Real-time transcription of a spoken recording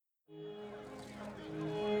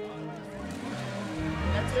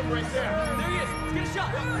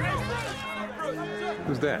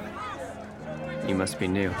Who's that? You must be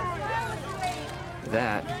new.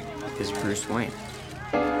 That is Bruce Wayne.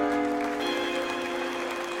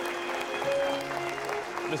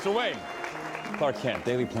 Mr. Wayne. Clark Kent,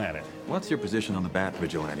 Daily Planet. What's your position on the Bat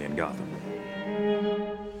Vigilante in Gotham?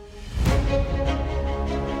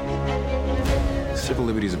 Civil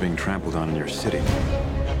liberties are being trampled on in your city.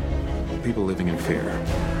 People living in fear.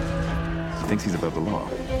 He thinks he's above the law.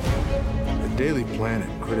 The Daily Planet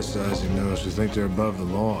criticizing those who think they're above the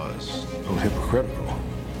law is a little hypocritical.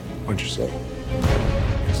 What'd you say?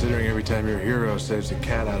 Considering every time your hero saves a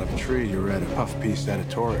cat out of a tree, you read a puff piece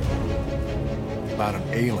editorial about an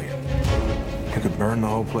alien who could burn the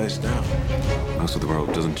whole place down. Most of the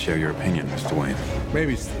world doesn't share your opinion, Mr. Wayne.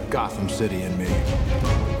 Maybe it's Gotham City and me.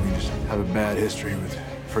 We just have a bad history with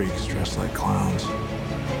freaks dressed like clowns.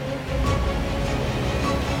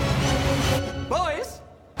 Boys!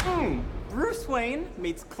 Bruce Wayne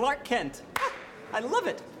meets Clark Kent. I love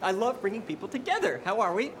it. I love bringing people together. How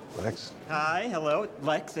are we? Lex? Hi, hello.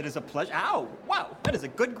 Lex, it is a pleasure. Ow! Wow, that is a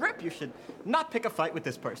good grip. You should not pick a fight with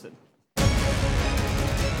this person.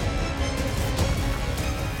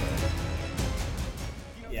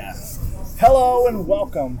 Yeah. Hello and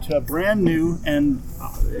welcome to a brand new and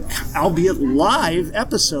albeit live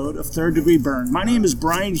episode of Third Degree Byrne. My name is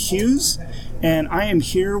Brian Hughes, and I am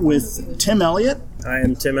here with Tim Elliott. I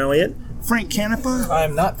am Tim Elliott. Frank Canepa. I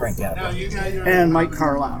am not Frank Canepa. And Mike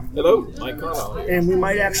Carlisle. Hello, Mike Carlisle. And we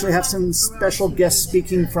might actually have some special guests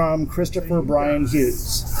speaking from Christopher Brian Hughes.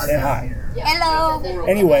 Say hi. Hello.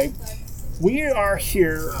 Anyway, we are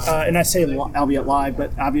here, and I say albeit live,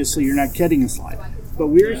 but obviously you're not getting us live. But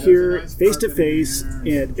we're here face-to-face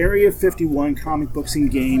at Area 51 Comic Books and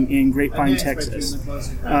Game in Grapevine, Texas.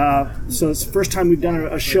 So it's the first time we've done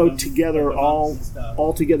a show together, all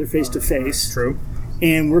together face-to-face. True.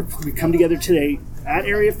 And we come together today at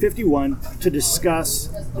Area 51 to discuss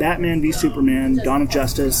Batman v Superman, Dawn of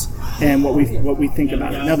Justice, and what we think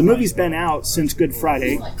about it. Now, the movie's been out since Good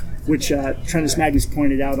Friday, which Trentus Magnus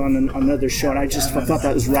pointed out on another show, and I just thought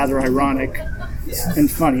that was rather ironic and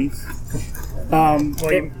funny. Well,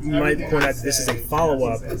 you might point out that this is a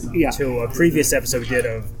follow-up to a previous episode we did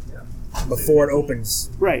of Before It Opens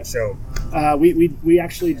show. We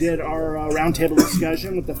actually did our roundtable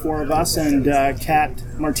discussion with the four of us and Kat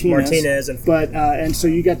Martinez. And so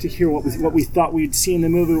you got to hear what we thought we'd see in the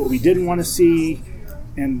movie, what we didn't want to see,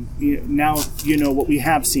 and now you know what we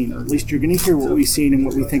have seen. Or at least you're going to hear what we've seen and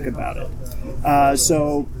what we think about it.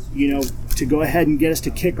 So to go ahead and get us to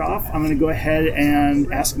kick off, I'm going to go ahead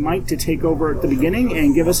and ask Mike to take over at the beginning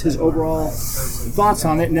and give us his overall thoughts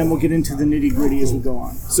on it, and then we'll get into the nitty-gritty as we go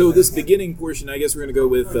on. So this beginning portion, I guess we're going to go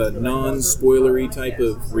with non-spoilery type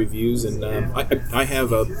of reviews, and I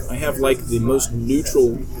have like the most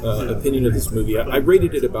neutral opinion of this movie. I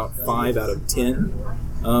rated it about 5 out of 10.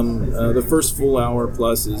 The first full hour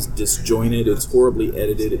plus is disjointed, it's horribly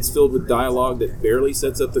edited, it's filled with dialogue that barely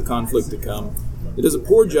sets up the conflict to come. It does a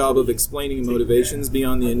poor job of explaining motivations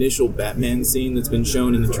beyond the initial Batman scene that's been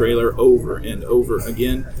shown in the trailer over and over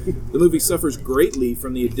again. The movie suffers greatly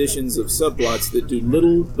from the additions of subplots that do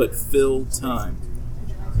little but fill time.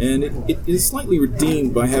 And it is slightly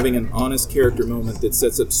redeemed by having an honest character moment that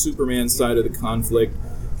sets up Superman's side of the conflict,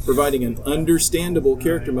 providing an understandable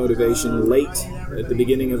character motivation late at the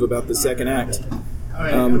beginning of about the second act.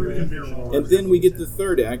 And then we get the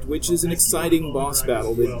third act, which is an exciting boss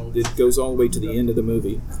battle that goes all the way to the end of the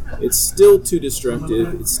movie. It's still too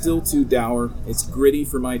destructive, it's still too dour, it's gritty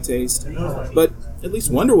for my taste, but at least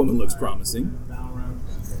Wonder Woman looks promising.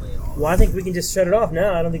 Well, I think we can just shut it off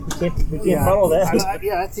now. I don't think we can't follow that.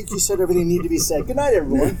 I think you said everything needed to be said. Good night,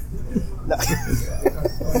 everyone.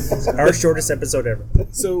 Our shortest episode ever.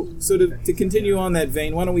 So to continue on that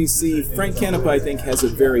vein, why don't we see Frank Canepa? I think has a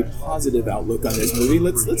very positive outlook on this movie.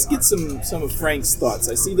 Let's get some of Frank's thoughts.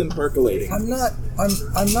 I see them percolating. I'm not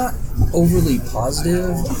overly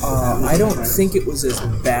positive. I don't think it was as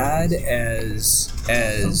bad as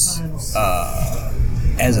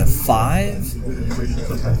a 5.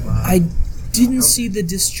 I didn't see the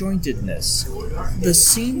disjointedness. The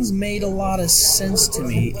scenes made a lot of sense to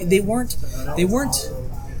me. They weren't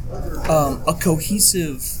a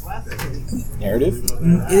cohesive narrative.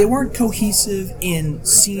 They weren't cohesive in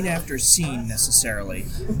scene after scene necessarily,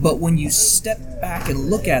 but when you step back and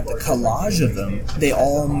look at the collage of them, they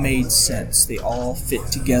all made sense. They all fit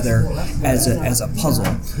together as a puzzle.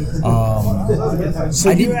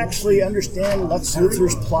 So you actually understand Lex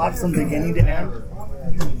Luthor's plot from beginning to end?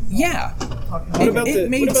 Yeah. It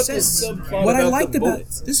made sense. What I liked about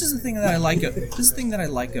this is the thing that I like. This is the thing that I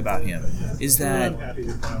like about him is that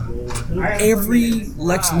every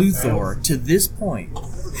Lex Luthor to this point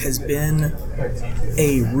has been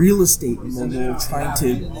a real estate mogul trying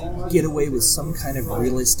to get away with some kind of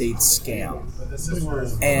real estate scam,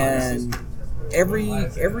 and every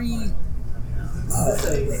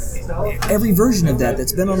version of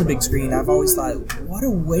that's been on the big screen, I've always thought, what a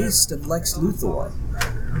waste of Lex Luthor.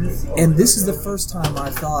 And this is the first time I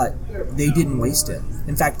thought they didn't waste him.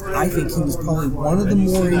 In fact, I think he was probably one of the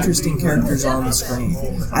more interesting characters on the screen.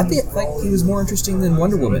 I think he was more interesting than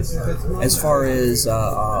Wonder Woman as far as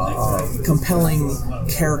compelling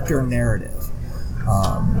character narrative.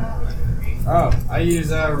 I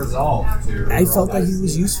use Resolve to. I felt that he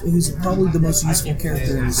was useful. He was probably the most useful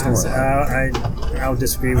character in the story. I'll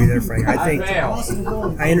disagree with you there, Frank. I think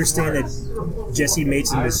I understand that Jesse made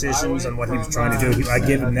some decisions on what he was trying to do. I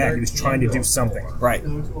give him that. He was trying to do something. Right.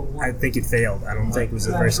 I think it failed. I don't think it was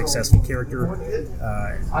a very successful character.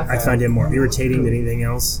 I find him more irritating than anything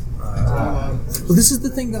else. Well, this is the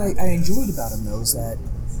thing that I enjoyed about him, though, is that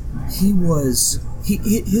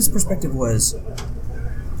his perspective was,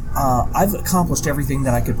 I've accomplished everything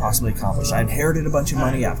that I could possibly accomplish. I inherited a bunch of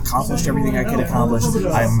money. I've accomplished everything I could accomplish.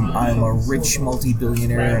 I'm a rich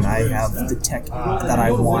multi-billionaire, and I have the tech that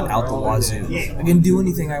I want out the wazoo. I can do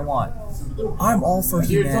anything I want. I'm all for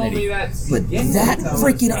humanity. But that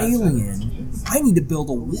freaking alien, I need to build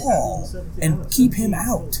a wall and keep him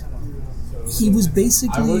out. He was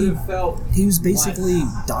basically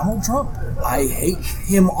Donald Trump. I hate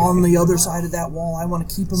him on the other side of that wall. I want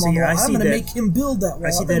to keep him on the wall. I'm going to make him build that wall. I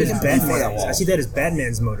see that as Batman. I see that as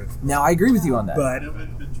Batman's motive. Now, I agree with you on that. But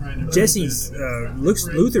Jesse's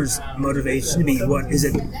Luthor's motivation to be, what is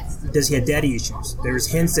it? Does he have daddy issues? There's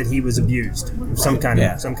hints that he was abused, some kind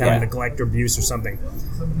of neglect or abuse or something.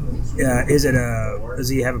 Does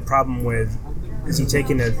he have a problem with? Is he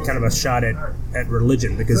taking a kind of a shot at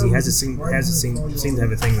religion because he seems to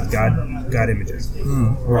have a thing with God images,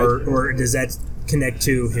 or does that connect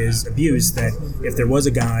to his abuse, that if there was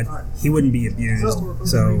a God, he wouldn't be abused?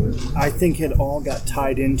 So I think it all got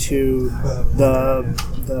tied into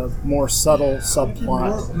the more subtle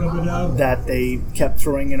subplot that they kept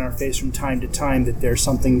throwing in our face from time to time, that there's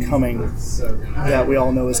something coming that we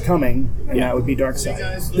all know is coming, and that would be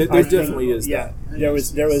Darkseid. There definitely is. Yeah. There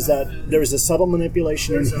was a subtle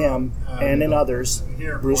manipulation in him and in others,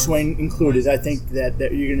 Bruce Wayne included. I think that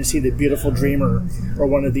you're going to see the Beautiful Dreamer or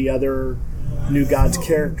one of the other New Gods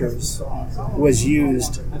characters was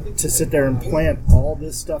used to sit there and plant all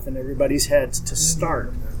this stuff in everybody's heads to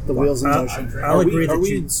start the wheels in motion. I'll agree that are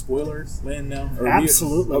we in spoiler land now?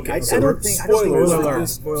 Absolutely. Okay, I don't think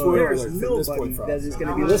there's nobody that is going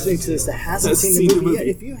to be listening to this that hasn't seen the movie yet.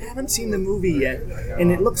 If you haven't seen the movie yet,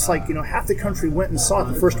 and it looks like half the country went and saw it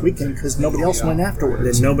the first weekend because nobody else went afterwards.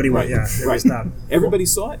 Then nobody went. Yeah, right. Stopped. Everybody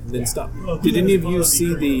saw it and then stopped. Did any of you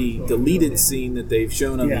see the deleted scene that they've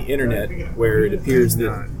shown on the internet where it appears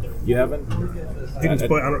that you haven't?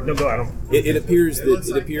 It appears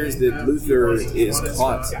that Luthor is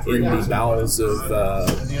caught in the bowels of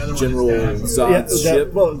General Zod's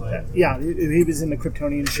ship. He was in the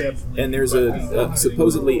Kryptonian ship. And there's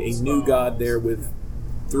supposedly a new god there with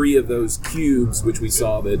 3 of those cubes, which we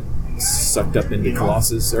saw that sucked up into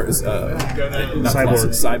Colossus or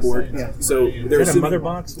Cyborg. Yeah. So there's a mother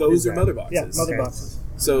box. Those are mother boxes. Yeah, mother boxes.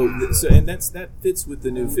 So and that fits with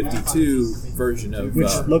the new 52 version of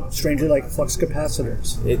which looked strangely like flux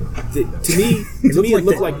capacitors. To me, it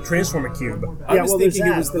looked like a Transformer cube. I was thinking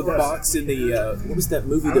it was the box in the what was that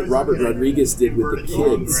movie that Robert Rodriguez did with the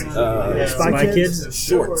kids? Spy Kids?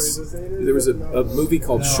 Shorts. There was a movie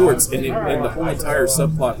called Shorts, and the whole entire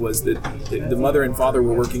subplot was that the mother and father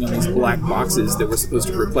were working on these black boxes that were supposed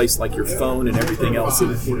to replace like your phone and everything else,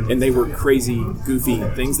 and they were crazy, goofy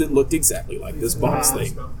things that looked exactly like this box thing.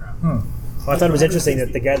 Well, I thought it was interesting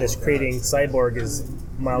that the guy that's creating Cyborg is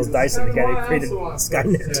Miles Dyson, the guy that created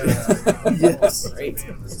Skynet. Yes. Great.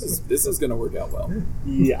 This is going to work out well.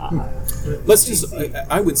 Yeah. Let's just,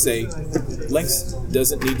 I would say, Lex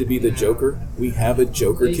doesn't need to be the Joker. We have a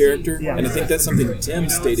Joker character. Yeah. And I think that's something Tim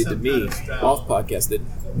stated to me off podcast that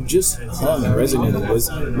just hung and resonated was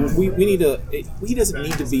we need he doesn't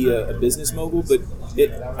need to be a business mogul, but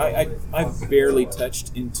I barely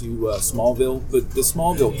touched into Smallville, but the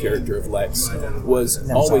Smallville character of Lex was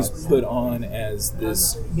always put on as this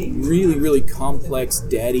this really, really complex,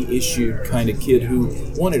 daddy-issued kind of kid who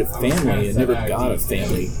wanted a family and never got a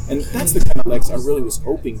family. And that's the kind of Lex I really was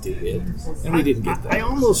hoping to hit, and we didn't get that. I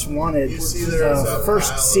almost wanted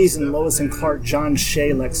first season Lois and Clark, John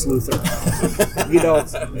Shea Lex Luthor.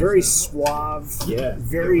 Very suave,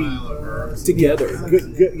 very together.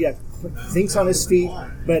 Good, thinks on his feet,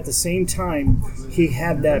 but at the same time, he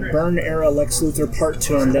had that Byrne era Lex Luthor part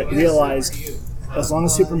to him that realized as long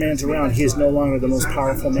as Superman's around, he is no longer the most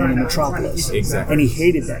powerful man in Metropolis. Exactly. And he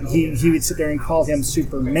hated that. He would sit there and call him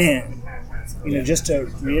Superman. Just to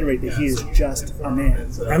reiterate that he is just a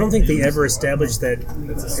man. I don't think they ever established that,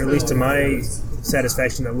 or at least to my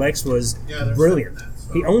satisfaction, that Lex was brilliant.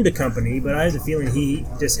 He owned a company, but I have the feeling he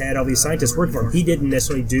just had all these scientists work for him. He didn't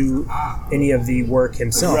necessarily do any of the work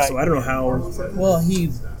himself, so I don't know how... Well,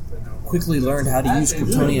 he quickly learned how to use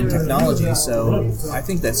Kryptonian technology, so I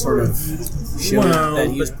think that sort of showed that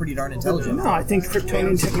he was pretty darn intelligent. No, I think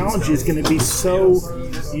Kryptonian technology is going to be so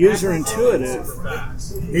user-intuitive.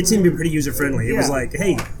 It seemed to be pretty user-friendly. It was like,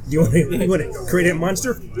 hey, do you want to create a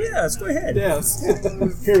monster? Yeah, let's go ahead. Yes.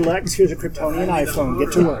 Here, Lex, here's a Kryptonian iPhone.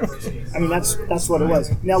 Get to work. I mean, that's what it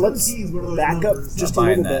was. Now, let's back up just a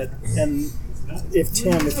little bit, and if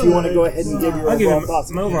you want to go ahead and give your overall thoughts.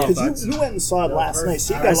 Because you went and saw it last night,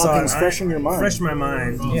 so you got a lot of things fresh in your mind. Fresh in my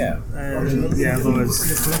mind. Yeah. And, it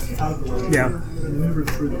was... Yeah.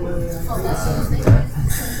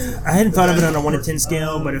 I hadn't thought of it on a 1 to 10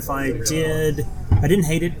 scale, but if I did... I didn't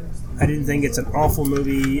hate it. I didn't think it's an awful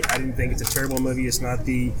movie. I didn't think it's a terrible movie. It's not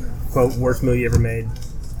the, quote, worst movie ever made.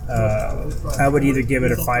 I would either give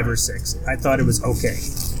it a 5 or 6. I thought it was okay.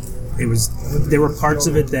 There were parts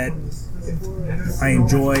of it that I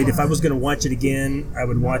enjoyed. If I was going to watch it again, I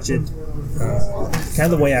would watch it kind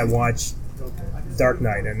of the way I watch Dark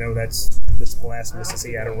Knight. I know that's blasphemous to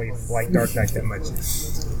say I don't really like Dark Knight that much.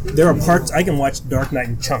 There are parts I can watch Dark Knight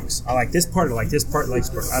in chunks. I like this part, I like this part, I like this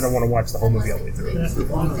part. I don't want to watch the whole movie all the way through.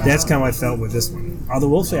 That's kind of how I felt with this one. Although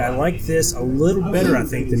I will say I like this a little better, I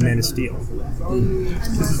think, than Man of Steel.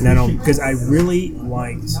 And I don't, because I really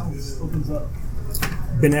liked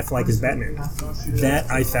Ben Affleck as Batman. That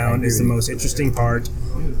I found is the most interesting part.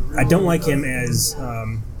 I don't like him as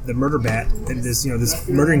the murder bat. This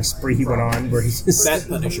murdering spree he went on, where he just Bat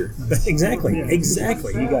Punisher. Exactly.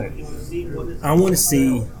 You got it. I want to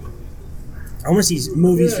see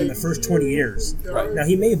movies from the first 20 years. Right. Now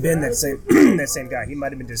he may have been that same guy. He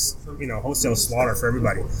might have been just wholesale slaughter for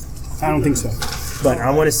everybody. I don't think so. But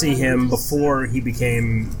I want to see him before he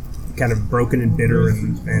became kind of broken and bitter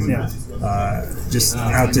and just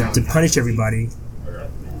out to punish everybody.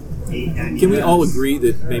 Can we all agree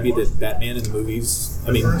that maybe that Batman in the movies,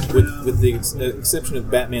 I mean, with the exception of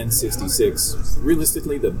Batman 66,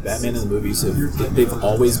 realistically, the Batman in the movies, they've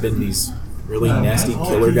always been these really nasty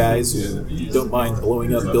killer guys who don't mind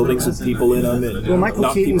blowing up buildings with people in them and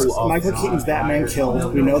knock people off. Michael Keaton's Batman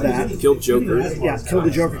killed. We know that. Killed Joker. Yeah, killed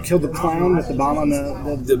the Joker. Killed the clown with the bomb on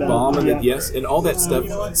the bomb and yes, and all that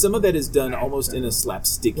stuff. Some of that is done almost in a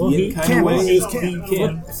slapstickian kind of way. He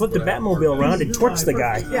flipped the Batmobile around and torched the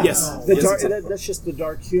guy. Yeah. Yes. That's just the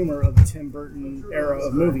dark humor of the Tim Burton era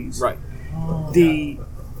of movies. Right. The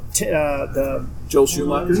Joel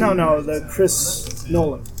Schumacher? No, the Chris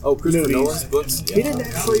Nolan. Oh, Christopher movies. Nolan's books? Yeah. He didn't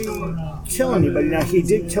actually kill anybody. Now, he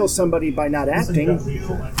did kill somebody by not acting,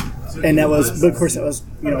 and that was, but of course, that was,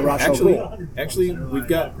 Ra's al Ghul. Actually, we've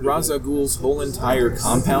got Ra's al Ghul's whole entire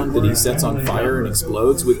compound that he sets on fire and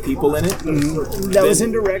explodes with people in it. Mm-hmm. That was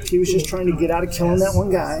indirect. He was just trying to get out of killing that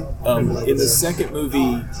one guy. In the second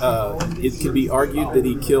movie, it could be argued that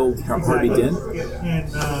he killed Harvey Dent.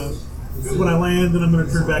 When I land, then I'm going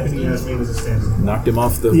to turn back and he asked me as a stand. Knocked him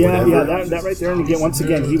off the that right there. And again, once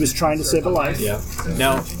again, he was trying to save a life. Yeah.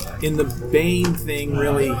 Now, in the Bane thing,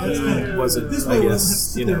 really, he wasn't, I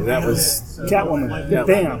guess, that was... Catwoman. Yeah.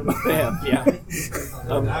 Bam. Bam, yeah.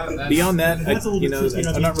 Beyond that,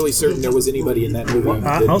 I'm not really certain there was anybody in that movie.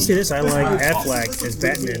 I'll say this, I like Affleck as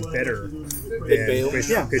Batman better than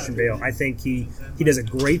Christian Bale. I think he does a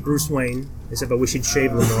great Bruce Wayne, except I wish he'd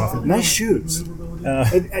shave a little more often. Nice shoes.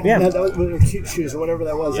 That was cute shoes or whatever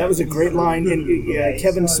that was. That was a great line. And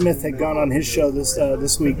Kevin Smith had gone on his show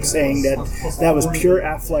this week saying that was pure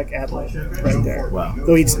Affleck right there. Wow.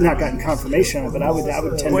 Though he's not gotten confirmation on it, but I would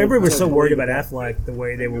tend. Well, everybody was so worried about Affleck the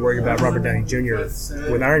way they were worried about Robert Downey Jr.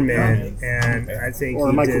 with Iron Man, and I think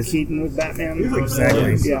Michael Keaton with Batman.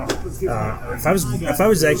 Exactly. Yeah. If I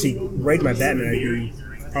was actually rating my Batman, I'd be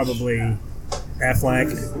probably. Affleck,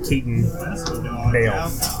 Keaton, Bale.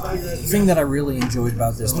 The thing that I really enjoyed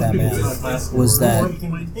about this Batman was that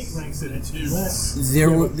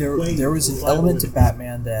there was an element to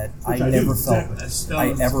Batman that I never felt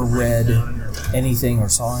I ever read anything or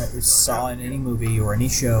saw in any movie or any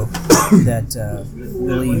show that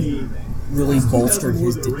really bolstered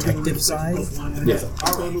his detective side. Yeah.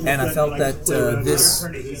 And I felt that this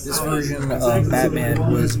version of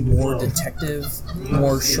Batman was more detective,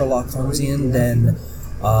 more Sherlock Holmesian than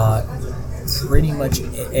pretty much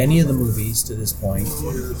any of the movies to this point,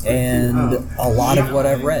 and a lot of what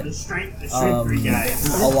I've read. A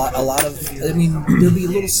lot of. I mean, there'll be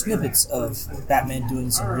little snippets of Batman doing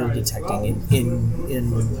some real detecting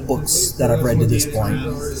in books that I've read to this point,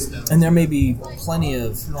 and there may be plenty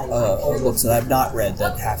of books that I've not read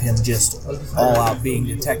that have him just all out being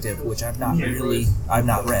detective, which I've not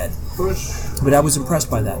read. But I was impressed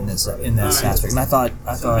by that in this aspect, and I thought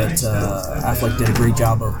Affleck did a great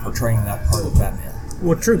job of portraying that part of Batman.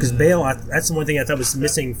 Well, true, because Bale, that's the one thing I thought was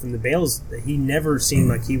missing from the Bales. That he never seemed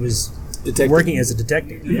like he was working as a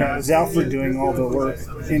detective. Yeah, it was Alfred doing all the work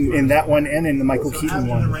in that one and in the Michael Keaton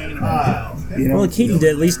one. Well, Keaton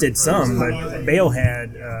at least did some, but Bale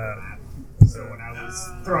had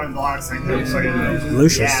throwing blocks and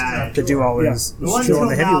Lucius to do all his do all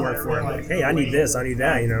the heavy work for him. Like, hey, I need this, I need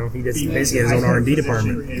that. He just basically has his own R&D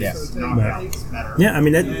department. Yeah, I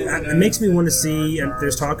mean it makes me want to see.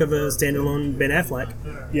 There's talk of a standalone Ben Affleck.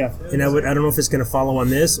 Yeah, and I don't know if it's going to follow on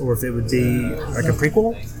this or if it would be like a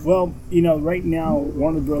prequel. Well, right now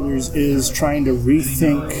Warner Brothers is trying to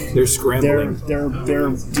rethink their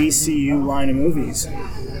DCU line of movies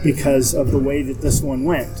because of the way that this one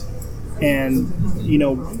went. And,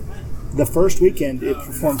 the first weekend it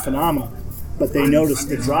performed phenomenal, but they noticed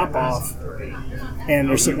the drop-off, and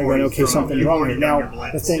they're sitting there going, okay, something's wrong here.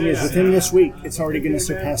 Now, the thing is, within this week, it's already going to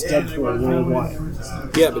surpass Deadpool worldwide.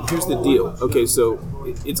 Yeah, but here's the deal. Okay, so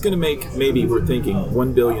it's going to make, maybe we're thinking,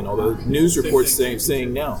 $1 billion, although news reports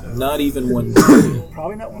saying now, not even $1 billion.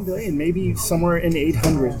 Probably not $1 billion, maybe somewhere in the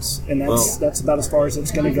 800s, and that's about as far as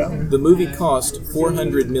it's going to go. The movie cost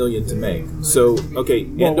 $400 million to make, so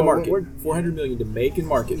and to market. $400 million to make and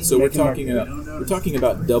market. So we're talking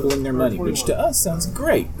about doubling their money, which to us sounds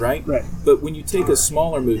great, right? Right. But when you take a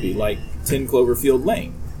smaller movie like 10 Cloverfield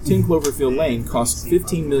Lane. 10 Cloverfield Lane cost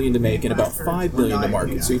 $15 million to make and about $5 million to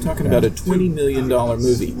market. So you're talking about a $20 million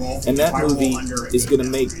movie. And that movie is going to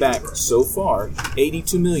make back, so far,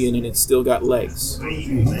 $82 million, and it's still got legs.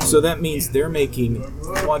 So that means they're making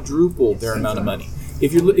quadruple their amount of money.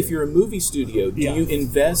 If you're a movie studio, do you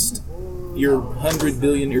invest your $100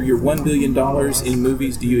 billion or your $1 billion in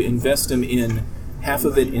movies? Do you invest them in half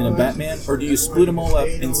of it in a Batman, or do you split them all up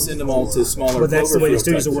and send them all to smaller? Well, that's the way the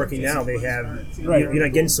studios are working now. They have you're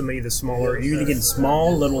not getting so many of the smaller. You're either getting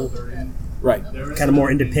small little, kind of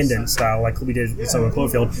more independent style, like we did with some of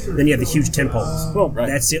Cloverfield. Then you have the huge tentpoles. Well,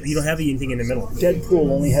 that's it. You don't have anything in the middle. Deadpool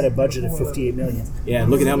only had a budget of $58 million. Yeah, and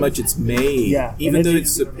look at how much it's made. Yeah, even though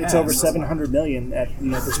it's over $700 million. At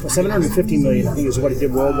 $750 million, I think, is what it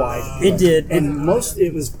did worldwide. It did, and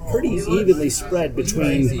it was pretty evenly spread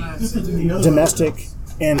between domestic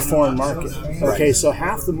and foreign market. Okay, so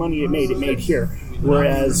half the money it made here.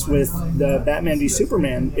 Whereas with the Batman v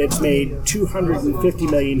Superman, it's made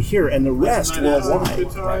 $250 million here, and the rest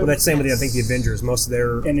worldwide. Well, that's same with the Avengers. Most of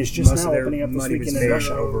their opening up this money weekend in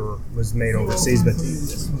Russia. was made overseas, but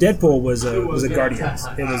Deadpool was a Guardians.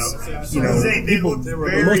 It was most people didn't know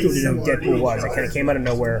who Deadpool was. It kind of came out of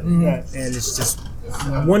nowhere, and it's just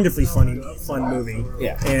wonderfly fun movie.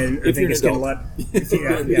 Yeah, and I think it's getting a lot.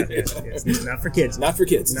 It's not for kids. Not for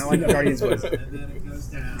kids. Not like Guardians was.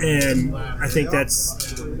 And I think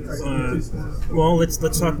that's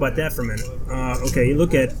let's talk about that for a minute. Okay, you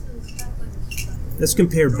look at let's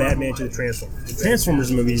compare Batman to the Transformers. The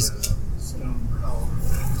Transformers movies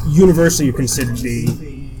universally are considered to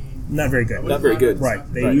be not very good. Not very good. Right.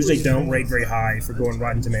 They usually don't rate very high for going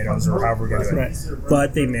Rotten Tomatoes or however we're going to do it. Right.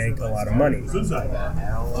 But they make a lot of money. This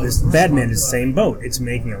Batman is the same boat. It's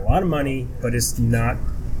making a lot of money, but it's not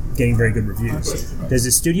getting very good reviews. Does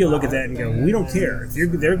the studio look at that and go, we don't care. If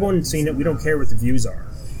they're going and seeing it, we don't care what the views are.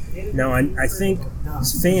 Now, I think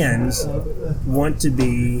fans want to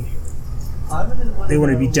be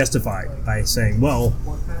justified by saying, well,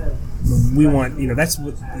 we want, that's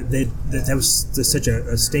what that was such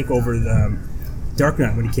a stink over the Dark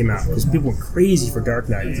Knight when he came out, because people were crazy for Dark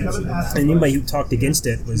Knight, and anybody who talked against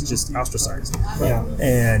it was just ostracized. Yeah.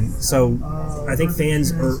 And so I think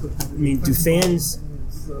do fans,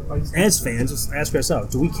 as fans, let's ask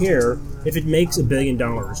ourselves, do we care if it makes $1 billion?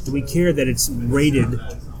 Do we care that it's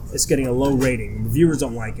getting a low rating, reviewers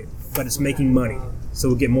don't like it, but it's making money, so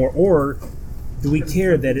we'll get more? Or do we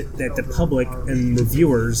care that that the public and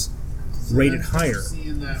reviewers rate it higher?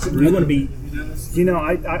 Do we want to be... You know,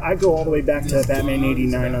 I go all the way back to Batman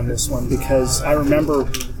 '89 on this one, because I remember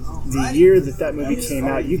the year that movie came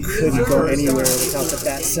out, you couldn't go anywhere without the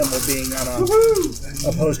bat symbol being on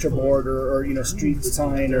a poster board or street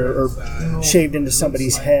sign or shaved into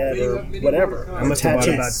somebody's head or whatever. I must have bought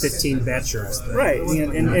about 15 bat shirts. Right,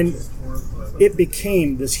 and it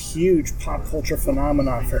became this huge pop culture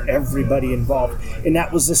phenomenon for everybody involved. And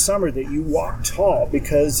that was the summer that you walked tall,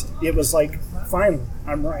 because it was like, finally,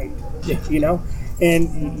 I'm right. Yeah.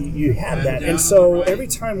 And you had that. And so every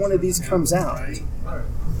time one of these comes out,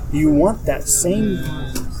 you want that same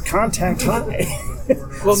contact high.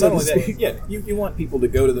 Well, not only that, you want people to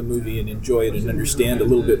go to the movie and enjoy it and understand a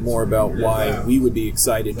little bit more about why we would be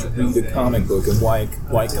excited to read a comic book and why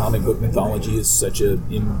comic book mythology is such a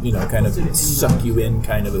kind of suck you in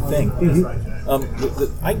kind of a thing.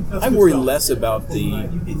 Mm-hmm. I worry less about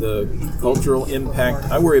the cultural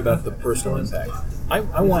impact. I worry about the personal impact.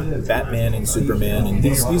 I want Batman and Superman and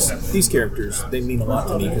these characters. They mean a lot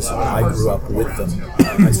to me because I grew up with them.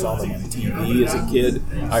 I saw them on TV as a kid.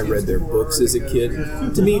 I read their books as a kid.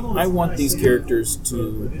 To me, I want these characters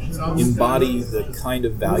to embody the kind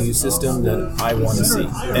of value system that I want to see.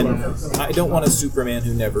 And I don't want a Superman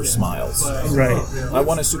who never smiles. Right. I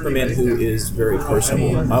want a Superman who is very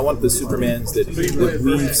personable. I want the Supermans that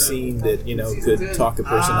we've seen that could talk a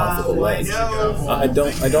person off of a ledge. I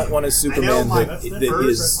don't want a Superman that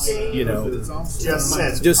is,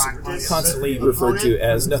 just constantly referred to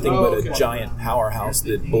as nothing but a giant powerhouse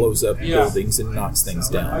that blows up buildings and knocks things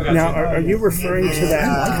down. Now, are you referring to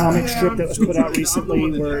that comic strip that was put out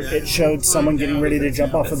recently where it showed someone getting ready to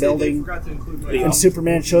jump off a building, and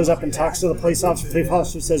Superman shows up and talks to the police officer? The police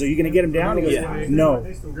officer says, "Are you going to get him down?" He goes, "No,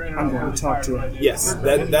 I'm going to talk to him." Yes,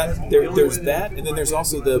 there's that, and then there's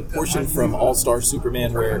also the portion from All-Star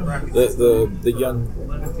Superman where the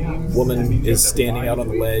young woman is standing out on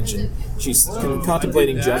the ledge and she's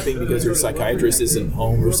contemplating jumping because her psychiatrist isn't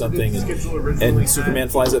home or something, and Superman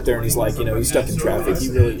flies up there and he's like, he's stuck in traffic, he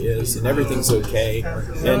really is, and everything's okay,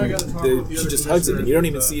 and she just hugs him, and you don't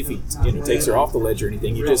even see if he takes her off the ledge or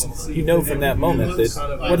anything. You know from that moment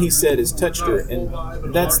that what he said has touched her,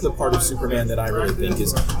 and that's the part of Superman that I really think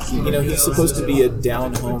is, he's supposed to be a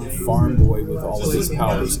down-home farm boy with all of his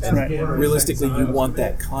powers, and realistically you want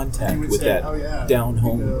that contact with that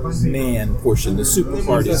down-home man portion. The super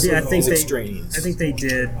part is extraneous. I think they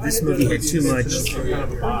did. This movie had too much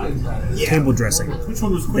table dressing.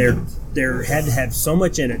 There had to have so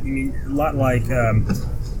much in it. I mean, a lot like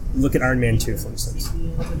look at Iron Man 2, for instance.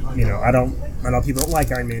 I know people don't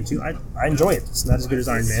like Iron Man 2. I enjoy it. It's not as good as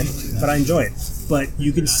Iron Man, but I enjoy it. But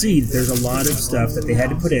you can see that there's a lot of stuff that they had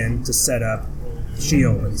to put in to set up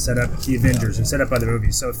S.H.I.E.L.D. and set up the Avengers and set up other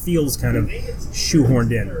movies, so it feels kind of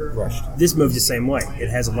shoehorned in. Rushed. This movie's the same way. It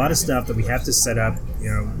has a lot of stuff that we have to set up.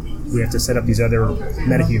 We have to set up these other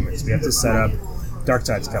metahumans. We have to set up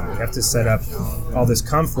Darkseid's coming. We have to set up all this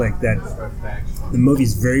conflict that the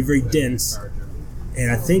movie's very, very dense,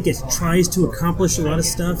 and I think it tries to accomplish a lot of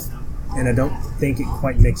stuff, and I don't think it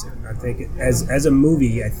quite makes it. I think as a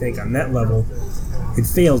movie, I think on that level, it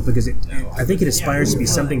fails because I think it aspires to be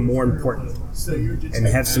something more important and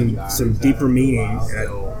have some deeper meaning, and I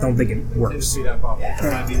don't think it works.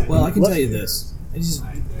 Well, I can tell you this.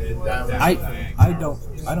 I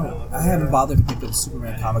haven't bothered to pick up a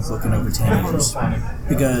Superman comic book in over 10 years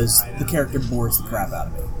because the character bores the crap out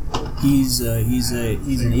of me. He's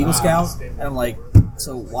an Eagle Scout, and I'm like,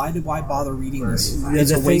 so why bother reading this?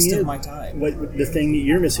 It's a waste of my time. The thing that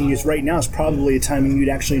you're missing is right now is probably a time when you'd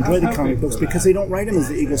actually enjoy the comic books because they don't write him as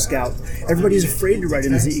the Eagle Scout. Everybody's afraid to write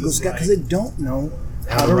him as the Eagle Scout because they don't know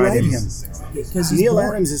how to write him. Neil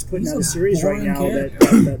Adams is putting out a series right now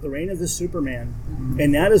that The Reign of the Superman,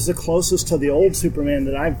 and that is the closest to the old Superman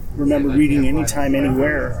that I remember reading anytime,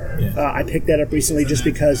 anywhere. Yeah. I picked that up recently just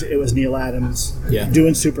because it was Neil Adams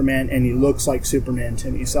doing Superman, and he looks like Superman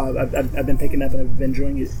to me. So I've been picking up and I've been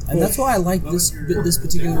enjoying it. And that's why I like this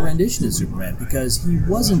particular rendition of Superman, because he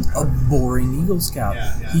wasn't a boring Eagle Scout.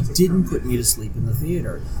 He didn't put me to sleep in the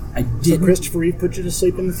theater. So Christopher Reeve put you to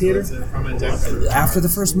sleep in the theater? After the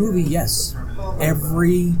first movie, yes.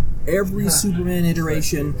 Every Superman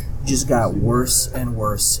iteration just got worse and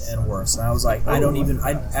worse and worse. And I was like, at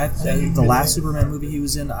the last Superman movie he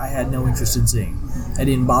was in, I had no interest in seeing. I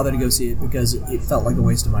didn't bother to go see it because it felt like a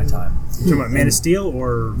waste of my time. You talking about Man of Steel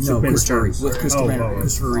or Superman Returns? With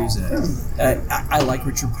Christopher Reeves in it. I like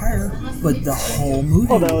Richard Pryor, but the whole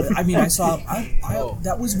movie. I mean,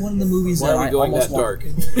 that was one of the movies that I almost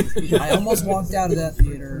I almost walked out of that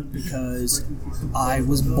theater because I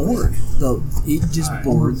was bored. It just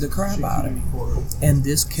bored the crap out of me. And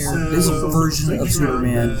this version of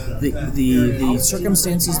Superman, the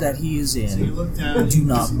circumstances that he is in do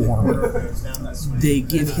not bore me. They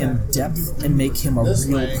give him depth and make him a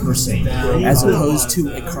real person, as opposed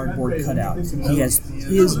to a cardboard cutout. He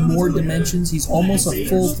has more dimensions. He's almost a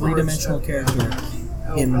full three-dimensional character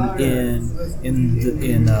in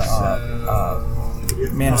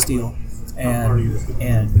Man of Steel. And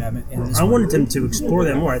this I wanted them to explore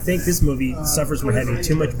that more. I think this movie suffers from having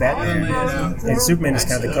too much Batman, and Superman is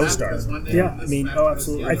kind of the co-star. Yeah, I mean,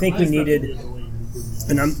 absolutely. I think we needed,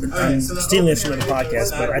 and I'm stealing this from the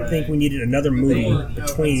podcast, but I think we needed another movie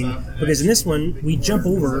between, because in this one we jump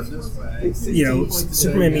over,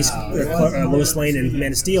 Superman meets Lois Lane and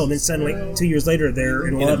Man of Steel, and then suddenly 2 years later they're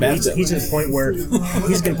in love. He's at the point where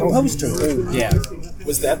he's going to propose to her. Yeah.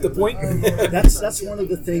 Was that the point? That's one of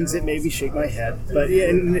the things that made me shake my head. But yeah,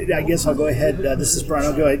 and I guess I'll go ahead. This is Brian.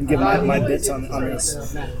 I'll go ahead and give my bits on this.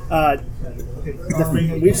 I've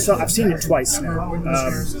seen it twice now.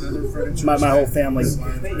 My whole family,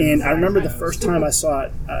 and I remember the first time I saw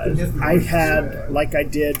it. I had, like I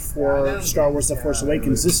did for Star Wars: The Force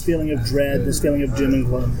Awakens, this feeling of dread, this feeling of doom and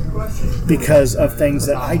gloom, because of things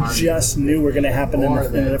that I just knew were going to happen in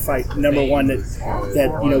the fight. Number one,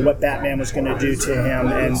 that what Batman was going to do to him.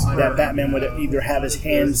 And that Batman would either have his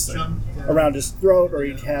hands around his throat or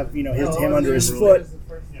he'd have him under his foot,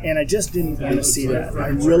 and I just didn't want to see that. I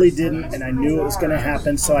really didn't, and I knew it was going to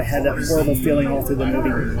happen, so I had that horrible feeling all through the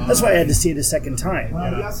movie. That's why I had to see it a second time,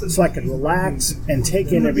 so I could relax and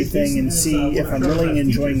take in everything and see if I'm really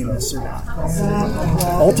enjoying this or not.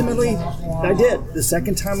 Ultimately, I did. The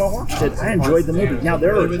second time I watched it, I enjoyed the movie. Now,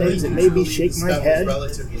 there are things that made me shake my head.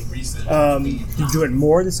 Did you enjoy it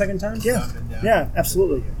more the second time? Yeah,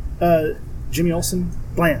 absolutely. Jimmy Olsen,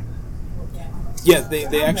 bland. Yeah,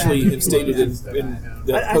 they actually have stated in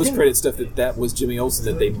the post-credit stuff that was Jimmy Olsen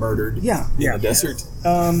that they murdered in the desert.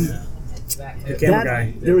 The camera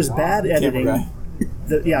guy. There was bad editing.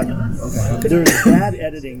 There was bad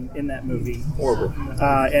editing in that movie. Horrible.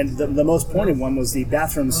 And the most pointed one was the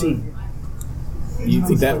bathroom scene. You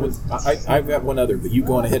think that was... I've got one other, but you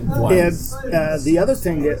go on ahead and play. And the other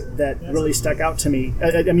thing that really stuck out to me,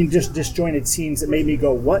 I mean, just disjointed scenes that made me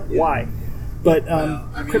go, what? Why? But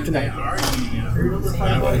kryptonite.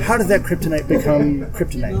 How did that kryptonite become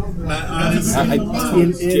kryptonite? I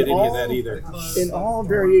didn't get any of that either. In all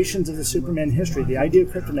variations of the Superman history, the idea of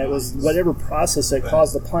kryptonite was whatever process that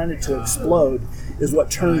caused the planet to explode is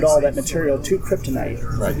what turned all that material to kryptonite.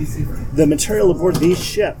 Right. The material aboard these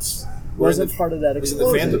ships wasn't part of that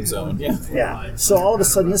explosion. In the Phantom Zone, yeah. So all of a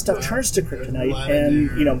sudden, this stuff turns to kryptonite,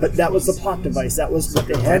 and but that was the plot device. That was what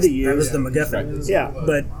they had to use. That was the MacGuffin. Yeah,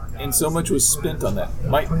 but. And so much was spent on that.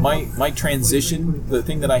 My transition, the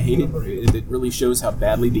thing that I hated, that really shows how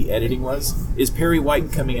badly the editing was, is Perry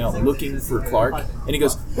White coming out looking for Clark, and he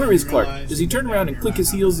goes, "Where is Clark?" Does he turn around and click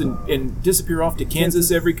his heels and disappear off to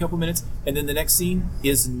Kansas every couple minutes? And then the next scene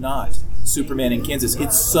is not Superman in Kansas.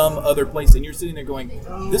 It's some other place. And you're sitting there going,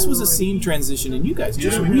 this was a scene transition, and you guys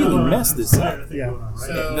just really messed this up. Yeah.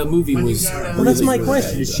 The movie was... Well, that's my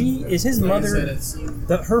question. Is his mother...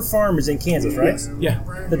 her farm is in Kansas, right? Yeah.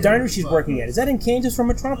 The diner she's working at, is that in Kansas or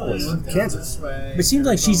Metropolis? Kansas. But it seems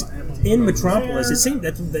like she's in Metropolis. It seems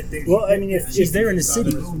that... Well, I mean, if she's there in the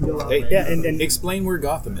city. Hey, and explain where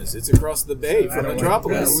Gotham is. It's across the bay from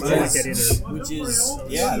Metropolis. Which is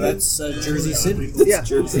that's Jersey City. Yeah.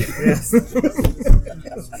 Jersey.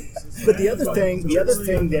 But the other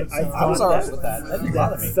thing that I thought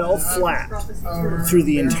that fell flat through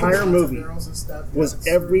the entire movie was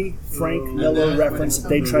every Frank Miller reference that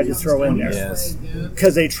they tried to throw in there. Yes.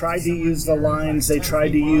 Because they tried to use the lines, they tried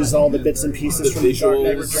to use all the bits and pieces from The Dark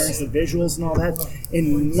Knight Returns, the visuals and all that,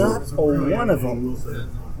 and not a one of them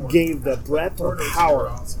gave the breadth or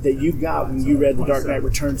power that you got when you read The Dark Knight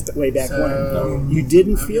Returns way back when. You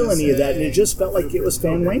didn't feel any of that, and it just felt like it was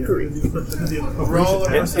fan wankery.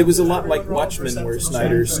 It was a lot like Watchmen, where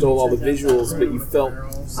Snyder stole all the visuals, but you felt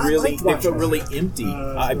really empty.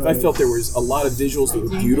 I felt there was a lot of visuals that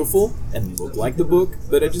were beautiful and looked like the book,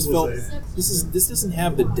 but I just felt this doesn't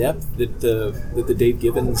have the depth that the Dave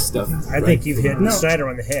Gibbons stuff. I think you've hit Snyder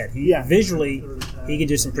on the head. Visually, he can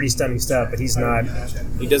do some pretty stunning stuff, but he's not.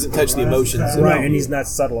 He doesn't touch the emotions. Right, and he's not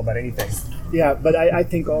subtle about anything. Yeah, but I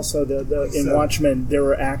think also in Watchmen there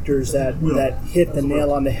were actors that hit the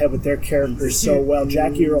nail on the head with their characters so well.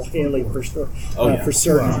 Jackie Earle Haley for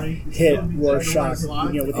certain hit Rorschach,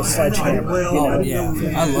 with the sledgehammer.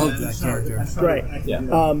 I love that character. Right.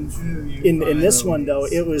 Yeah. In this one though,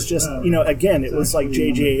 it was just again it was like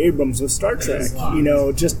J.J. Abrams with Star Trek.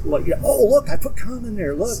 Just like look, I put Khan in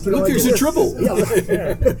there. Look, there's a Tribble. Yeah,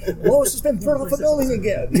 Lois has been thrown off a building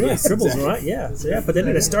again. Yeah, Tribble's right. Yeah, so but they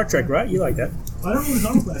did a Star Trek, right? You like that? I don't know the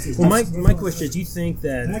genre classes. Well, my question is, do you think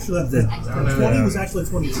that Actually, 20 was actually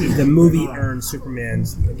 22. the movie earned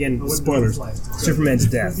Superman's, again, spoilers, Superman's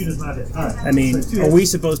death? I mean, are we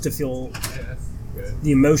supposed to feel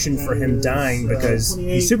the emotion for him dying because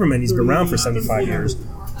he's Superman, he's been around for 75 years?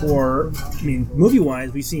 Or, I mean,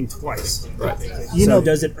 movie-wise, we've seen him twice. Right.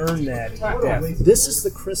 Does it earn that death? This is the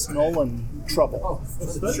Chris Nolan trouble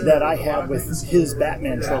that I have with his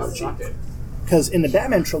Batman trilogy. Because in the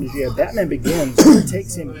Batman trilogy, Batman Begins, it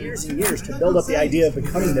takes him years and years to build up the idea of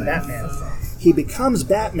becoming the Batman. He becomes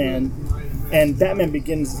Batman, and Batman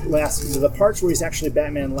Begins lasts, the parts where he's actually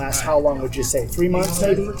Batman last how long would you say? 3 months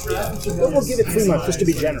maybe? Well, we'll give it 3 months just to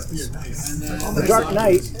be generous. The Dark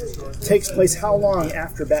Knight takes place how long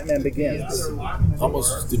after Batman Begins?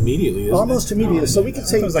 Almost immediately, isn't Almost immediately. So we could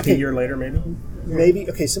say... It was like a year later, maybe? Maybe,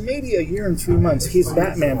 okay, so maybe a year and 3 months he's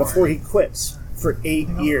Batman before he quits. For 8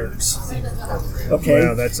 years. Okay?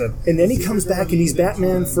 Wow, and then he comes back and he's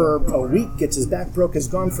Batman for a week, gets his back broke, is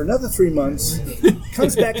gone for another 3 monts,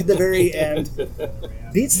 comes back at the very end,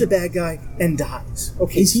 beats the bad guy, and dies.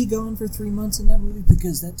 Okay. Is he gone for 3 months in that movie?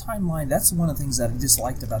 Because that timeline, that's one of the things that I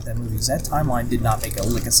disliked about that movie, is that timeline did not make a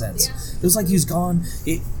lick of sense. It was like he was gone...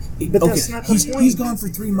 But that's not the point. He's gone for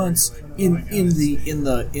 3 months in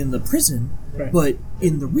the prison, right. But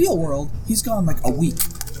in the real world, he's gone like a week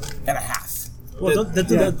and a half. Well, don't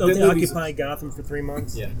they occupy Gotham for 3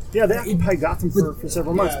 months? Yeah, they occupy Gotham for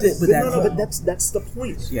several months. But that's the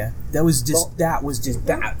point. Yeah, that was disjointed.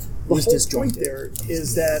 The whole point there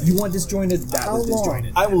is that you want disjointed. That was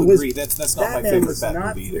disjointed. I will agree. That's not my favorite Batman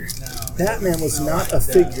movie either. Batman was not a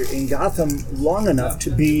figure in Gotham long enough to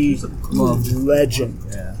be legend,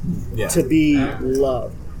 to be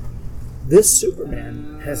loved. This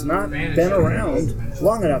Superman has not been around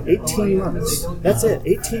long enough. 18 months. That's it.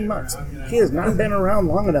 18 months. He has not been around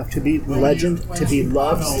long enough to be legend, to be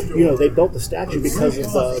loved. They built the statue because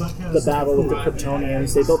of the battle with the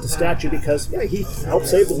Kryptonians. They built the statue because he helped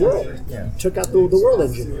save the world. Took out the world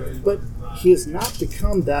engine. But he has not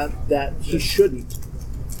become that he shouldn't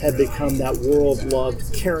have become that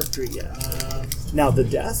world-loved character yet. Now the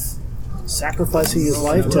death, sacrificing his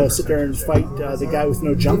life to sit there and fight the guy with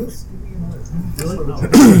no jump.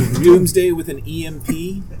 Doomsday with an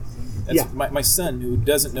EMP. My son, who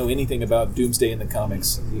doesn't know anything about Doomsday in the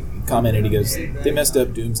comics, he commented. He goes, "They messed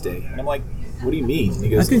up Doomsday," and I'm like, "What do you mean?" And he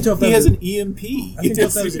goes, "He has an EMP." I couldn't tell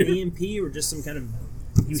if that was an EMP or just some kind of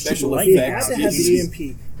special He effects. had to have the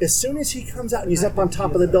EMP. As soon as he comes out and he's up on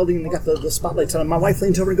top of the building and they got the spotlights on him, my wife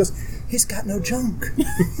leans over and goes, "He's got no junk."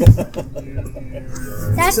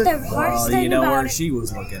 That's the worst thing you know about where it. she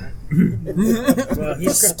was looking. Well,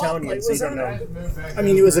 he's Kryptonian, so you don't know. I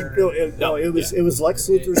mean, it was Lex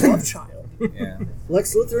Luthor's love child. Yeah.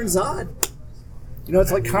 Lex Luthor and Zod.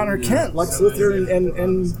 It's like Connor Kent, Lex Luthor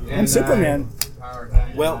and Superman.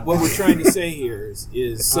 Well, what we're trying to say here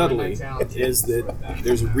is subtly is that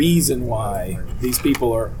there's a reason why these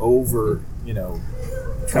people are over,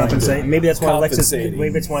 compensate. Maybe that's why Lex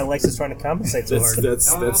is trying to compensate so hard.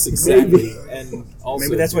 That's exactly, and also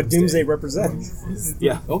maybe that's what Doomsday represents.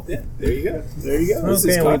 Yeah. Oh, yeah. There you go. This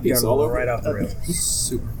Okay, is we've copies gone all over. right off the rails.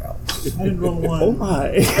 Super power. I didn't roll one. Oh my!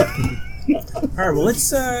 All right, well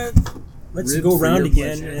let's go around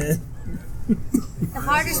again. The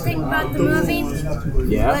hardest thing about the movie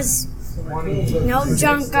Yeah. was no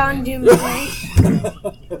junk on Doomsday.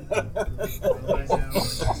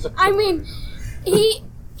 I mean,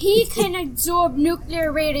 he can absorb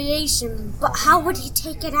nuclear radiation, but how would he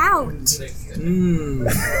take it out?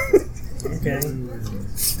 Okay.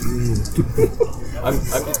 I'm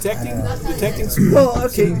detecting some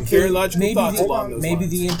very logical thoughts along those Maybe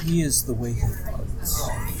lines. the EMP is the way he fights.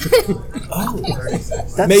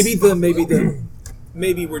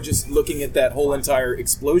 Maybe we're just looking at that whole entire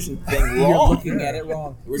explosion thing wrong. You're looking at it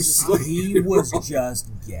wrong. We're just looking. He was just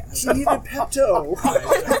gassed. He needed Pepto or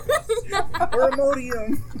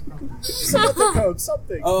Imodium,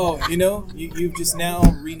 something. Oh, you've just now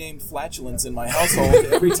renamed flatulence in my household.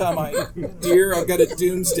 Every time I've got a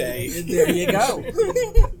Doomsday. There you go.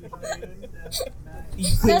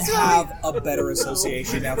 You couldn't have a better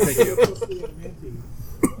association now, could you?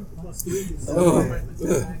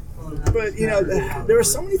 But, there were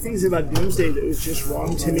so many things about Doomsday that was just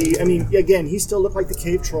wrong to me. I mean, again, he still looked like the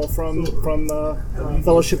cave troll from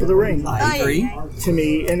Fellowship of the Ring. I agree. To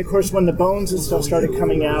me. And, of course, when the bones and stuff started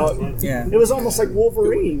coming out, it was almost like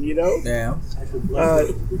Wolverine, Yeah.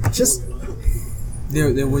 Just...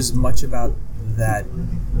 There was much about that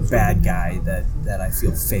bad guy that I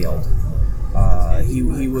feel failed. He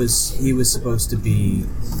was supposed to be,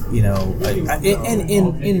 in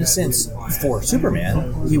a sense, for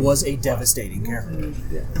Superman, he was a devastating character.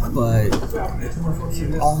 But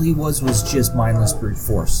all he was just mindless brute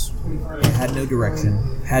force. It had no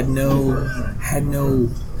direction. Had no.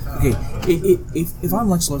 Okay, if I'm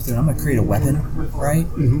Lex Luthor and I'm going to create a weapon, right?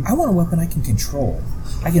 Mm-hmm. I want a weapon I can control.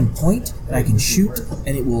 I can point and I can shoot,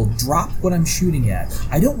 and it will drop what I'm shooting at.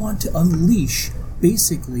 I don't want to unleash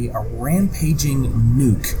basically a rampaging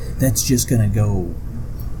nuke that's just going to go.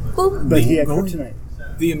 But he had kryptonite.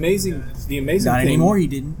 The amazing Not thing. anymore. He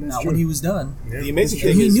didn't. That's Not true. when he was done. The amazing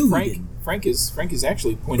thing He is knew he didn't. Frank has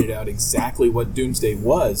actually pointed out exactly what Doomsday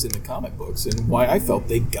was in the comic books and why I felt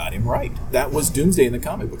they got him right. That was Doomsday in the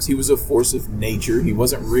comic books. He was a force of nature. He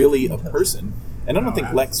wasn't really a person. And I don't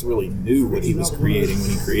think Lex really knew what he was creating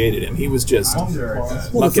when he created him. He was just Well,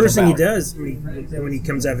 the first thing he does when he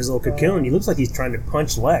comes out of his little cocoon, he looks like he's trying to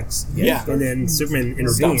punch Lex. Yeah. And then Superman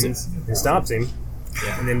intervenes and stops him.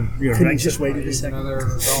 Yeah. And then Couldn't he just waited a second?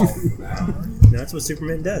 That's what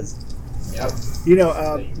Superman does.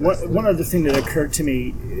 One other thing that occurred to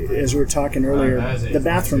me as we were talking earlier, the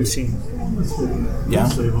bathroom scene. Yeah.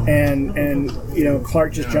 And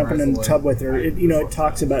Clark just jumping in the tub with her. It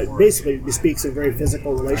talks about, basically, it speaks a very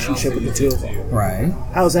physical relationship with the two of them. Right.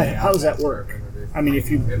 How does that work? I mean, if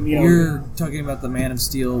you're talking about the Man of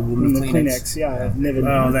Steel woman the with Kleenex, yeah.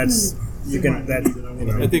 Oh, that's you can that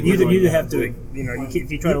I think you have to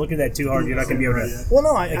if you try to look at that too hard, you're not going to be able to. Well,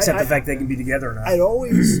 no, accept the fact they can be together or not. I'd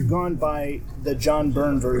always gone by the John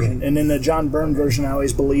Byrne version, and in the John Byrne version, I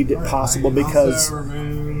always believed it possible because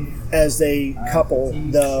as they couple,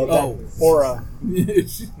 that aura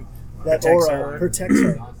protects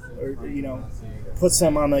her, or puts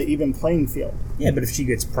them on an even playing field. Yeah, but if she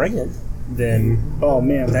gets pregnant, then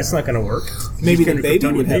that's not going to work. Maybe the baby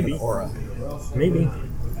would have an aura. Maybe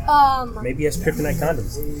he has kryptonite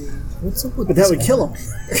condoms. What's up with But that would kill him.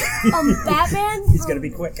 Batman. He's got to be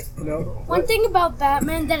quick. One thing about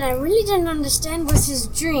Batman that I really didn't understand was his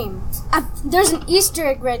dream. There's an Easter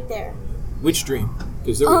egg right there. Which dream?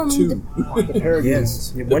 Because there were two. The Parademons.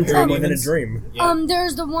 Yes, one dream within a dream. Yeah.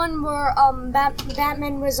 There's the one where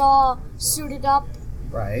Batman was all suited up.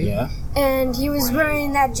 Right. Yeah. And he was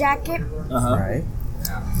wearing that jacket. Right.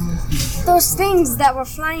 Those things that were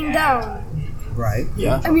flying down. Right.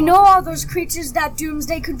 Yeah. And we know all those creatures that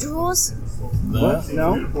Doomsday controls. What?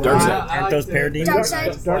 No? Darkseid. Aren't those parademons?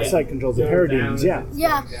 Darkseid controls the Parademons, yeah.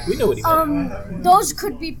 Yeah. We know what he meant. Those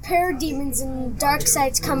could be parademons and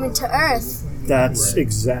Darkseid's coming to Earth. That's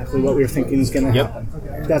exactly what we were thinking is going to happen.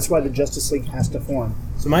 That's why the Justice League has to form.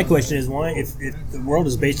 So my question is, why, if the world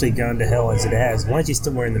has basically gone to hell as it has, why is he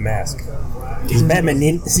still wearing the mask? Is Batman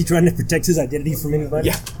is he trying to protect his identity from anybody?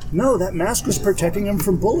 Yeah. No, that mask was protecting him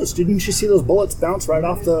from bullets. Didn't you see those bullets bounce right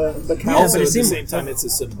off the cowl? Also, at the same time, it's a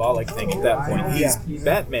symbolic thing at that point. He's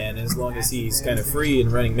Batman, as long as he's kind of free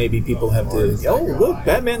and running, maybe people have to, look,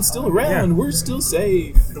 Batman's still around, we're still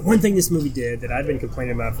safe. The one thing this movie did that I've been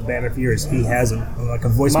complaining about for Batman for years, he has a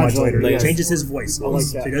voice modulator. He changes his voice, so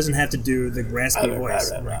he doesn't have to do the raspy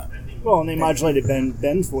voice. Well, and they modulated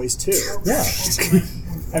Ben's voice, too. Yeah.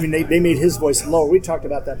 I mean, they made his voice lower. We talked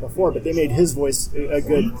about that before, but they made his voice a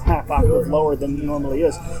good half octave lower than he normally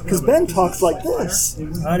is. Because Ben talks like this.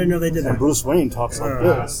 I didn't know they did that. And Bruce Wayne talks like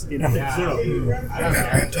this.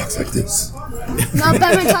 Batman talks like this. No,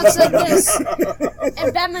 Batman talks like this.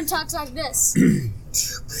 And Batman talks like this.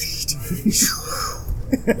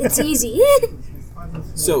 It's easy.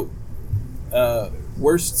 So,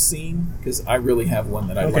 worst scene? Because I really have one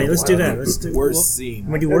that I like. Okay, let's do that. Let's do worst scene.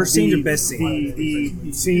 We do worst scene or best scene?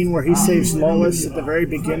 The scene where he saves Lois at the very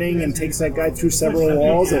beginning and takes that guy through several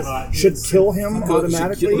walls that should kill him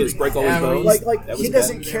automatically. Just break all his bones. Like he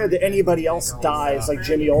doesn't care that anybody else dies, like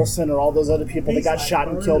Jimmy Olsen or all those other people that got shot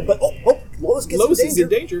and killed. But Lois is in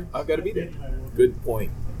danger. I've got to be there. Good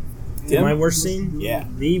point. Tim? My worst scene? Yeah.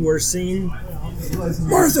 The worst scene?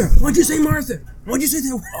 Martha! Why'd you say Martha? Why'd you say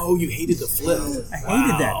that? Oh, you hated the flip. I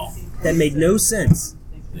hated that. That made no sense.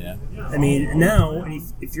 Yeah. I mean, now,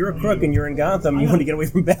 if you're a crook and you're in Gotham, you want to get away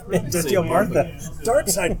from Batman, just kill Martha.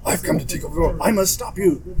 Darkseid, I've come to take over. I must stop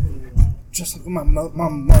you. just like my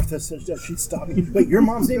mom Martha said she'd stop me. Wait, your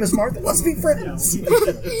mom's name is Martha? Let's be friends.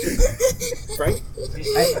 Right?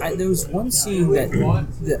 There was one scene that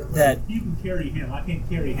You can carry him. I can't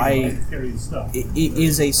carry him. I can carry the stuff. It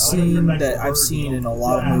is a scene that I've seen in a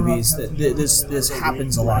lot of movies. That this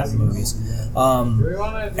happens a lot in movies.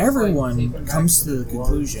 Everyone comes to the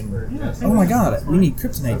conclusion, oh my god, we need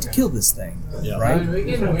kryptonite to kill this thing, right?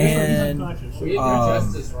 And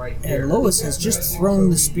Lois has just thrown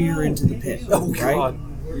the spear into the pit, right?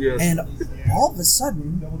 Yes. And all of a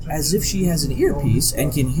sudden, as if she has an earpiece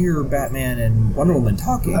and can hear Batman and Wonder Woman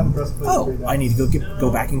talking, oh, I need to go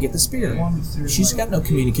back and get the spear. She's got no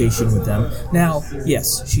communication with them. Now,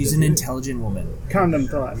 yes, she's an intelligent woman. Condom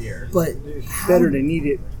thought. But better to need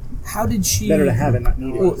it. How did she? Better to have it, not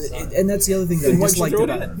need it. Well, and that's the other thing that I disliked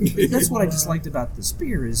about it. That's what I disliked about the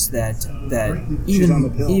spear is that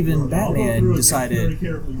even Batman decided,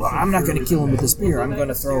 well, I'm not going to kill him with the spear. I'm going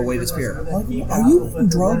to throw away the spear. Like, are you on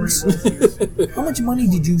drugs? How much money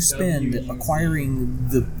did you spend acquiring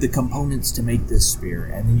the components to make this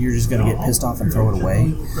spear, and then you're just going to get pissed off and throw it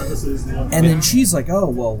away? And then she's like, oh,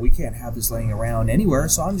 well, we can't have this laying around anywhere,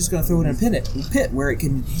 so I'm just going to throw it in a pit where it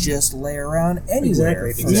can just lay around anywhere.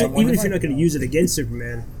 Exactly. Even if you're not going to use it against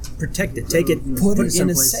Superman, protect it, take it, and put it in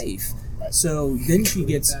a someplace. safe. So then she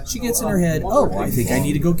gets in her head, oh, I think I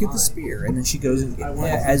need to go get the spear, and then she goes and,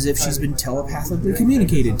 as if she's been telepathically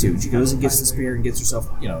communicated to. She goes and gets the spear and gets herself,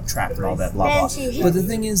 trapped and all that, blah blah. But the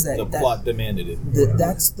thing is that the plot demanded it.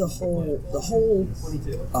 That's the whole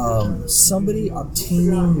somebody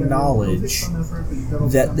obtaining knowledge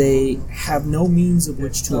that they have no means of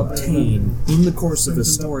which to obtain in the course of a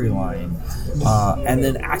storyline, and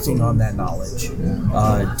then acting on that knowledge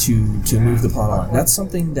to move the plot on. That's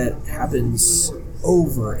something that happens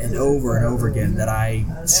over and over and over again that I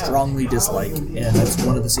strongly dislike, and that's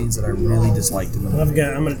one of the scenes that I really disliked in the movie.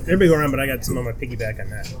 Everybody go around, but I got some on my piggyback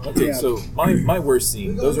on that. Okay, so my worst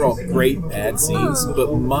scene, those are all great bad scenes,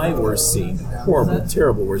 but my worst scene, horrible,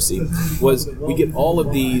 terrible worst scene, was we get all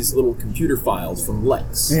of these little computer files from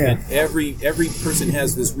Lex, and every person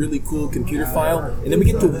has this really cool computer file, and then we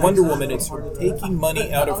get to Wonder Woman, it's her taking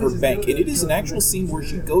money out of her bank, and it is an actual scene where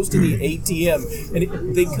she goes to the ATM,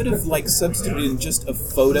 and they could have substituted in just a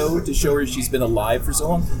photo to show her she's been alive for so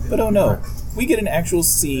long, but oh no, we get an actual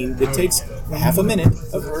scene that takes half a minute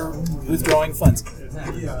of her withdrawing funds.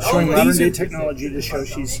 Showing modern day technology to show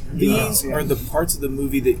she's... These are the parts of the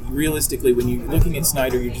movie that realistically, when you're looking at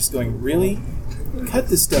Snyder, you're just going, really? Cut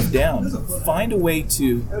this stuff down. Find a way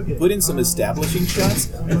to put in some establishing shots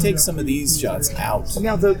and take some of these shots out.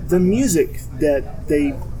 Now, the music that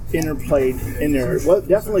they interplayed in there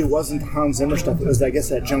definitely wasn't Hans Zimmer stuff. It was, I guess,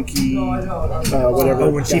 that junky whatever. Oh,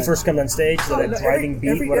 when she first comes on stage, that driving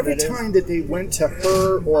beat, whatever every time that they went to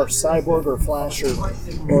her or Cyborg or Flash or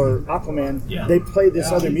Aquaman, they played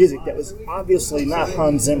this other music that was obviously not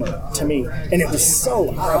Hans Zimmer to me, and it was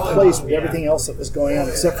so out of place with everything else that was going on,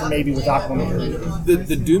 except for maybe with Aquaman.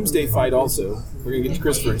 The Doomsday fight also. We're going to get to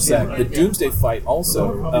Christopher in a sec. The Doomsday fight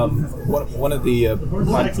also. One of the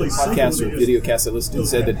podcasts or videocasts I listened to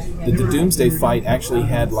said that the Doomsday fight actually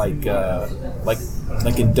had like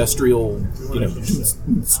industrial, kind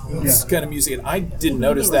of music, and I didn't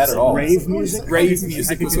notice that at all. Rave music? Rave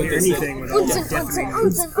music was what they said.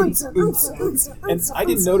 And I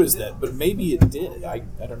didn't notice that, but maybe it did. I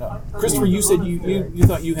don't know. Christopher, you said you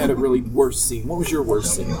thought you had a really worst scene. What was your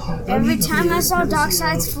worst scene? Every time I saw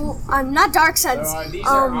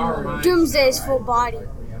Doomsday's full body.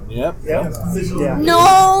 Yep.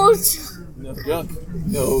 No junk.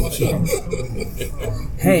 No junk.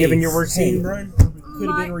 Hey, giving your worst scene, Brian? Could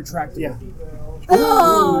have been retracted. Yeah.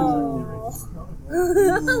 Oh.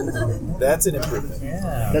 That's an improvement.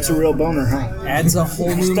 Yeah. That's a real boner, huh? Adds a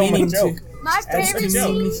whole new meaning to My favorite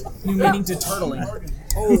scene. new meaning to turtling.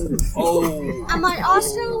 And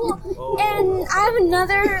I have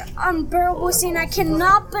another unbearable scene I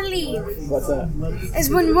cannot believe. What's that? Is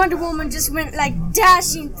when Wonder Woman just went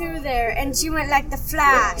dashing through there, and she went like the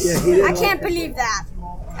Flash. Yeah, I can't believe that.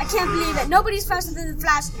 Nobody's faster than the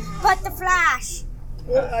Flash, but the Flash.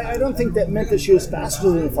 Well, I don't think that meant that she was faster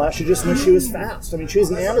than the Flash. It just meant she was fast. I mean, she's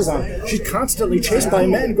an Amazon. She's constantly chased by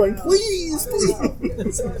men going, please, please.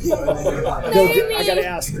 I gotta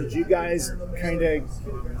ask, did you guys kind of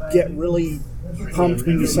get really pumped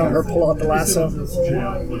when you saw her pull out the lasso?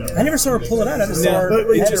 I never saw her pull it out. I just saw her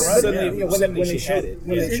when she had it.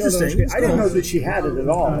 I didn't know that she had it at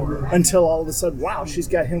all until all of a sudden, wow, she's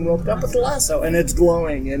got him roped up with the lasso, and it's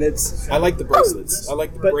glowing, and it's... I like the bracelets. I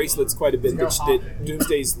like the bracelets quite a bit. That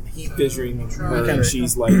Doomsday's heat fissuring her, and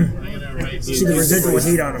she's like... See the residual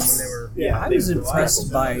heat on them when they were... Yeah, I was impressed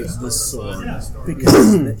by the sword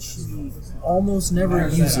because almost never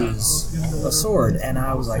uses a sword, and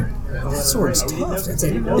I was like, that sword's tough.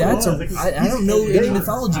 I don't know any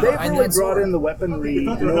mythology They've behind really that brought sword. in the weaponry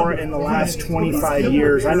more in the last 25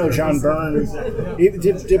 years. I know John Byrne.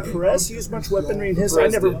 Did Perez use much weaponry in his? I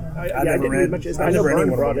didn't read much. I know Byrne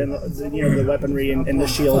brought in the weaponry and the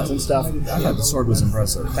shields and stuff. I thought the sword was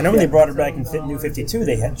impressive. I know when they brought her back in New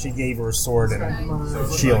 52, she gave her a sword and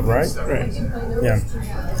a shield, right? Right. Yeah.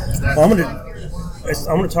 Well, I'm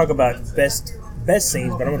gonna talk about best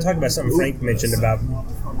scenes, but I'm gonna talk about something Frank mentioned about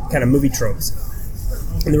kind of movie tropes.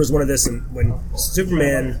 And there was one of this when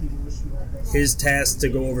Superman is tasked to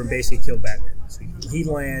go over and basically kill Batman. So he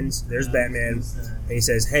lands, there's Batman, and he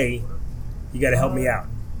says, "Hey, you got to help me out."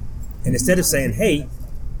 And instead of saying, "Hey,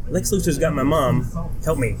 Lex Luthor's got my mom,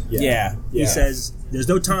 help me," he says, "There's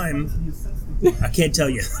no time. I can't tell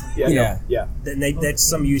you." Yeah. That's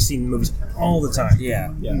something you see in movies all the time.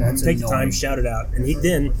 Yeah. Take the time, shout it out, and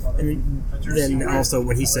then also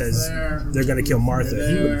when he says they're going to kill Martha,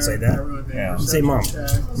 he wouldn't say that. Yeah. He'd say mom,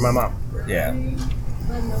 my mom. Yeah.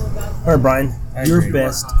 All right, Brian, your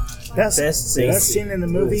best scene in the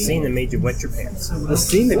movie. The scene that made you wet your pants. The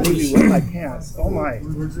scene that made me wet my pants. Oh my.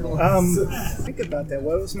 Think about that.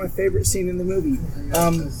 What was my favorite scene in the movie?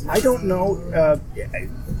 I don't know,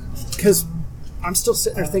 because I'm still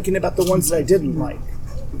sitting there thinking about the ones that I didn't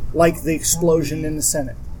like the explosion in the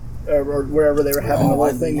Senate, or wherever they were having the whole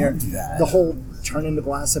thing there. The whole turning the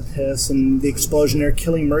glass of piss and the explosion there,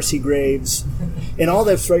 killing Mercy Graves, and all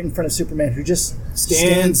that's right in front of Superman, who just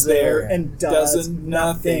stands there and does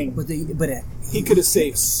nothing. But he could have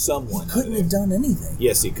saved someone. He couldn't have done anything.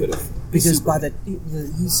 Yes, he could have. Because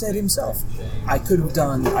he said himself, I could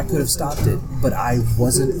have stopped it, but I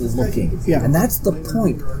wasn't looking. Yeah. And that's the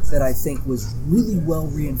point that I think was really well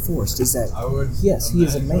reinforced, is that, yes, he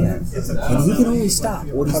is a man, and he can only stop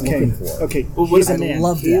what he's looking for. Okay, he's a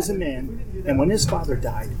man. He is a man, and when his father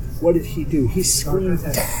died, what did he do? He screamed,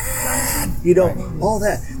 "Dad!" All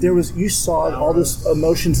that. You saw all those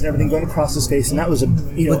emotions and everything going across his face, and that was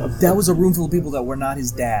that was a room full of people that were not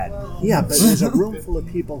his dad. Yeah, but there's a room full of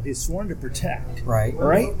people he's sworn to protect. Right.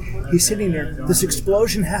 Right? He's sitting there, this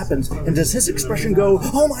explosion happens, and does his expression go,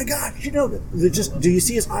 "Oh my God," do you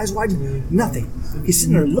see his eyes widen? Nothing. He's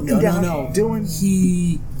sitting there looking down, doing...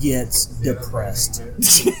 He gets depressed.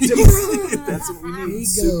 That's what we need.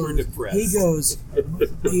 Super depressed. He goes...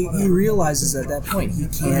 He realizes at that point he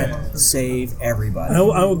can't save everybody.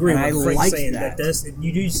 I'll agree and with Frank saying that.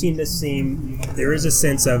 You do see in this scene, there is a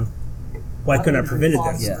sense of, why couldn't I have prevented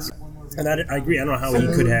this? Yes. And I agree. I don't know how he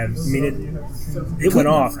could have. I mean, it went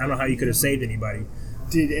off. I don't know how you could have saved anybody.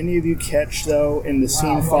 Did any of you catch, though, in the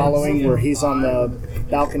scene following where he's on the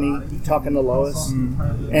balcony talking to Lois,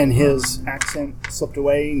 and his accent slipped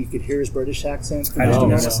away, and you could hear his British accent? I didn't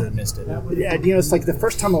notice it. Missed it. Yeah, it's like the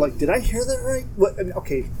first time I'm like, did I hear that right?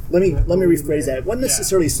 Okay, let me rephrase that. It wasn't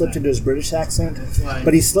necessarily slipped into his British accent,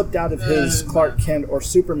 but he slipped out of his Clark Kent or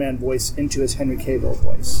Superman voice into his Henry Cavill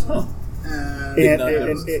voice. Huh. And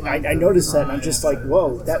I noticed that, and I'm just like,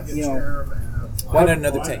 whoa, that, Why not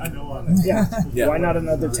another take? Yeah. Why not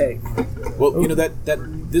another take? Well,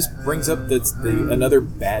 this brings up another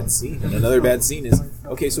bad scene. And another bad scene is,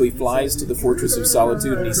 okay, so he flies to the Fortress of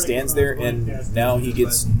Solitude and he stands there, and now he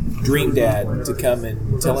gets Dream Dad to come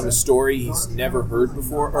and tell him a story he's never heard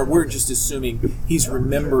before. Or we're just assuming he's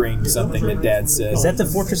remembering something that Dad says. Is that the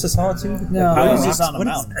Fortress of Solitude? No, he's just on a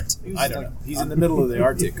mountain. I don't know. He's in the middle of the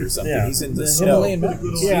Arctic or something. Yeah. He's in the snow.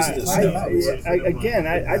 Yeah,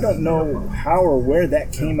 I don't know how or where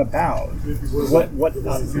that came about. What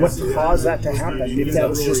caused that to happen? If that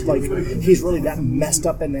was just like he's really that messed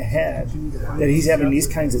up in the head that he's having these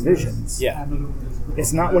kinds of visions. Yeah.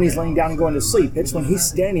 It's not when he's laying down and going to sleep. It's when he's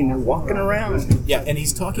standing there walking around. Yeah, and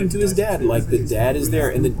he's talking to his dad like the dad is there,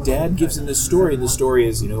 and the dad gives him this story, and the story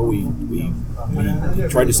is, we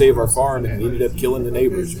tried to save our farm and we ended up killing the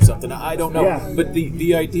neighbors or something. I don't know. Yeah. But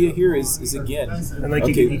the idea here is again, and like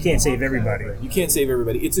you can't save everybody. You can't save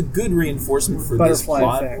everybody. It's a good reinforcement for this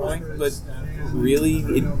plot point, but really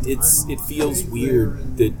it feels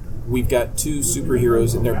weird that we've got two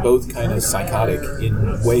superheroes and they're both kind of psychotic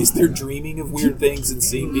in ways. They're dreaming of weird things and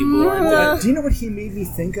seeing people who aren't dead. Do you know what he made me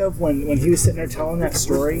think of when he was sitting there telling that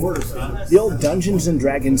story? The old Dungeons and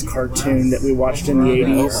Dragons cartoon that we watched in the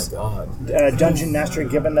 80s. Oh my God. Dungeon Master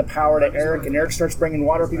giving the power to Eric, and Eric starts bringing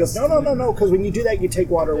water up. He goes, no, because when you do that, you take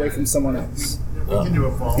water away from someone else.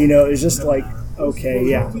 It's just like, okay,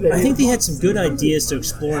 yeah. I think they had some good ideas to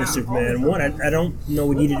explore in Superman. One, I don't know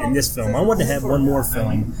we needed in this film. I wanted to have one more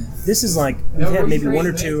film. This is like, we've had maybe one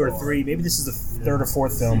or two or three, maybe this is the third or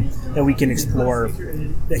fourth film that we can explore.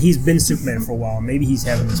 That he's been Superman for a while. Maybe he's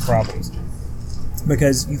having these problems.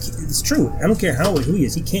 Because it's true. I don't care who he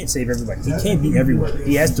is. He can't save everybody. He can't be everywhere.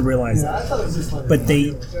 He has to realize that. But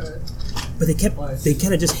they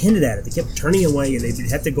kind of just hinted at it. They kept turning away, and they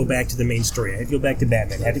had to go back to the main story. They had to go back to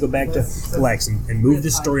Batman. They had to go back to Lex and move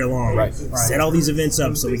this story along. Right. Set all these events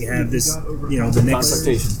up so we can have this, the next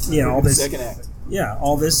confrontation. All this second act. Yeah,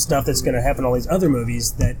 all this stuff that's going to happen. All these other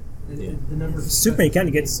movies that Superman kind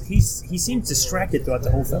of gets. He seems distracted throughout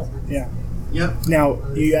the whole film. Yeah. Yep. Now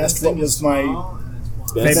you asked what was my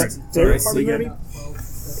favorite part of the movie.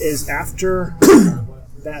 Is after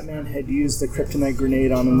Batman had used the kryptonite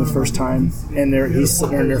grenade on him the first time, and he's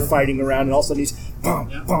sitting there and they're fighting around, and all of a sudden he's bum,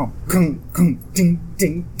 bum, kung, kung, ding,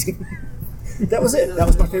 ding, ding. That was it. That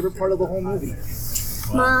was my favorite part of the whole movie.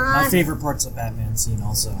 My favorite part's a Batman scene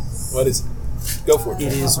also. What is it? Go for it.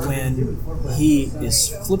 It is when he is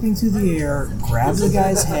flipping through the air, grabs the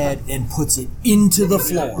guy's head, and puts it into the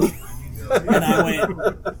floor. And I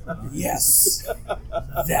went, yes,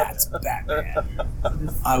 that's Batman.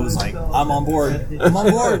 I was like, I'm on board. I'm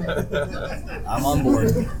on board. I'm on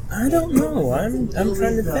board. I don't know. I'm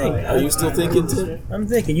trying to think. Are you still thinking, Tim? I'm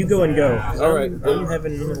thinking. You go and go. All right. I'm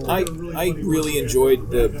having. I really enjoyed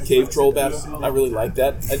the cave troll battle. I really liked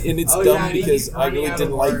that, and it's dumb because I really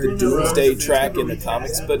didn't like the Doomsday track in the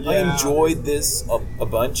comics, but I enjoyed this a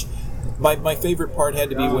bunch. My favorite part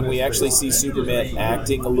had to be when we actually see Superman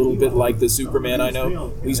acting a little bit like the Superman I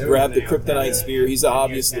know. He's grabbed the kryptonite spear. He's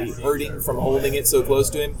obviously hurting from holding it so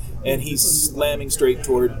close to him, and he's slamming straight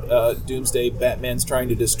toward Doomsday. Batman's trying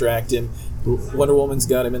to distract him. Wonder Woman's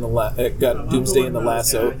got him in got Doomsday in the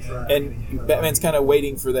lasso, and Batman's kind of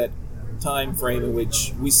waiting for that time frame in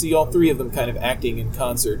which we see all three of them kind of acting in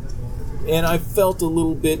concert. And I felt a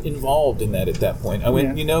little bit involved in that at that point. I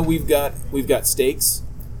went, we've got stakes.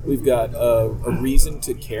 We've got a reason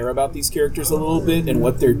to care about these characters a little bit and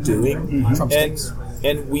what they're doing,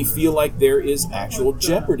 and we feel like there is actual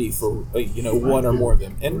jeopardy for one or more of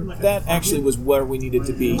them, and that actually was where we needed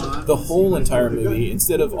to be the whole entire movie.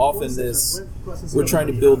 Instead of often we're trying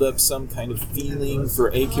to build up some kind of feeling for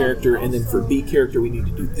A character, and then for B character we need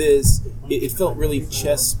to do this. It felt really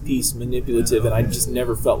chess piece manipulative, and I just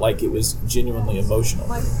never felt like it was genuinely emotional.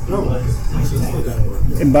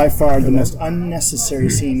 And by far the most unnecessary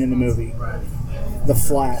scene in the movie, the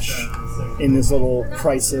Flash in this little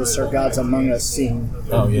Crisis or Gods Among Us scene,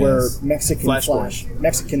 where Mexican Flash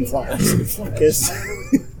is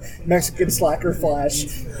Mexican Slacker Flash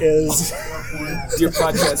is. Your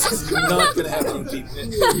podcast is not going to have any people.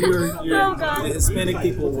 The Hispanic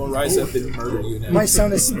people will rise up and murder you now. My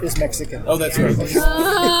son is Mexican. Oh, that's right.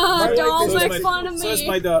 Don't make fun of me. So is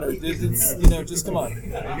my daughter. Just come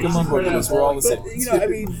on board with us. We're all the same.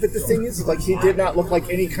 But the thing is, like, he did not look like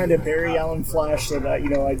any kind of Barry Allen Flash that I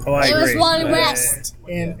agree. It was Wally West.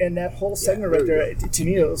 And that whole segment right there, to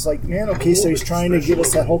me, it was like, man, okay, so he's trying to give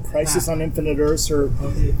us that whole Crisis on Infinite Earths or,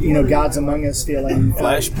 Gods Among Us feeling.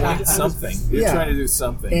 Flashpoint something. You're trying to do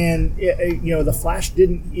something. And, the Flash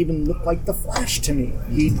didn't even look like the Flash to me.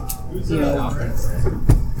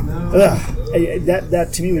 That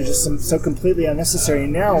to me was just so completely unnecessary.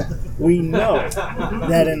 And now we know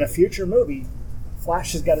that in a future movie,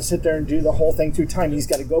 Flash has got to sit there and do the whole thing through time. He's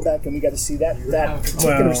got to go back, and we got to see that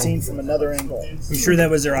particular scene from another angle. I'm sure that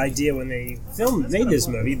was their idea when they made this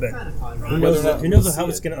movie, but who knows how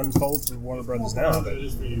it's going to unfold for Warner Brothers now. But.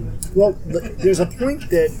 Well, there's a point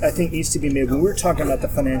that I think needs to be made when we were talking about the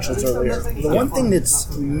financials earlier. The one thing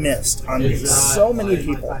that's missed on so many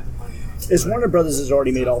people is Warner Brothers has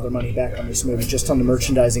already made all their money back on this movie just on the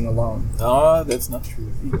merchandising alone. That's not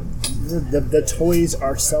true. The toys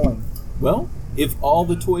are selling. Well, if all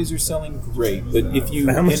the toys are selling, great. But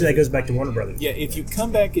how much of that goes back to Warner Brothers? Yeah, if you come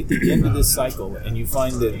back at the end of this cycle and you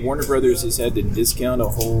find that Warner Brothers has had to discount a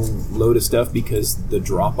whole load of stuff because the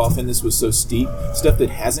drop-off in this was so steep, stuff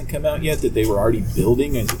that hasn't come out yet that they were already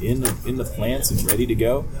building and in the plants and ready to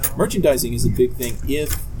go, merchandising is a big thing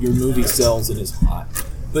if your movie sells and is hot.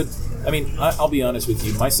 But, I'll be honest with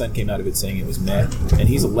you. My son came out of it saying it was meh, and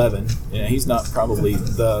he's 11, and he's not probably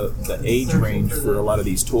the age range for a lot of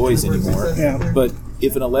these toys anymore. Yeah. But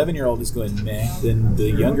if an 11-year-old is going meh, then the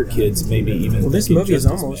younger kids maybe even. Well, this movie is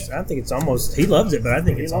almost. I think it's almost. He loves it, but I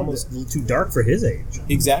think it's almost a little too dark for his age.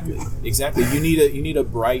 Exactly. You need a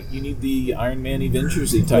bright. You need the Iron Man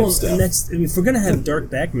Avengersy type stuff. And if we're gonna have dark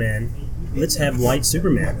Batman, let's have light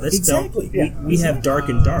Superman. Exactly. We have dark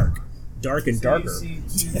and dark. Dark and darker.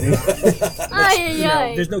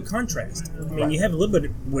 There's no contrast. You have a little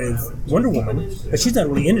bit with Wonder Woman, but she's not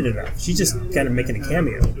really in it enough. She's just kind of making a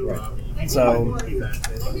cameo. So,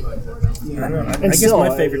 I don't know. I And guess still,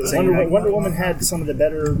 my favorite scene. Wonder Woman had some of the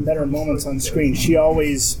better moments on screen. She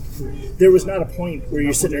always, there was not a point where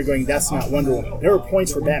you're sitting there going, "That's not Wonder Woman." There were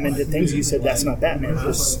points where Batman did things you said, "That's not Batman."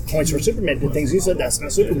 There's points where Superman did things you said, "That's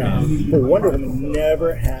not Superman." But Wonder Woman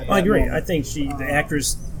never had. I agree. moment. I think the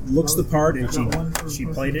actress looks the part, and she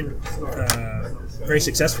played it very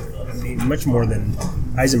successfully. I mean, much more than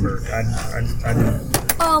Eisenberg. I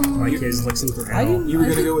didn't like his Lex Luthor at all. You were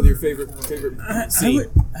going to go with your favorite scene.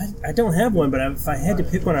 I don't have one, but if I had to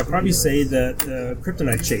pick one, I'd probably say the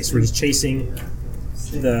Kryptonite chase, where he's chasing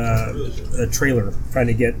the trailer, trying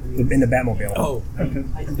to get in the Batmobile. Oh,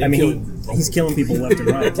 I mean, he's killing people left and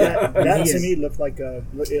right. That to me looked like a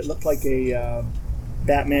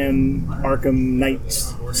Batman Arkham Knight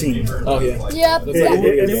scene. Oh yeah. Yep.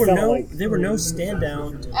 There were no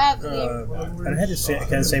standout. And I had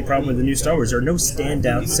the same problem with the new Star Wars. There are no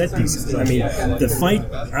standout set pieces. I mean, the fight.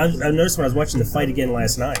 I noticed when I was watching the fight again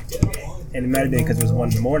last night, and it might have been because it was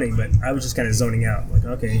 1 a.m, but I was just kind of zoning out. Like,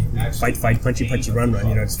 okay, fight, punchy, run.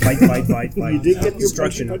 You know, it's fight. You did get your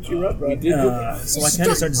destruction. punchy, run. So I kind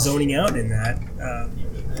of started zoning out in that.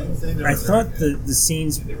 I thought the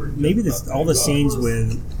scenes, maybe all the scenes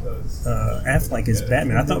with Affleck as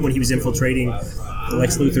Batman, I thought when he was infiltrating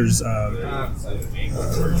Lex Luthor's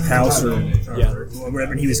house or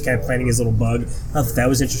whatever, and he was kind of planning his little bug, I thought that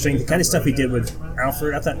was interesting. The kind of stuff he did with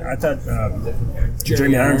Alfred, I thought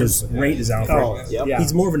Jeremy Irons was great as Alfred. Oh, yep.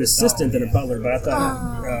 He's more of an assistant than a butler, but I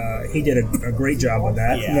thought he did a great job with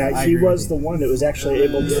that. Yeah, he was the one that was actually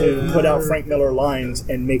able to put out Frank Miller lines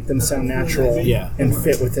and make them sound natural and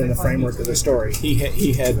fit within the framework of the story.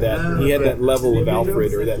 He had that level of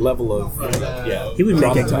Alfred, or that level of He would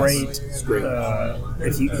make a great.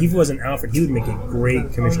 If he wasn't Alfred, he would make a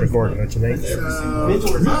great Commissioner Gordon, don't you think?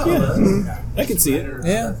 I can see it.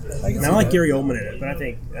 Yeah, I like Gary Oldman in it, but I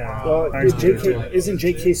think isn't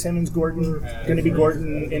J.K. Simmons Gordon going to be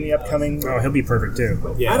Gordon in the upcoming? Oh, he'll be perfect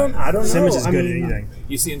too. Yeah. I don't know. Simmons is good at anything.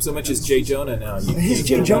 You see him so much as J. Jonah now.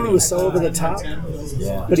 J. Jonah was so over the top,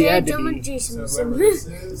 but he had to be.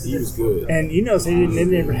 He was good. And you know, they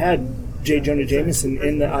never had J. Jonah Jameson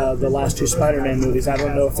in the last two Spider-Man movies. I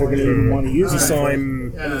don't know if they're going to even want to use him.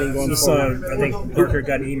 I think Parker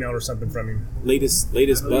got an email or something from him. Latest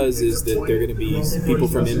buzz is that they're going to be people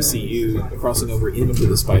from MCU crossing over into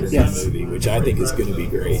the Spider-Man movie, which I think is going to be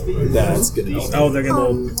great. That's going to be. Oh, they're going to a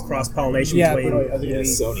little cross-pollination between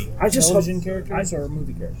Sony. I just television characters or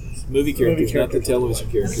movie characters? Movie characters, not the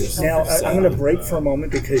television characters. Now, I'm going to break for a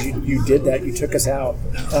moment because you did that. You took us out.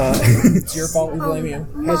 It's your fault. We blame you.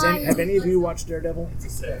 Have any of you watched Daredevil?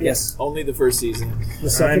 Yes. Only the first season. The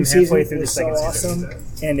second season was so awesome,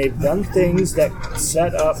 and they've done things that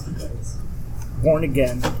set up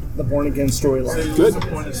the Born Again storyline.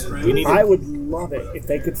 Good. I would love it if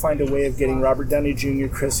they could find a way of getting Robert Downey Jr.,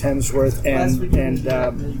 Chris Hemsworth, and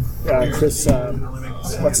Chris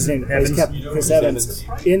what's his name? Chris Evans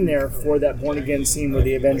in there for that Born Again scene where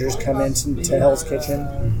the Avengers come into Hell's Kitchen.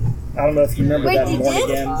 I don't know if you remember that in Born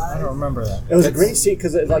Again. I don't remember that. It was a great scene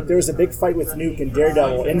because there was a big fight with Nuke and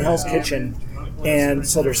Daredevil in Hell's Kitchen, and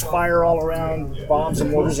so there's fire all around, bombs and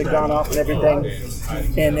mortars have gone off and everything,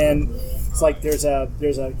 and then it's like there's a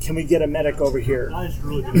can we get a medic over here?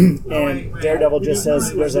 And Daredevil just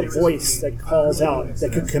says there's a voice that calls out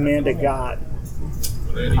that could command a god.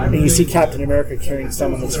 And you see Captain America carrying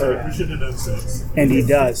someone that's hurt, and he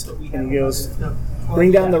does, and he goes,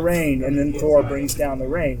 "Bring down the rain," and then Thor brings down the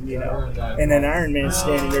rain, and then Iron Man's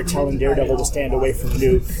standing there telling Daredevil to stand away from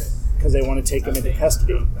Nuke because they want to take him into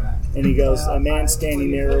custody. And he goes, a man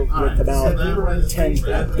standing there with about 10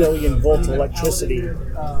 billion volt electricity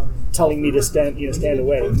telling me to stand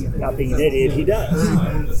away, not being an idiot. He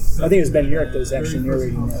does. I think it was Ben Urich that was actually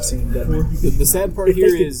narrating that scene. But the sad part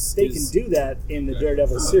here is they can do that in the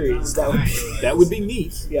Daredevil series. That would be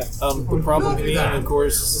neat. Yeah. The problem being, of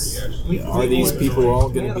course, are these people all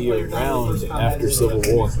going to be around after Civil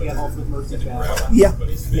War? Yeah.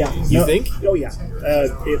 You think? Oh yeah.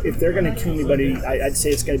 If they're going to kill anybody, I'd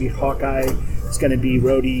say it's going to be Hawkeye. It's going to be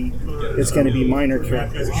Rhodey. It's going to be minor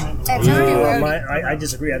characters. I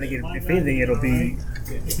disagree. I think if anything, it'll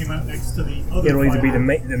either be the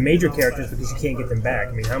major characters because you can't get them back.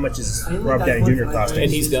 I mean, how much is Robert Downey Jr. costing?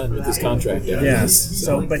 And he's done with his contract.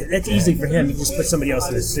 So, but that's easy for him. You just put somebody else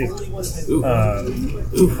in his suit.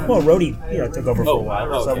 Well, Rhodey, took over for a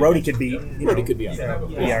while, so Rhodey could be,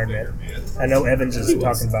 the Iron Man. I know Evans is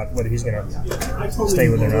talking about whether he's going to stay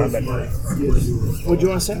with it or not. But what do you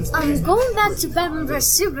want to say? Going back to Batman vs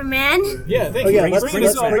Superman. Yeah, thank you. Bring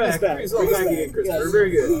us all back. Bring us all back again, Christopher.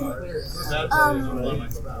 Very good.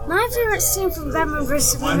 My favorite scene from Batman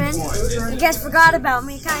vs Superman. You guys forgot about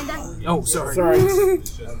me, kinda. Oh, sorry.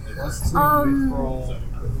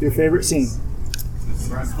 Your favorite scene?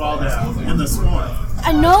 In the swamp.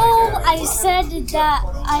 I know I said that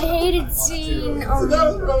I hated seeing That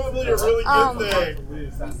was probably a really good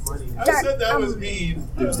thing. I said that was mean.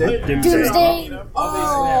 Doomsday.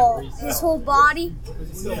 Oh, his whole body.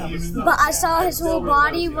 But I saw his whole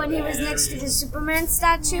body when he was next to the Superman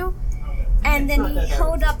statue, and then he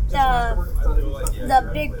held up the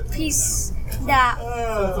big piece, that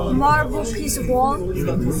marble piece of wall.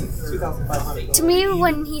 To me,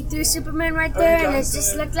 when he threw Superman right there, and it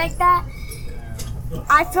just looked like that,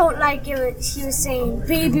 I felt like he was saying,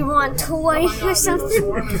 "Baby, want toy" or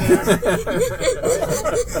something.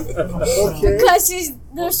 Because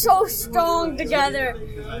they're so strong together.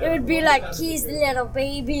 It would be like he's the little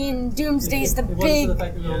baby and Doomsday's the big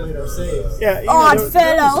odd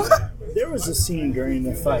fellow. There was a scene during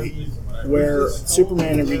the fight where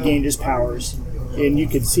Superman had regained his powers, and you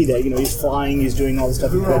could see that. He's flying, he's doing all the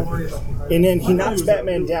stuff he could. And then he knocks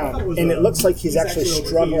Batman down, and it looks like he's actually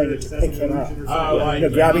struggling to pick him up.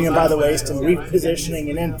 Grabbing him by the waist and repositioning,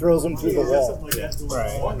 and then throws him through the wall.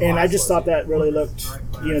 Right. And I just thought that really looked,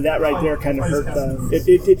 that right there kind of hurt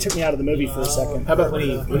it took me out of the movie for a second. How about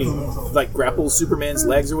when he like grapples Superman's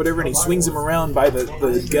legs or whatever, and he swings him around by the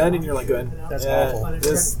gun, and you're like going, "That's awful."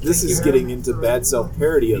 This is getting into bad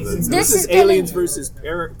self-parody of it. This is Aliens versus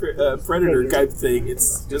Predator type thing.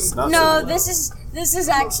 It's just not. No, this is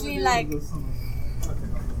actually like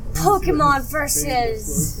Pokemon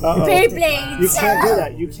versus Beyblades.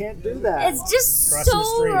 You can't do that. It's just crossing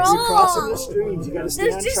so wrong. You're crossing the streams. You got to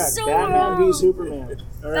stay on track. So Batman v Superman.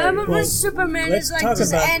 Batman vs Superman is like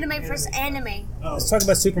just about, anime versus anime. Let's talk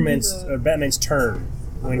about Batman's turn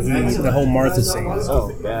when the whole Martha scene.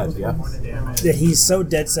 Oh, bad, yeah. That he's so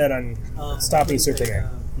dead set on stopping Superman.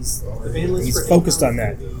 He's focused on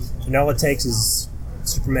that, and all it takes is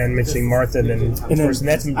Superman mentioning Martha, and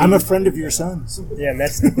that's been, I'm a friend of your son's. Yeah, and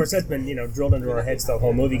that's been drilled into our heads the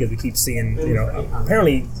whole movie because we keep seeing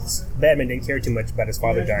apparently Batman didn't care too much about his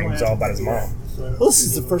father dying; it was all about his mom. Well, this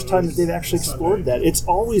is the first time that they've actually explored that. It's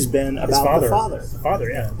always been about the father. The father,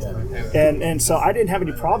 yeah. And so I didn't have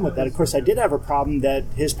any problem with that. Of course, I did have a problem that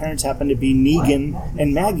his parents happened to be Negan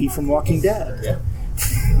and Maggie from Walking Dead. Yeah.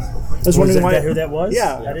 I was wondering who that was?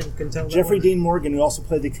 Yeah, I couldn't tell. Jeffrey Dean Morgan, who also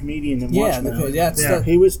played the comedian in Watchmen.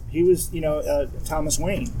 He was Thomas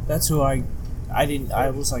Wayne. That's who I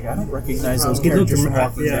was like, I don't recognize those characters from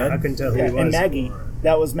Walking Dead. I couldn't tell who he was. And Maggie,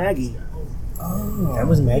 that was Maggie. Oh, that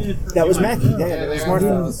was Maggie. That was Maggie. Yeah, that was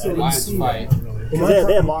Martha. Because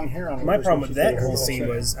they had long hair on them. My problem with that whole scene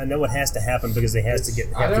was, I know it has to happen because they have to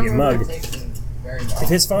get mugged. If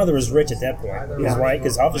his father was rich at that point, he was right,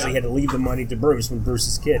 because obviously he had to leave the money to Bruce when Bruce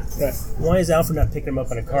is a kid. Right. Why is Alfred not picking him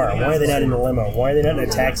up in a car? Why are they not in a limo? Why are they not in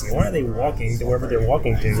a taxi? Why are they walking to wherever they're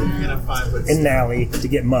walking to in an alley to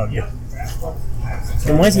get mugged?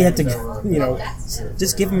 And why does he have to,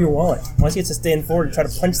 just give him your wallet? Why does he have to stand forward and try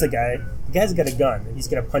to punch the guy? The guy's got a gun, and he's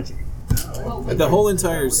going to punch him. The whole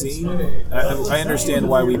entire scene, I understand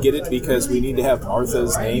why we get it, because we need to have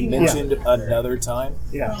Martha's name mentioned another time.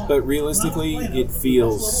 Yeah. But realistically, it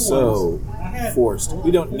feels so forced.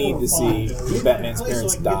 We don't need to see Batman's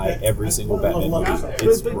parents die every single Batman movie.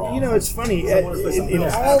 It's wrong. It's funny. In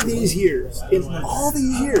all these years,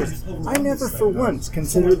 I never for once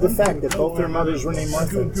considered the fact that both their mothers were named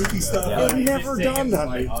Martha. It never dawned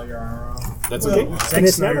on me. That's okay. And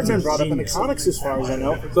it's never been brought up in the comics, as far as I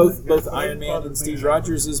know. Both Iron Man and Steve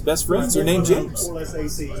Rogers' best friends are named James. One of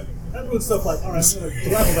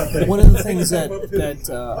the things that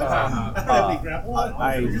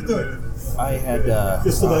I had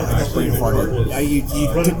brain farted.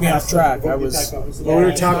 You took me off track. We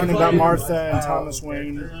were talking about Martha and Thomas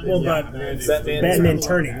Wayne. Well, but Batman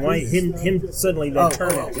turning. Why him suddenly then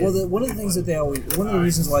turning? Well, one of the things that one of the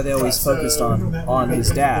reasons why they always focused on his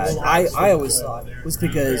dad, I always thought, was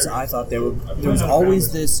because I thought there was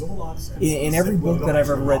always this in every book that I've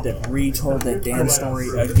ever read that retold that damn story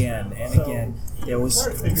again and again. There was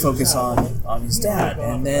focus on his dad,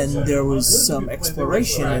 and then there was some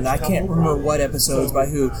exploration, and I can't remember what episodes by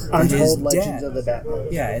who. Untold Legends of the Batman.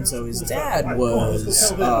 Yeah, and so his dad was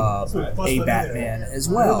a Batman as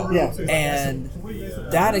well. Yeah. And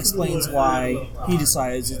that explains why he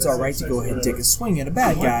decides it's all right to go ahead and take a swing at a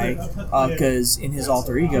bad guy, because in his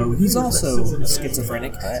alter ego, he's also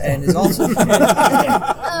schizophrenic, and is also...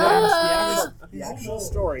 The actual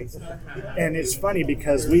story, and it's funny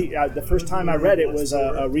because the first time I read it was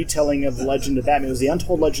a retelling of the Legend of Batman. It was the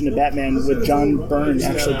Untold Legend of Batman with John Byrne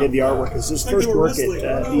actually did the artwork. It was his first work at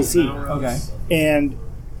DC. Okay. And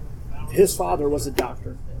his father was a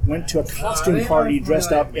doctor. went to a costume party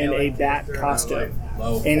dressed up in a bat costume.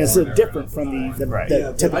 And it's different from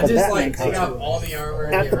the typical Batman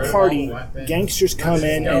costume. At the party, gangsters come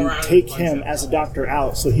in and take him as a doctor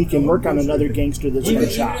out so he can work on another gangster that's been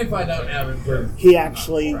shot. He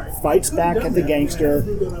actually fights back at the gangster,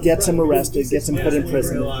 gets him arrested, gets him put in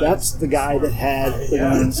prison. That's the guy that had the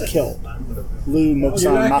ones killed. Lou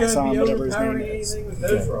Moxon, whatever his name is.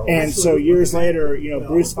 And so years later,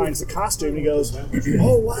 Bruce finds the costume and he goes,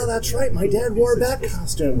 "Oh, wow, that's right, my dad wore a bat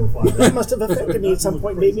costume. That must have affected me at some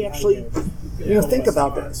point, made me actually think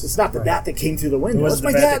about this. It's not the bat that came through the window, it's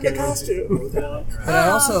my dad in the costume." And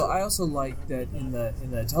I also like that in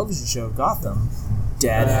the television show Gotham,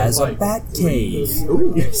 Dad has a bat cave.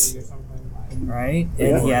 Ooh, yes. Right?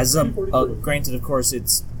 And he has a granted, of course,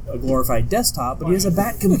 it's a glorified desktop, but he has a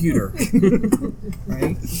bat computer. Right?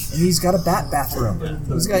 And he's got a bat bathroom.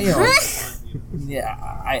 He's got, yeah,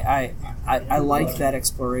 I like that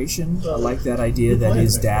exploration. I like that idea that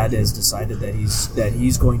his dad has decided that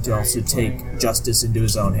he's going to also take justice into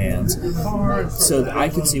his own hands. So I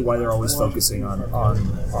can see why they're always focusing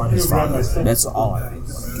on his father. That's all I think.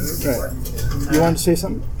 Right. You want to say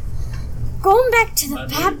something? Going back to the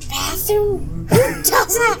bat bathroom. Who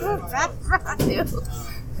doesn't have a bat bathroom?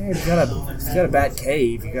 Hey, if you got a bat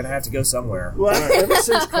cave, you're gonna have to go somewhere. Well, ever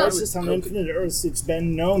since Crisis on Infinite Earths, it's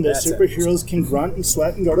been known that superheroes can grunt and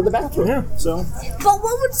sweat and go to the bathroom. Yeah. So. But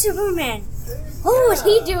what would Superman? What would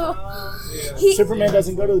he do? Superman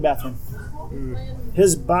doesn't go to the bathroom.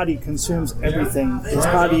 His body consumes everything. His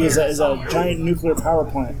body is a giant nuclear power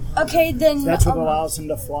plant. Okay, then. That's what allows him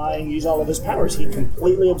to fly and use all of his powers. He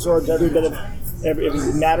completely absorbs every bit of every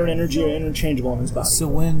matter and energy are interchangeable in his body. So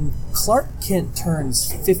when Clark Kent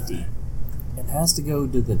turns 50 and has to go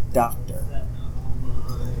to the doctor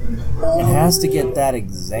and has to get that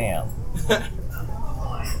exam,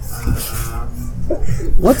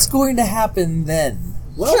 what's going to happen then?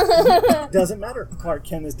 Well, it doesn't matter. Clark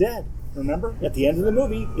Kent is dead. Remember, at the end of the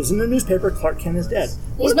movie, is in the newspaper, Clark Kent is dead.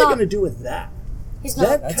 What are they going to do with that?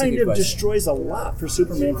 That kind of destroys a lot for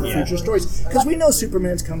Superman for future stories. Because we know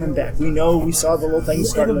Superman's coming back. We saw the little thing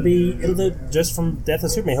starting. It'll just from Death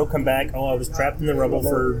of Superman, he'll come back. Oh, I was trapped in the rubble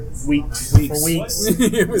for weeks.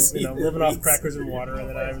 It was, living off crackers and water, and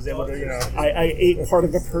then I was able to, I ate part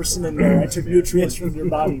of a person in there. I took nutrients from your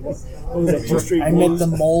body. What was that history? I met the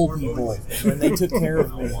mole people, and they took care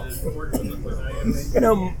of me.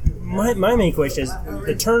 My main question is,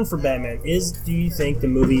 the turn for Batman is, do you think the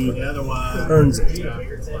movie earns it?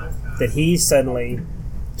 That he suddenly,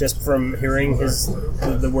 just from hearing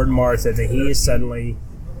the word Martha, that he is suddenly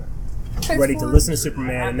ready to listen to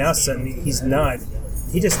Superman, and now suddenly he's not.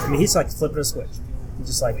 He's like flipping a switch. He's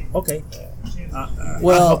just like, okay, I'll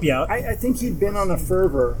help you out. I think he'd been on a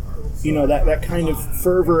fervor, that kind of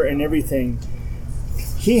fervor and everything.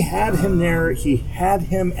 He had him there. He had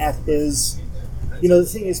him at his... the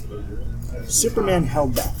thing is, Superman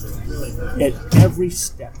held back at every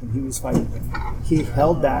step when he was fighting him. He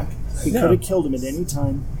held back. He could have killed him at any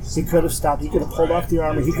time. He could have stopped. He could have pulled off the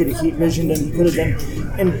armor. He could have heat visioned him. He could have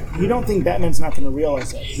done... And you don't think Batman's not going to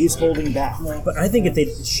realize that. He's holding back. But I think if they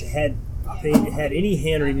had any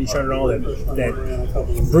hand or even shown at all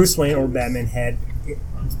that Bruce Wayne or Batman had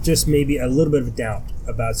just maybe a little bit of a doubt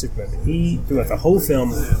about Superman. He, throughout the whole film,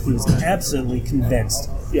 he was absolutely convinced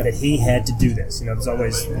that he had to do this. There's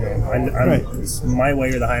always, it's my way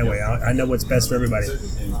or the highway. I know what's best for everybody.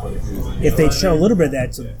 If they'd shown a little bit of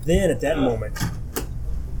that, so then at that moment,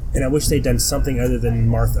 and I wish they'd done something other than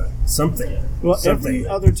Martha. Something. Well, every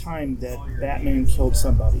other time that Batman killed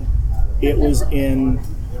somebody, it was in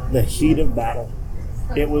the heat of battle.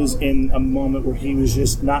 It was in a moment where he was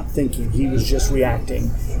just not thinking. He was just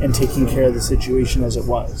reacting and taking care of the situation as it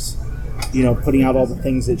was. Putting out all the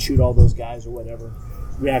things that shoot all those guys or whatever.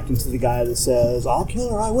 Reacting to the guy that says, "I'll kill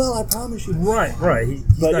her, I will, I promise you." Right.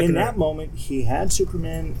 But in that moment, he had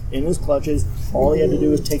Superman in his clutches. All he had to do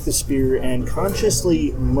was take the spear and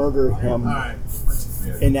consciously murder him.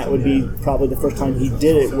 And that would be probably the first time he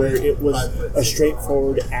did it where it was a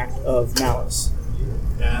straightforward act of malice.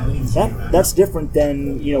 That's different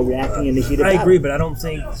than reacting in the heat of battle. I agree, but I don't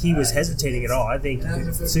think he was hesitating at all. I think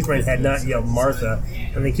if Superman had not yelled Martha,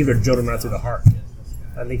 I think he would have drilled him right through the heart.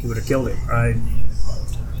 I think he would have killed him.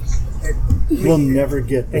 We'll never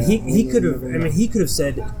get that. And he could have. He could have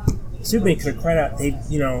said, Superman could have cried out,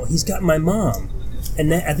 he's got my mom.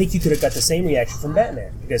 And I think you could have got the same reaction from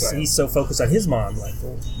Batman because he's so focused on his mom. Like,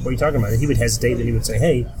 well, what are you talking about? And he would hesitate, and he would say,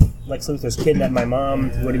 "Hey, Lex Luthor's kidnapped my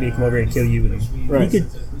mom. Wanted me to come over here and kill you." And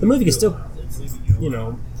the movie could still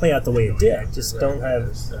play out the way it did. Just don't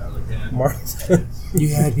have Martha.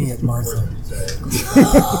 You had me at Martha.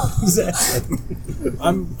 Exactly.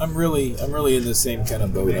 I'm really in the same kind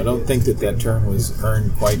of boat. I don't think that turn was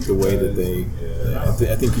earned quite the way that they.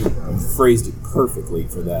 I think you phrased it perfectly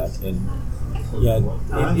for that, and yeah,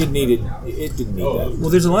 it didn't need that. Well,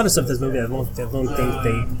 there's a lot of stuff in this movie I don't think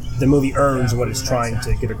the movie earns what it's trying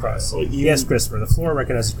to get across. Yes, Christopher. The floor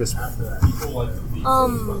recognizes Christopher.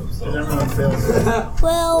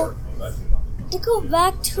 Well, to go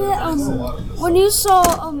back to it, when you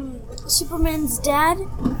saw Superman's dad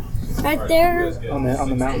right there on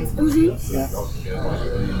the mountain. Mm-hmm. Yeah.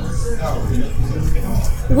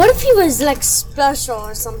 What if he was like special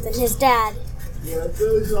or something? His dad.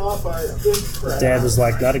 Dad was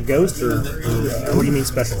like not a ghost, or what do you mean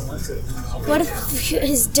special? What if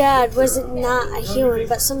his dad wasn't not a human,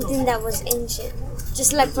 but something that was ancient,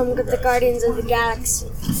 just like from the Guardians of the Galaxy?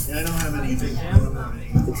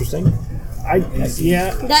 Interesting.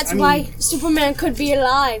 That's why Superman could be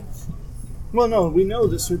alive. Well, no, we know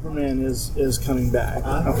that Superman is coming back.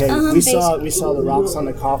 Okay, we saw the rocks on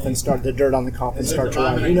the coffin the dirt on the coffin start to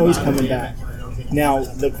rise. We know he's coming back. Now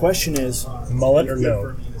the question is, mullet or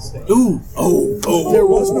no? Ooh, there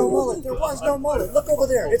was no mullet. There was no mullet. Look over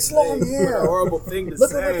there. It's long hair. What a horrible thing to Look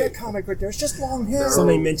say. over that comic right there. It's just long hair.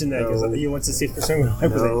 Somebody mentioned that because he wants to see it for some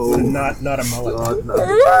reason. Not a mullet. It's not a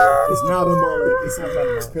mullet. It's not a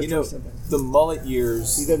mullet. The mullet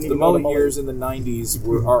years. The mullet years in the '90s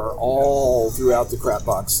are all throughout the crap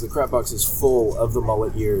box. The crap box is full of the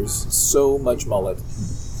mullet years. So much mullet.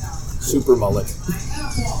 Super mullet.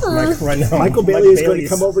 Right now, Michael Bailey is going to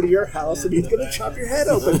come over to your house and he's going to chop your head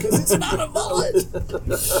open because it's not a mullet. But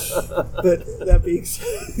that being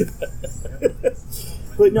said,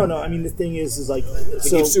 but no. I mean, the thing is like they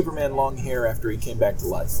gave Superman long hair after he came back to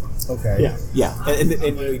life. Okay. Yeah,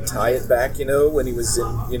 and we tie it back. When he was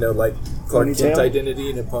in like Clark Kent identity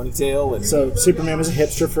in a ponytail, and so Superman was a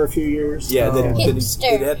hipster for a few years. Yeah, then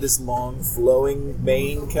it had this long flowing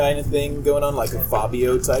mane kind of thing going on, like a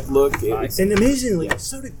Fabio type look. And amazingly,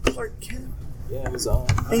 so did Clark Kent. Yeah, it was on.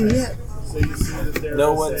 And yet,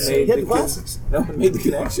 no one made the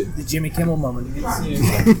connection. The Jimmy Kimmel moment.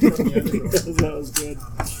 That was good.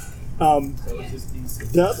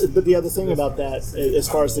 But the other thing about that, as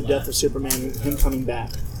far as the death of Superman and him coming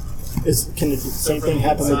back, can the same thing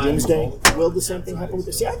happen with Doomsday? Will the same thing happen with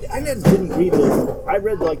this? See, I didn't read I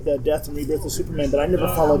read like the death and rebirth of Superman, but I never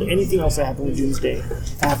followed anything else that happened with Doomsday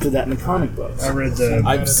after that in the comic books.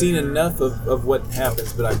 I've seen enough of what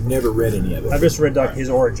happens, but I've never read any of it. I've just read his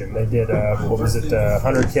origin. They did what was it,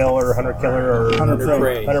 Hunter Killer or Hunter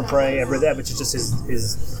Prey? Hunter Prey. I've read that, which is just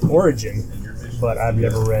his origin. But I've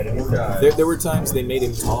never read it. There were times they made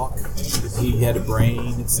him talk. He had a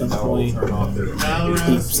brain at some point.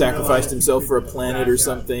 He sacrificed himself for a planet or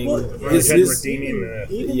something. Even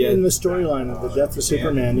in the storyline of the death of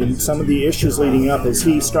Superman and some of the issues leading up as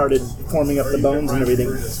he started forming up the bones and everything,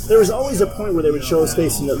 there was always a point where they would show his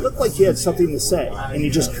face and it looked like he had something to say, and he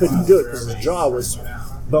just couldn't do it because his jaw was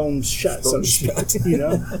bones shut, so to speak. I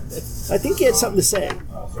think he had something to say.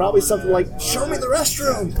 Probably something like, "Show me the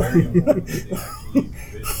restroom."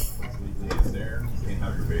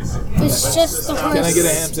 It's just the worst. Can I get a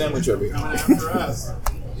ham sandwich over here?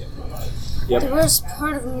 Yep. The worst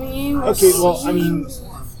part of me was... Okay, well, I mean,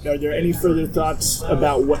 are there any further thoughts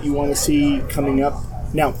about what you want to see coming up?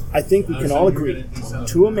 Now, I think we can all agree,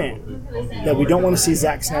 to a man, that we don't want to see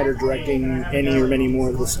Zack Snyder directing any or many more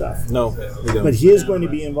of this stuff. No, we don't. But he is going to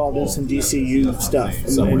be involved in some DCU stuff,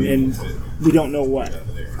 and we don't know what.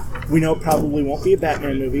 We know it probably won't be a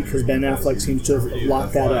Batman movie because Ben Affleck seems to have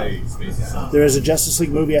locked that up. There is a Justice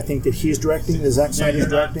League movie I think that he's directing, that Zack Snyder's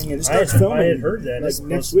directing, and it starts filming. I had heard that. Like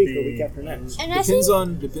next week or week after next.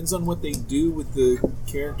 Depends on what they do with the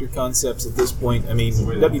character concepts at this point. I mean,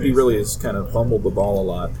 WB really has kind of fumbled the ball a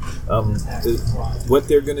lot. What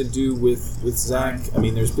they're going to do with Zack, I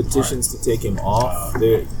mean, there's petitions to take him off.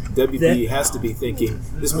 WB has to be thinking,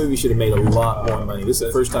 this movie should have made a lot more money. This is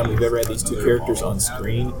the first time we've ever had these two characters on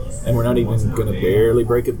screen, and we're not even going to barely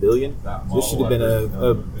break $1 billion. This should have been a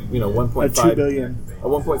 1.5 billion. A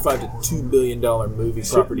 $1.5 to $2 billion movie property.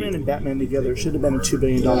 Superman and Batman together should have been a $2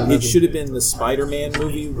 billion movie. It should have been the Spider-Man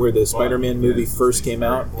movie, where the Spider-Man movie first came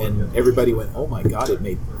out, and everybody went, "Oh my God, it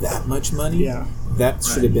made that much money." Yeah, that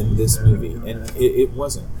should have been this movie, and it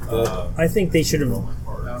wasn't. I think they should have.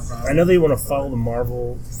 I know they want to follow the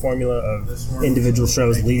Marvel formula of individual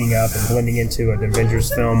shows leading up and blending into an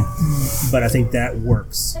Avengers film, but I think that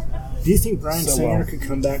works. Do you think Bryan Singer could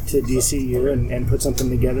come back to DCU and put something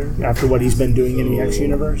together after what he's been doing in the X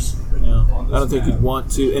universe? No, I don't think he'd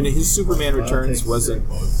want to. And his Superman Returns wasn't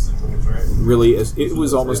really as. It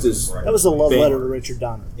was almost as. That was a love letter to Richard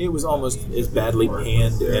Donner. It was almost as badly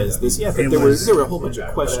panned as this. Yeah, but there were a whole bunch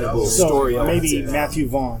of questionable story elements. Maybe Matthew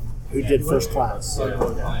Vaughn, who did First Class.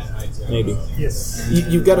 Maybe. Yes.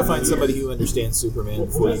 You've got to find somebody who understands Superman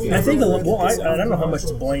before you can. I think. I don't know how much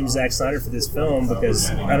to blame Zack Snyder for this film because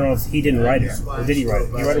I don't know if he didn't write it or did he write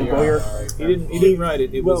it? Did he write it with Goyer? He didn't write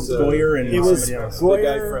it. It was Goyer and somebody else. The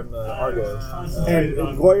guy from Argo. And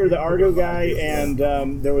Goyer, the Argo guy, and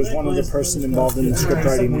there was one other person involved in the script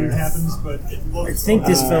writing there. I think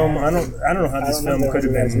this film. I don't know how this film could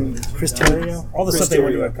have been. Chris Terrio. All the stuff they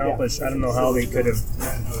wanted to accomplish. Yeah. I don't know how they could have.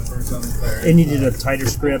 It needed a tighter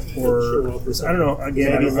script, or I don't know.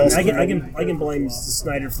 Again, I can blame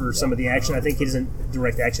Snyder for some of the action. I think he doesn't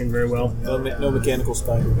direct action very well. No mechanical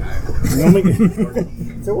spider.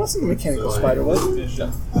 There wasn't a mechanical spider, was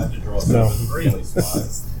there? No.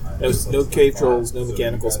 No cave trolls, no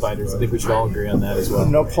mechanical spiders. I think we should all agree on that as well.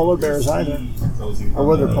 No polar bears either. Or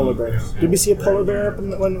were there polar bears? Did we see a polar bear up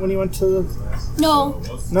when you went to the... No.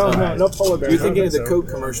 No polar bears. You're thinking of the Coke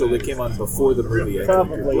commercial that came on before the movie.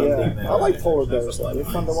 Probably, yeah. I like polar bears, though. They're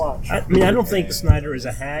fun to watch. I mean, I don't think Snyder is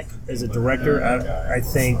a hack as a director. I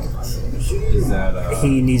think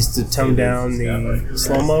he needs to tone down the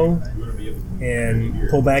slow-mo and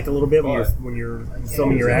pull back a little bit when you're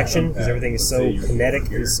filming your action because everything is so kinetic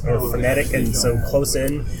or frenetic and so close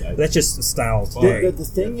in. But that's just the style today. The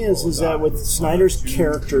thing is that with Snyder's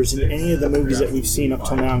characters in any of the movies that we've seen up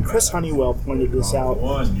till now, and Chris Honeywell pointed this out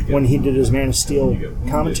when he did his Man of Steel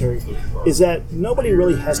commentary, is that nobody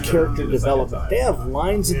really has character development. They have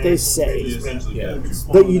lines that they say,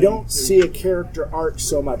 but you don't see a character arc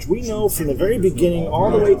so much. We know from the very beginning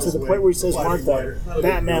all the way to the point where he says, Martha,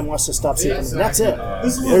 Batman wants to stop Superman. That's it.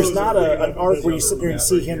 There's not an arc where you sit there and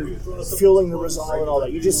see him fueling the resolve and all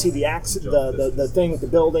that. You just see the thing with the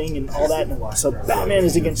building and all that. So Batman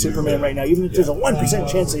is against Superman right now. Even if there's a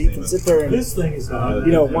 1% chance that he can sit there and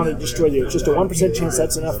want to destroy the Earth, just a 1% chance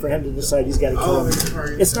that's enough for him to decide he's got to kill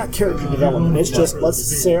him. It's not character development. It's just let's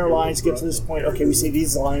say our lines, get to this point. Okay, we see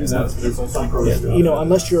these lines.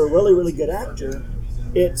 Unless you're a really, really good actor,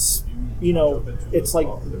 it's like.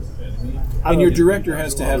 And your director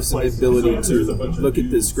has to have some ability to look at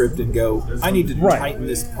this script and go, I need to tighten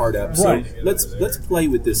this part up. So let's play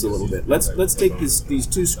with this a little bit. Let's take these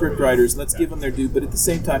two script writers, let's give them their due, but at the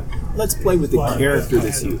same time, let's play with the character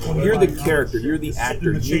that's you. You're the character, you're the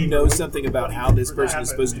actor, you know something about how this person is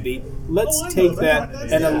supposed to be. Let's take that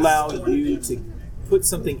and allow you to put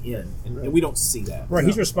something in, and we don't see that. Right,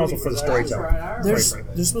 he's responsible for the storytelling. There's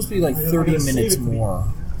supposed to be like 30 minutes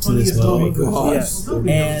more to this movie. Yes.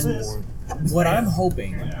 And what I'm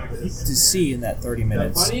hoping to see in that 30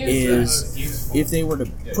 minutes is if they were to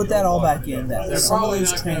put that all back in, that some of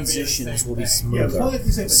those transitions will be smoother.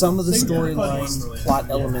 Some of the storyline plot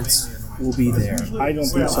elements will be there. I don't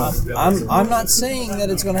think so. I'm not saying that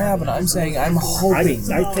it's going to happen. I'm saying I'm hoping.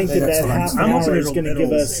 I think that half an hour is going to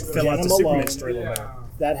give us fill out the Superman story a little better.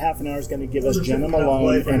 That half an hour is going to give us Jenna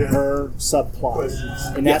Malone and her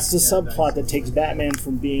subplot. And that's the subplot that takes Batman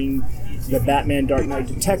from being the Batman Dark Knight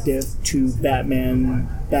detective to Batman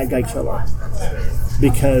bad guy killer.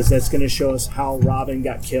 Because that's going to show us how Robin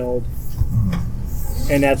got killed.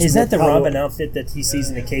 And is that the Robin outfit that he sees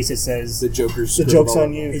in the case that says the joke's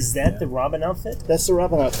on you? Is that the Robin outfit? That's the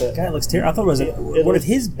Robin outfit. God, it looks terrible. I thought it was one of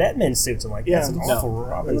his Batman suits. I'm like, that's an awful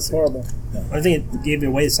Robin suit. It's horrible. No. I think it gave it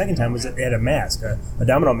away the second time was that it had a mask, a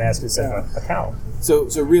domino mask instead of a cow. So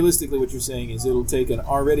realistically, what you're saying is it'll take an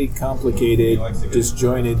already complicated,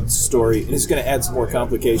 disjointed story, and it's going to add some more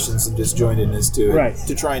complications and disjointedness to it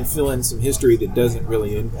to try and fill in some history that doesn't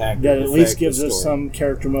really impact. That at least gives us some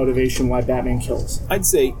character motivation why Batman kills. I'd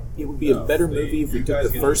say it would be a better movie if we took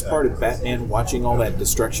the first part of Batman watching all that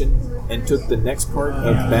destruction and took the next part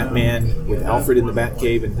of Batman with Alfred in the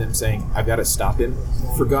Batcave and him saying, I've got to stop him.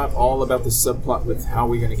 Forgot all about the subplot with how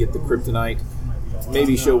we're going to get the kryptonite.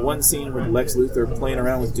 Maybe show one scene with Lex Luthor playing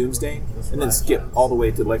around with Doomsday, and then skip all the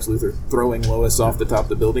way to Lex Luthor throwing Lois off the top of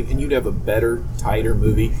the building, and you'd have a better, tighter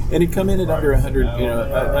movie, and it'd come in at under 100,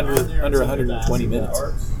 under 120 minutes.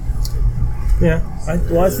 Yeah, I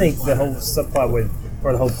think the whole subplot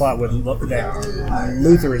the whole plot with that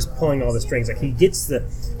Luthor is pulling all the strings. Like he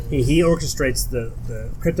orchestrates the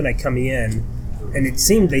kryptonite coming in. And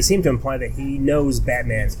they seem to imply that he knows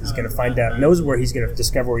Batman is going to find out, knows where he's going to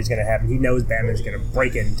discover where he's going to happen. He knows Batman's going to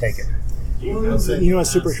break it and take it. You know, a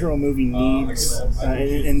superhero movie needs,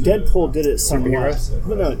 and Deadpool did it somewhat.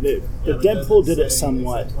 No, Deadpool did it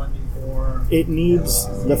somewhat. it needs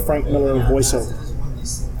the Frank Miller voiceover,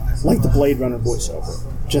 like the Blade Runner voiceover,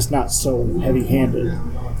 just not so heavy-handed,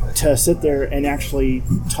 to sit there and actually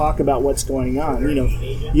talk about what's going on. You know,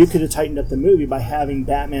 you could have tightened up the movie by having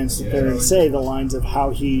Batman sit there and say the lines of how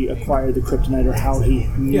he acquired the kryptonite or how he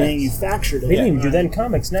manufactured it. They don't even do that in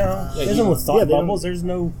comics now. There's no thought bubbles. There's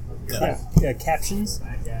no captions.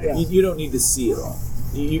 Yeah. You don't need to see it all.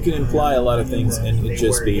 You can imply a lot of things and it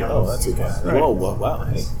just be, oh, that's okay. Right. Whoa, wow.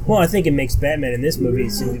 Hey. Well, I think it makes Batman in this movie,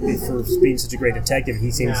 for being such a great detective,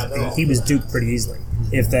 he was duped pretty easily.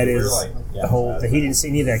 If that is the whole, he didn't see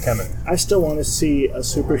any of that coming. I still want to see a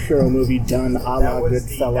superhero movie done a la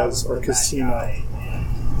Goodfellas or Casino.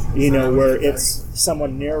 You know, where it's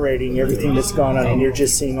someone narrating everything that's gone on and you're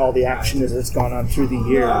just seeing all the action that's gone on through the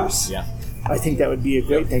years. Yeah. I think that would be a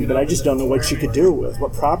great thing, but I just don't know what you could do it with,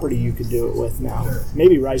 what property you could do it with now.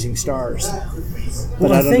 Maybe Rising Stars. But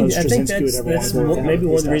well, I don't know I think that's maybe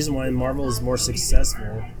one of the reasons why Marvel is more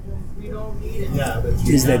successful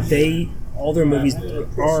is that all their movies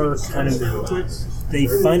are kind of, they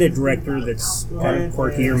find a director that's kind of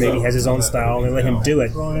quirky or maybe has his own style and they let him do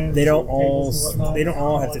it. They don't all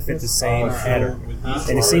have to fit the same pattern.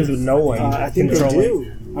 And it seems with Nolan I think they do.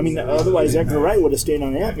 I mean, otherwise Edgar Wright would have stayed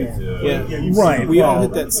on Ant-Man. Yeah, right. We all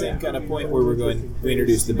hit that same kind of point where we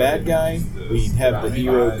introduce the bad guy, we have the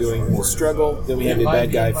hero doing the struggle, then we have the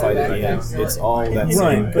bad guy fight at the end. It's all that same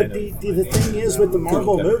Right, but the thing is with the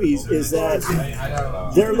Marvel movies is that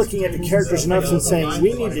they're looking at the characters enough and saying,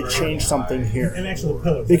 we need to change something here.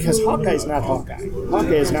 Because Hawkeye's not Hawkeye.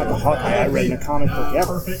 Hawkeye is not the Hawkeye I read in a comic book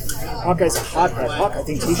ever. Hawkeye's a hothead. Hawkeye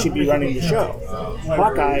thinks he should be running the show.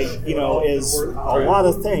 Hawkeye, is a lot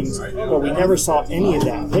of things, but we never saw any of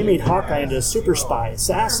that. They made Hawkeye into a super spy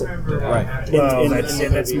assassin. Right.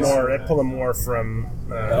 That's more. That pulled more from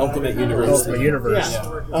Ultimate Universe.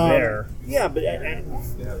 There. Yeah, but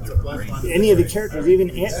any of the characters,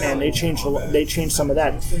 even Ant-Man, they changed some of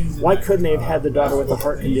that. Why couldn't they have had the daughter with a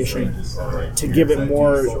heart condition to give it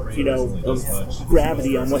more, of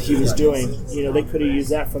gravity on what he was doing? They could have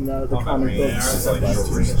used that from the comic books.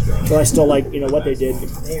 But I still like, what they did.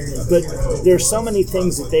 But there's so many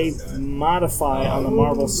things that they modify on the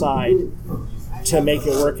Marvel side to make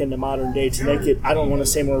it work in the modern day, to make it, I don't want to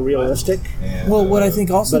say more realistic. Well, what I think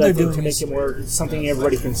also but they're I think doing to make it more something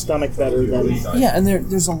everybody can stomach better than. Yeah, and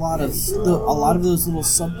there's a lot of those little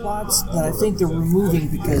subplots that I think they're removing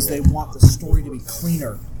because they want the story to be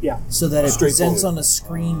cleaner. Yeah. So that it presents on the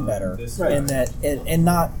screen better, right. and there's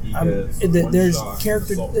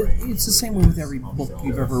character. It's the same way with every book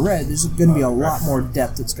you've ever read. There's going to be a lot more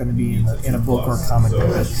depth that's going to be in a book or a comic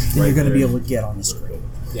book than you're going to be able to get on the screen.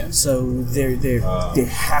 Yeah. So they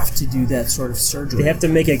have to do that sort of surgery. They have to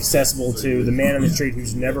make it accessible to the man on the street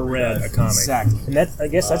who's never read a comic. Exactly. And I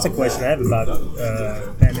guess that's a question I have about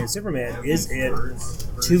Batman and Superman. Is it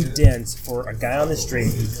too dense for a guy on the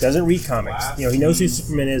street who doesn't read comics? He knows who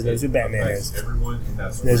Superman is, knows who Batman is,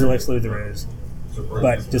 knows who Lex Luthor is,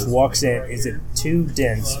 but just walks in. Is it too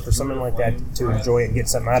dense for someone like that to enjoy it and get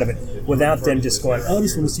something out of it without them just going, I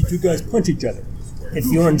just want to see two guys punch each other? If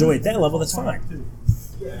you want to enjoy it at that level, that's fine.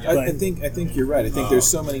 I think you're right. I think there's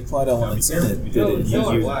so many plot elements in it that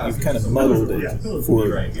you've kind of muddled it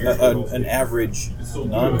for an average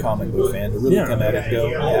non-comic book fan to really come at it and go,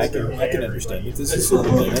 I can understand it. This is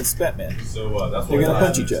Superman. That's Batman. They're going to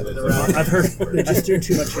punch each other. I've heard they're just doing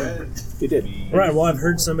too much humor. They did. Right. Well, I've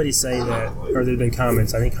heard somebody say that, or there's been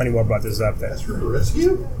comments. I think Honeywell brought this up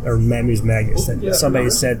or Mad News Magnus. That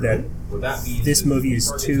somebody said that this movie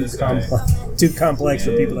is too complex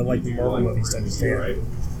for people that like the Marvel movies to understand.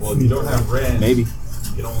 Well, if you don't have red, maybe.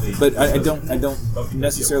 But I don't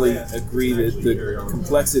necessarily agree that the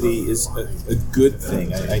complexity is a good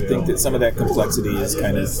thing. I think that some of that complexity is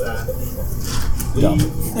kind of dumb.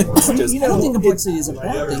 I don't think complexity is a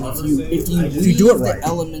bad thing if you do it right. The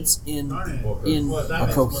elements in a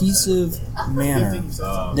cohesive manner,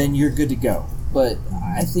 then you're good to go. But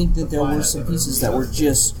I think that there were some pieces that were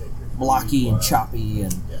just blocky and choppy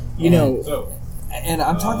and and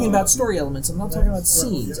I'm talking about story elements. I'm not talking about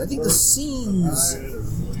scenes. I think the scenes.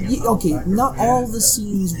 Not all the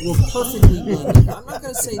scenes were perfectly blended. I'm not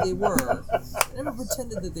going to say they were. I never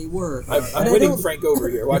pretended that they were. I'm winning Frank over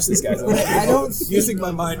here. Watch this, guys. I don't using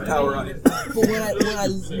my mind power on it. But when I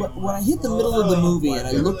hit the middle of the movie and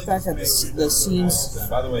I look back at the scenes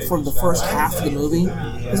from the first half of the movie,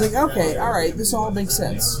 I was like, okay, all right, this all makes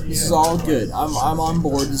sense. This is all good. I'm on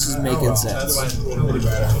board. This is making sense.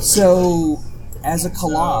 So as a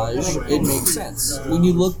collage, it makes sense. When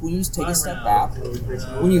you take a step back,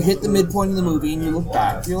 when you hit the midpoint of the movie and you look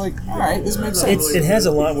back, you're like, all right, this makes sense. It has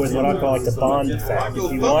a lot with what I call like the Bond effect.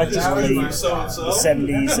 If you watch the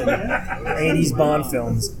 70s and 80s Bond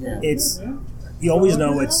films, you always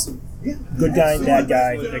know it's good guy, bad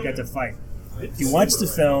guy, they got to fight. If you watch the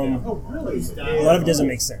film, a lot of it doesn't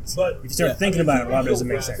make sense. If you start thinking about it, a lot of it doesn't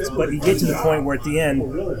make sense. But you get to the point where at the end,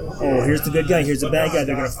 oh, here's the good guy, here's the bad guy,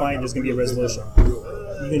 they're going to fight, and there's going to be a resolution.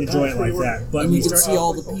 You can enjoy it like that. But and you can see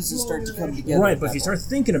all the pieces start to come together. Right, but if you start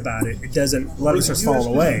thinking about it, it doesn't. A lot of it starts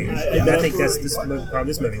falling away. And I think that's part of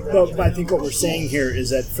this movie. But I think what we're saying here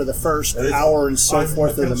is that for the first hour and so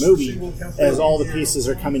forth of the movie, as all the pieces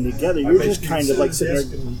are coming together, you're just kind of like sitting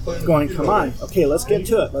there going, "Come on, okay, let's get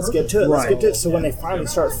to it. Let's get to it. Let's get to it." So when they finally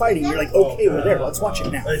start fighting, you're like, "Okay, we're there. Let's watch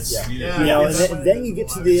it now." You know, and then you get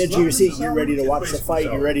to the edge of your seat. You're ready to watch the fight.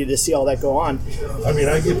 You're ready to see all that go on.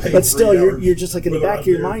 But still, you're just like in the back of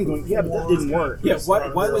your mind going, "Yeah, but that didn't work." Yeah,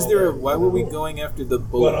 why were we going after the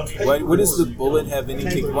bullet? What does the bullet have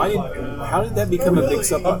anything? How did that become a big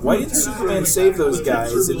subplot? Why didn't Superman save those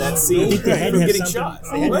guys in that scene from getting shot?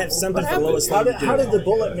 They had to have something for Lois Lane. How did the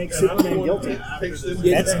bullet make Superman guilty?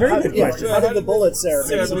 That's a very good question. How did the bullets there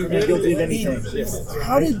make Superman guilty of anything?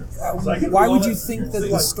 Why would you think that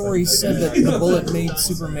the story said that the bullet made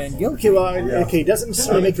Superman guilty? It doesn't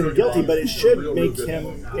necessarily make him guilty, but it should make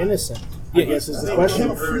him innocent. I guess is the question.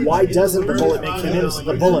 Why doesn't the bullet make him innocent?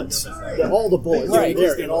 The bullets, all the bullets right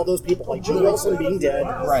there, and all those people, like Jimmy Olsen being dead,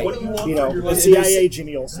 right? You know, the CIA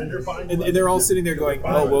Jimmy Olsen, and they're all sitting there going,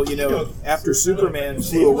 "Oh well, you know, after Superman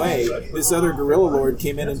flew away, this other guerrilla lord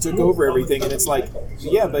came in and took over everything." And it's like,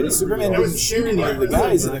 yeah, but Superman didn't shoot any of the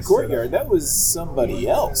guys in the courtyard. That was somebody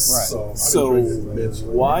else. Right. So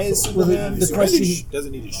why is Superman? The question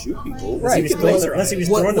doesn't need to shoot people, right?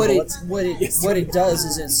 What it does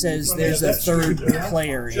is it says there's a third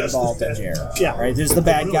player involved in here. Yeah. Right? There's the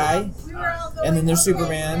bad guy, and then there's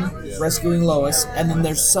Superman rescuing Lois, and then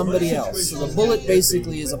there's somebody else. So the bullet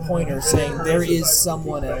basically is a pointer saying there is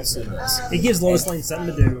someone else in this. It gives Lois Lane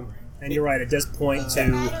something to do. And you're right, it does point to,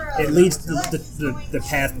 it leads the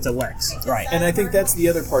path to Lex. Right. And I think that's the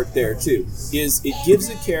other part there, too, is it gives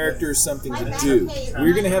a character something to do.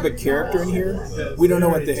 We're going to have a character in here, we don't know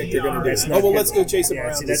what the heck they're going to do. Oh, well, let's go chase him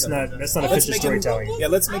around. See, that's not efficient storytelling.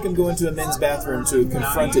 Let's make him go into a men's bathroom to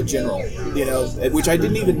confront a general, you know, which I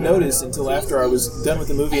didn't even notice until after I was done with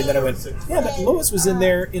the movie, and then I went, yeah, but Lois was in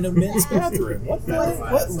there in a men's bathroom. What?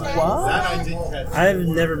 I've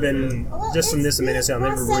never been, just from this minute, I've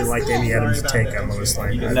never really liked Amy Adams' take on Lois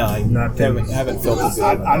Lane. No, I haven't felt it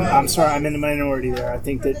good. I'm sorry, I'm in the minority there. I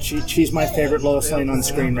think that she's my favorite Lois Lane on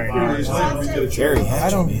screen right now. Jerry, I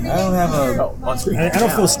don't have a on screen. I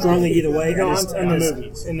don't feel strongly either way. No, in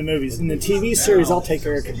the movies. In the TV series, I'll take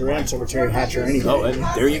Erica Durance over Terry Hatcher anyway. Oh, and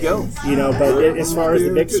there you go. You know, but as far as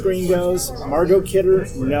the big screen goes, Margot Kidder,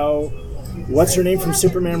 no. What's her name from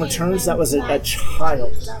Superman Returns? That was a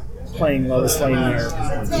child playing Lois Lane there.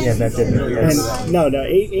 Yeah, that didn't. And no.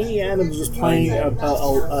 Amy Adams was playing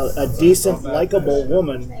a decent, likable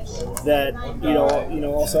woman that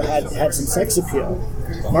also had some sex appeal.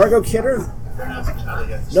 Margot Kidder,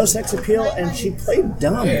 no sex appeal, and she played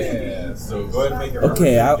dumb.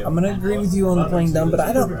 Okay, I'm going to agree with you on the playing dumb, but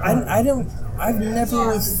I've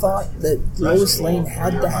never thought that Lois Lane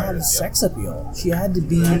had to have sex appeal. She had to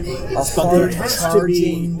be a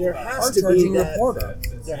hard-charging reporter.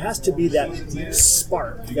 There has to be that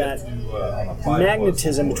spark, that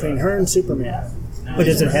magnetism between her and Superman. But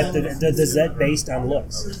does it have to? Does that based on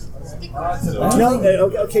looks? No,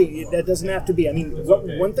 okay, that doesn't have to be. I mean,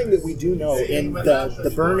 one thing that we do know in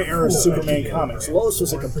the Byrne era Superman comics, Lois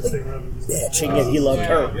was a complete bitch, and yet he loved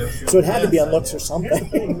her. So it had to be on looks or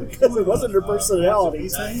something, because it wasn't her personality.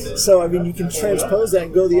 So, I mean, you can transpose that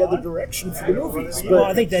and go the other direction for the movies. But, well,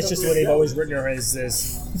 I think that's just what they've always written her as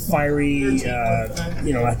this fiery, I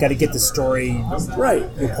got to get the story right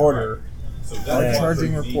reporter.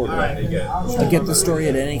 Charging reporter. To get the story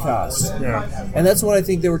at any cost. Yeah. And that's what I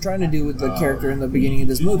think they were trying to do with the character in the beginning of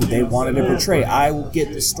this movie. They wanted to portray, I will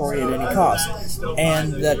get the story at any cost.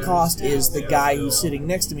 And the cost is the guy who's sitting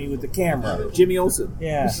next to me with the camera. Jimmy Olsen.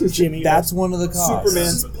 Yeah. That's one of the costs.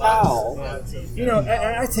 Superman's pal. And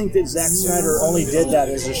I think that Zack Snyder only did that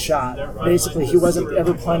as a shot. Basically, he wasn't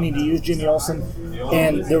ever planning to use Jimmy Olsen.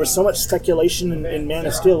 And there was so much speculation in Man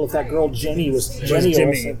of Steel if that girl Jenny was Jenny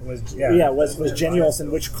Olsen. Was Jenny Olsen,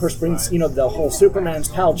 which of course brings the whole Superman's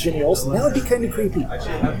pal Jenny Olsen. That would be kind of creepy. Oh,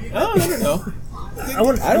 I don't know.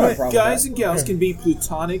 Guys and gals can be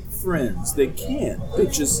platonic friends. They can. They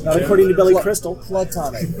just Not according to Billy Crystal.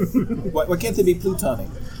 Platonic. Why can't they be plutonic?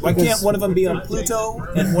 Why can't one of them be on Pluto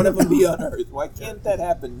and one of them be on Earth? Why can't that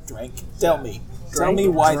happen, Drank? Tell me. Tell me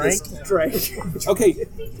why this. Drank. Okay,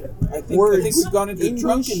 I think we've gone into a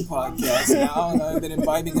drunken podcast now, and I've been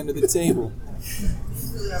imbibing under the table.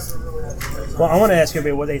 Well, I want to ask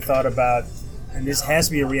everybody what they thought about, and this has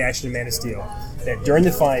to be a reaction to Man of Steel, that during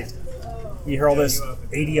the fight, you hear all this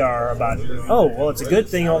ADR about, oh, well, it's a good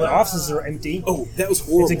thing all the offices are empty. Oh, that was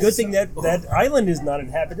horrible. It's a good thing that that island is not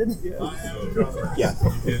inhabited. Yeah.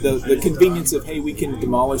 The convenience of, hey, we can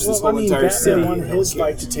demolish this whole entire city. Batman wanted his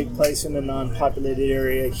fight to take place in a non-populated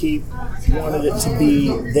area. He wanted it to be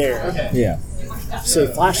there. Yeah. So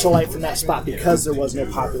flash the light from that spot because there was no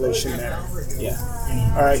population there. Yeah.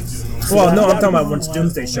 All right. Well, no, I'm talking about once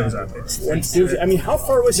Doomsday shows up. I mean, how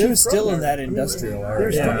far was he from still in there? that industrial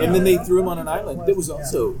area. Yeah. And then they threw him on an island that was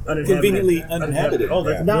also conveniently uninhabited. Oh,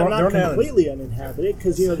 Not completely uninhabited,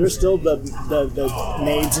 because there's still the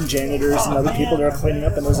maids and janitors and other people that are cleaning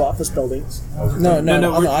up in those office buildings. No, on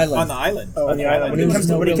the island. On the island. Oh, on the island.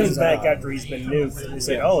 When he comes back out. after he's been nuked, they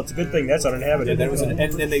say, "Oh, it's a good thing that's uninhabited." Yeah, that was and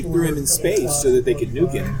then they threw him in space so that they could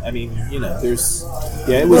nuke him. I mean, there's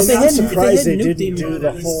it Well, was. I'm surprised they didn't do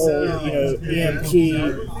the whole,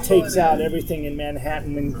 EMP takes out everything in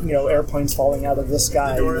Manhattan and, airplanes falling out of the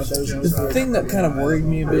sky. The thing that kind of worried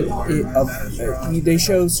me a bit, they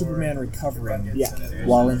show Superman recovering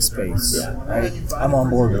while in space. Yeah. Right? I'm on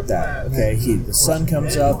board with that. Okay, the sun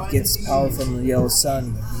comes up, gets power from the yellow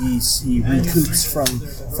sun, he recoups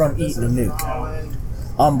from eating a nuke.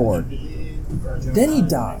 On board. Then he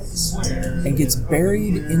dies and gets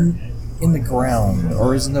buried in the ground,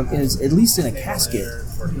 or is at least in a casket.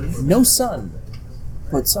 No sun,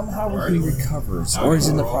 but somehow he recovers, or is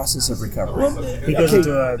in the process of recovery. He goes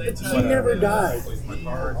into he never died.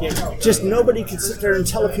 Just nobody could sit there and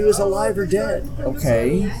tell if he was alive or dead.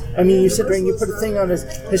 Okay. I mean, you sit there and you put a thing on his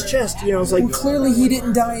chest. It's like, well, clearly he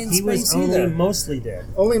didn't die in he space was only either. mostly dead.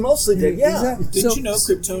 Only mostly dead. Yeah. Exactly. Didn't you know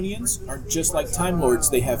Kryptonians are just like Time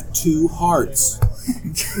Lords? They have two hearts.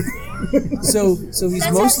 So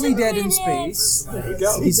he's mostly dead in space. There you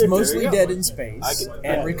go. He's mostly There you go. dead in space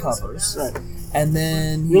and recovers. Right. And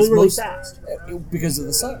then he's Really fast. because of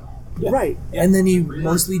the sun. Yeah. Right. And then he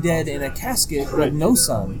mostly dead in a casket with no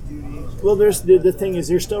sun. Well, there's the thing is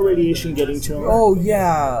there's still radiation getting to him. Oh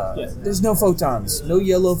yeah. There's no photons. No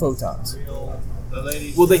yellow photons.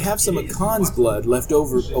 Well, they have some of Khan's blood left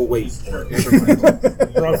over. Oh wait,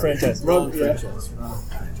 Wrong franchise. Wrong franchise.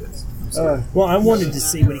 Well, I wanted to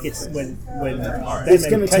see when it's Batman going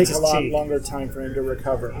to cuts take his a lot cheek. longer time for him to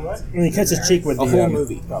recover. When he cuts his cheek with a whole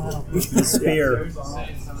movie, the spear,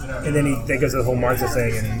 and then that goes to the whole Martha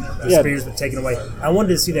thing, and the spear's been taken away. I wanted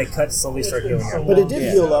to see that cut slowly start healing up. But it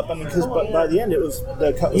did heal up. I mean, because by the end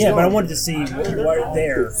the cut was gone. But I wanted to see right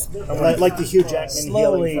there, like the Hugh Jackman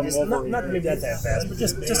slowly, healing just from not maybe not that fast, but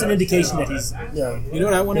just an indication that he's. You know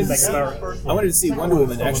what I wanted to see? I wanted to see Wonder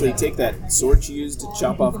Woman actually take that sword she used to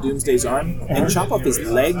chop off Doomsday's arm and chop off his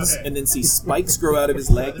legs, and then see spikes grow out of his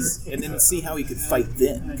legs, and then see how he could fight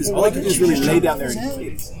then. Because all he could do is really lay down there and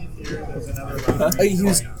kick. He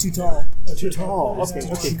was too tall. Too tall. Okay.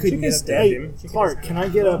 She couldn't get Hey, him. Clark, can I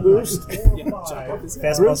get a boost?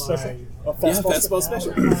 Fastball special. Fastball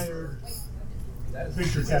special.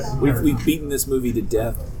 We've beaten this movie to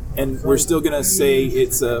death, and we're still gonna say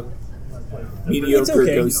it's a mediocre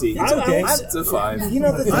go see. It's okay. It's a 5.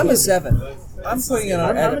 I'm a 7. I'm putting it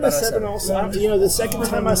on I'm in a 7 also. The second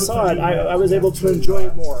time I saw it, I was able to enjoy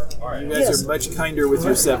it more. You guys are much kinder with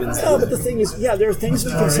your 7s. No, but the thing is, there are things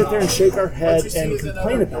we can sit there and shake our head and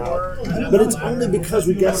complain about, but it's only because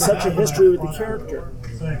we got such a history with the character.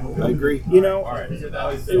 I agree. In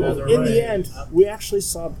the end, we actually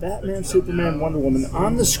saw Batman, Superman, Wonder Woman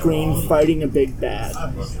on the screen fighting a big bad.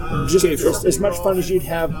 Just as much fun as you'd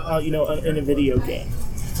have, in a video game.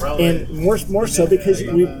 And more so because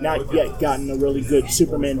we've not yet gotten a really good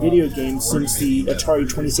Superman video game since the Atari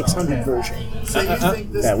 2600 version.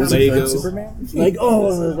 That was Lego. a good Superman?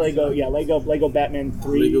 Lego Batman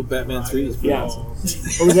 3. Lego Batman 3 is pretty awesome.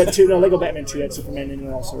 Or was that 2? No, Lego Batman 2 had Superman in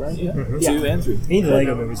it also, right? Yeah. 2 and 3. Any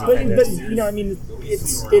Lego movies. But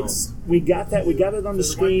it's we got it on the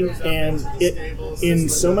screen, and it in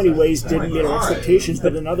so many ways didn't meet our expectations,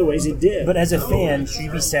 but in other ways it did. But as a fan, should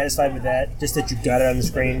you be satisfied with that? Just that you got it on the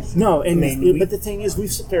screen? No, but the thing is, we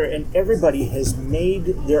sit there and everybody has made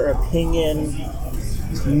their opinion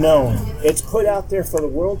known. It's put out there for the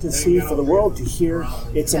world to see, for the world to hear.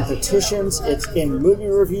 It's in petitions, it's in movie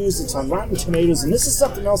reviews, it's on Rotten Tomatoes, and this is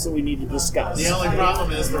something else that we need to discuss. The only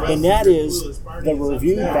problem is and that is the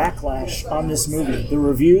review backlash on this movie. The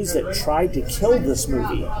reviews that tried to kill this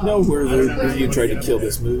movie. No, where the review tried to kill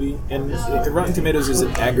this movie. And Rotten Tomatoes is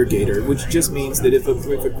an aggregator, which just means that if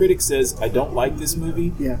a critic says, I don't like this movie,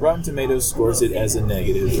 Rotten Tomatoes scores it as a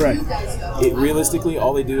negative. Right. Realistically,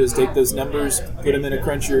 all they do is take those numbers, put them in a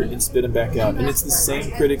cruncher, and spit them back out. And it's the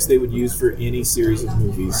same critics they would use for any series of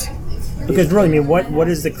movies. Because really, I mean, what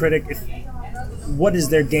is the critic? What is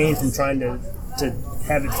their gain from trying to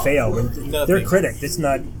have it fail? They're a critic. It's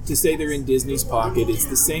not to say they're in Disney's pocket. It's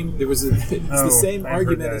the same. The same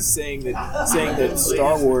argument as saying that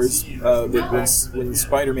Star Wars, that when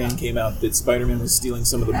Spider-Man came out, that Spider-Man was stealing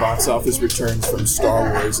some of the box office returns from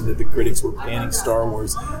Star Wars, and that the critics were banning Star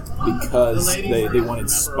Wars because they wanted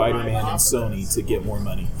Spider-Man and Sony to get more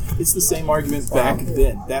money. It's the same argument back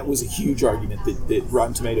then. That was a huge argument that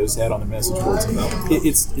Rotten Tomatoes had on the message boards.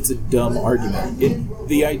 It's a dumb argument.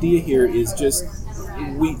 The idea here is just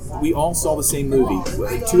we all saw the same movie.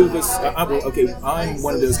 Two of us. I'm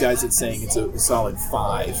one of those guys that's saying it's a solid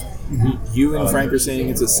 5. You and Frank are saying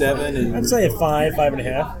it's a 7, and I'd say a 5,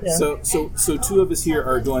 5.5. Yeah. So two of us here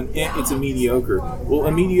are going, it's a mediocre. Well,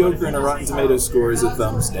 a mediocre and a Rotten Tomatoes score is a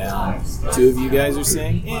thumbs down. Two of you guys are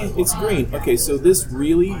saying, it's green. Okay, so this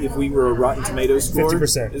really, if we were a Rotten Tomatoes score,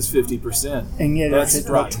 50%. is 50%. And yet that's it's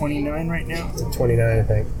about 29 right now. It's 29, I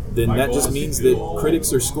think. Then that just means that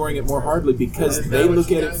critics are scoring it more hardly because they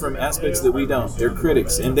look at it from aspects that we don't. They're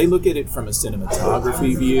critics, and they look at it from a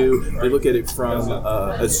cinematography view. They look at it from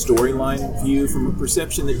a storyline view, from a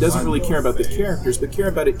perception that doesn't really care about the characters, but care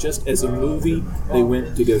about it just as a movie they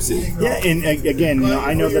went to go see. Yeah, and again,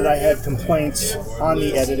 I know that I had complaints on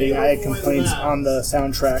the editing. I had complaints on the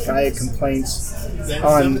soundtrack. I had complaints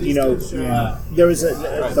on, there was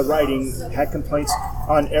the writing, had complaints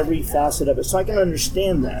on every facet of it. So I can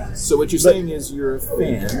understand that. So what you're saying is you're a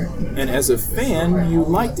fan, and as a fan, you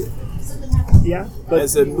liked it. Yeah. But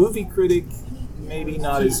as a movie critic, maybe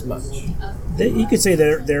not as much. You could say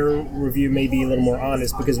their review may be a little more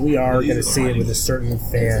honest because we are going to see it with a certain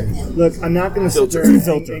fan. Look, I'm not going to sit there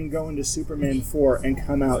and go into Superman 4 and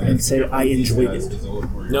come out and say I enjoyed it.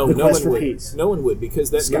 No one would. No one would because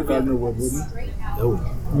that Scott movie. Gardner would, wouldn't he?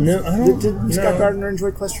 No, I don't. Did Scott Gardner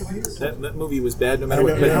enjoy Quest for Peace? That movie was bad no matter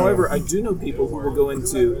what. But however, I do know people who will go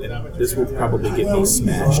into, and this will probably get me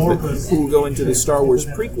smashed, but who will go into the Star Wars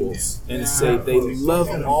prequels and say they love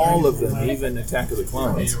all of them, even Attack of the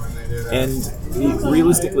Clones. And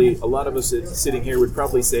realistically, a lot of us sitting here would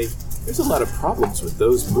probably say, there's a lot of problems with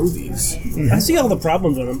those movies. I see all the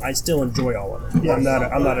problems with them. I still enjoy all of them. Yeah, I'm not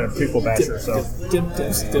a prequel basher.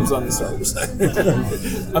 Tim's on the Star Wars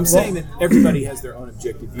side. I'm saying that everybody has their own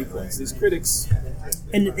objective viewpoints. These critics,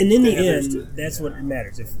 and in the end, that's what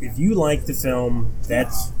matters. If you like the film,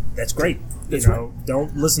 that's great.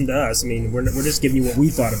 Don't listen to us. I mean, we're just giving you what we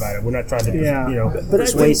thought about it. We're not trying to,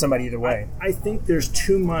 persuade somebody either way. I think there's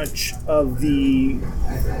too much of the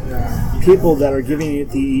people that are giving it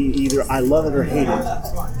the either I love it or hate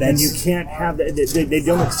it. And you can't have that. They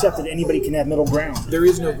don't accept that anybody can have middle ground. There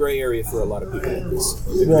is no gray area for a lot of people in this.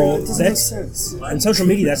 Well, it doesn't make sense. On social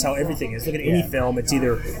media, that's how everything is. Look at any film; it's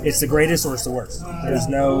either the greatest or it's the worst. There's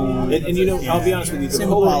no. And I'll be honest with you. Same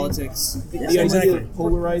with politics. The idea of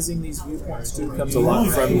polarizing these viewpoints too comes a lot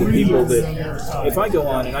from the people that, if I go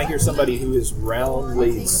on and I hear somebody who is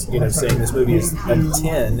roundly, saying this movie is a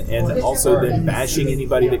 10, and also then bashing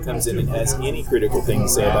anybody that comes in and has any critical thing to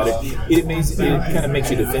say about it, it kind of makes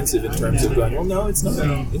you defensive in terms of going, well, no, it's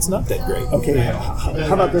not that great. Okay,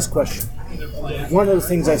 how about this question? One of the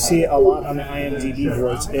things I see a lot on the IMDb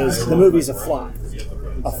boards is the movie's a flop.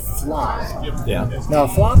 A flop. Yeah. Now, a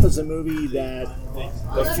flop is a movie that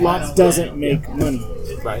doesn't make money.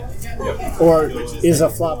 Right. Yep. Or is a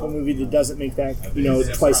flop a movie that doesn't make back,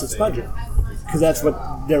 twice its budget? Because that's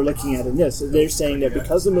what they're looking at in this. They're saying that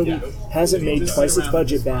because the movie hasn't made twice its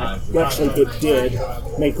budget back, well, actually it did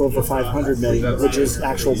make over $500 million, which is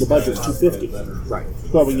the budget's $250. Right.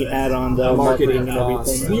 Well, when you add on the marketing and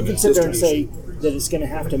everything, you can sit there and say that it's going to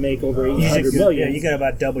have to make over $800 million. Yeah, you got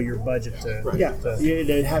about double your budget to. Right. Yeah,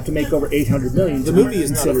 you'd have to make over $800 million. The movie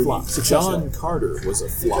is not a flop. John Carter was a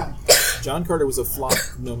flop. John Carter was a flop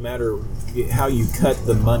no matter how you cut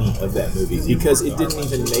the money of that movie because it didn't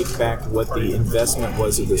even make back what the investment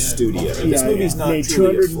was of the studio. This movie's not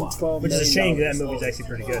truly a flop. Which is a shame because that movie's actually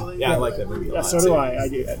pretty good. Yeah, I like that movie a lot. So do I.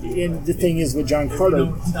 And the thing is with John Carter,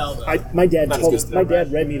 my dad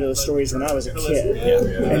read me those stories when I was a kid.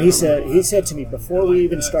 Yeah. And he said to me before we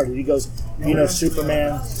even started, he goes,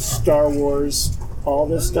 Superman, Star Wars, all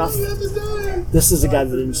this stuff, this is the guy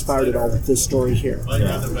that inspired it all with this story here.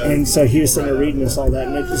 And so he was sitting there reading this, all that,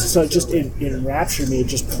 and it enraptured me. It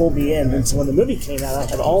just pulled me in. And so when the movie came out, I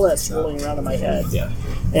had all that swirling around in my head. Yeah.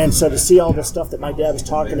 And so to see all the stuff that my dad was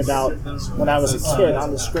talking about when I was a kid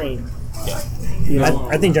on the screen. Yeah. You know,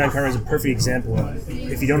 I think John Carter is a perfect example of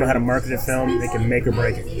if you don't know how to market a film, they can make or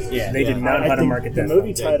break it. Yeah. They did not know how to market that the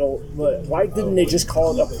movie title, why didn't they just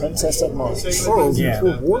call it A Princess of Mars? Or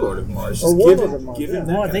Warlord of Mars. Or Warlord of Mars.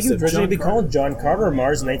 Well, I think it was originally be called John Carter of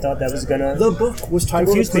Mars, and they thought that was going to. The book was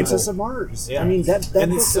titled confuse Princess people. of Mars. Yeah. I mean, that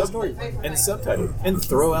and book the story. and subtitle. And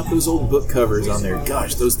throw out those old book covers on there.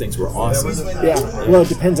 Gosh, those things were awesome. Yeah. Well, it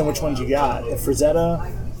depends on which ones you got. The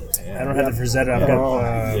Frazetta. I don't have the Frazetta. I've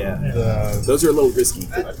got those are a little risky,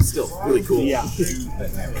 but still really cool. Yeah,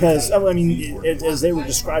 because I mean, as they were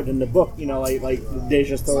described in the book, you know, like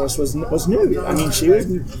Deja Thoris was nude. I mean, she was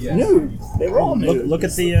nude. They were all nude. Look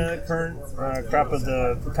at the current crop of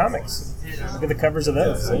the comics. Look at the covers of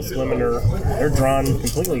those. Those women they're drawn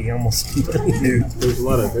almost completely nude. There's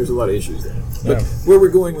a lot of issues there. But where we're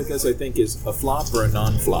going with this, I think, is a flop or a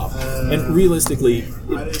non-flop. And realistically,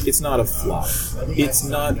 it's not a flop. It's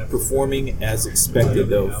not performing as expected,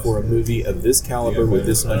 though, for a movie of this caliber with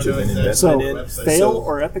this much of an investment in. Fail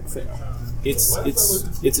or epic fail? It's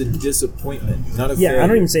a disappointment, not a fail. failure. I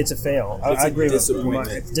don't even say it's a fail. I agree with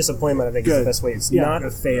disappointment. Disappointment, I think, is the best way. It's not a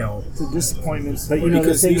fail. It's a disappointment. But you know,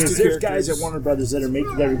 the thing is, there's guys at Warner Brothers that are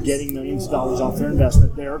getting millions of dollars off their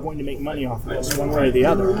investment. They are going to make money off of this, one way or the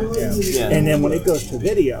other. Yeah. And then when it goes to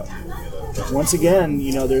video, once again,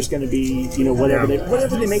 you know, there's going to be, you know, whatever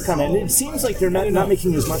they make on it. And it seems like they're not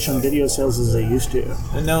making as much on video sales as they used to.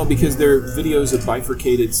 And no, because their video's a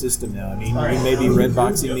bifurcated system now. I mean, we may be red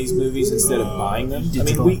boxing these movies instead of buying them.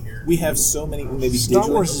 Digital. I mean, we have so many, maybe Star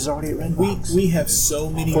digital. Wars is already at red box. We have so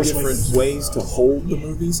many different ways to hold the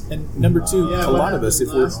movies. And number two, a lot of us,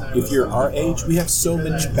 if you're our age, we have so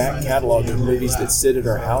much back catalog of movies that sit at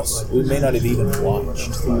our house we may not have even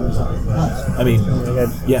watched. I mean,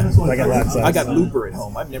 I got Looper at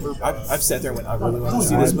home. I've sat there and went, I really want to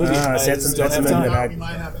see this movie. I just don't have time.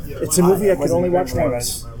 It's a movie I could only watch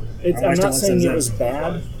once. I'm not saying it was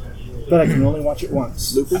bad, but I can only watch it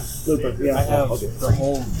once. Looper, yeah. I have the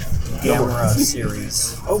whole Gamera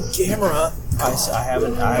series. Oh, Gamera! I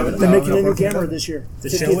haven't. They're making a new Gamera this year. The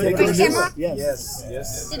show it? Gamera?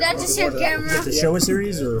 Yes. Did I just hear Gamera? The show a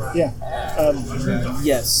series or yeah?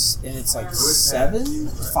 Yes, and it's like 5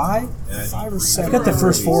 or 7. I got the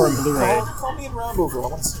first 4 on Blu-ray. Call me in Roundover. I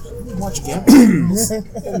want to watch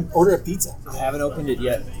Gamera. Order a pizza. I haven't opened it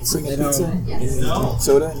yet. Bring a pizza, and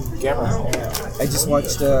soda, and Gamera. I just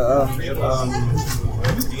watched.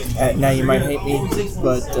 Now you might hate me,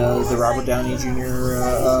 but the Robert Downey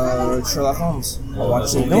Jr. Sherlock Holmes. I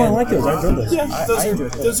watched it again. No, I like those. I enjoyed those.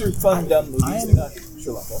 Yeah, those are fun, dumb movies. They're not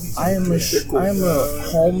Sherlock Holmes. I am a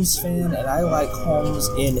Holmes fan, and I like Holmes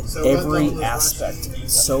in every aspect.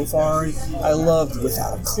 So far, I loved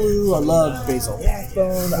Without a Clue. I loved Basil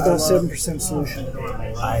Rathbone. About 7% Solution.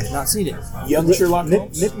 I have not seen it. Young Sherlock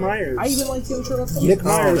Holmes. Nick Myers. I even like Young Sherlock Holmes. Nick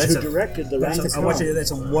Myers, who directed the Wrath of I Khan. watched it.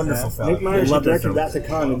 That's a wonderful film. Nick Myers, I who love that directed film. Wrath of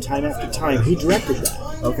Khan and Time After Time. He directed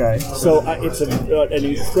that. Okay. So it's an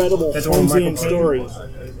incredible That's one with Holmesian Michael story.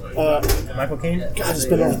 Michael Caine? God, it's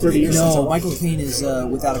been over 30 years since I No, watched Michael Caine is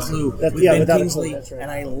Without a Clue with yeah, Ben Without a Clue, Kingsley, that's right.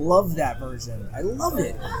 and I love that version. I love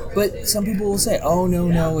it. But some people will say, "Oh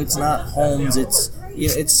no, it's not Holmes. It's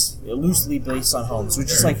loosely based on Holmes,"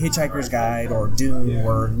 which is like Hitchhiker's Guide or Dune,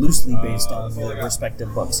 were loosely based on the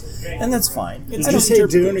respective books, and that's fine. Did you say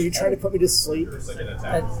Dune? Are you trying to put me to sleep?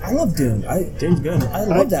 I love Dune. Dune's good. I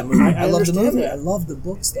love that movie. I love the understand movie. that. I love the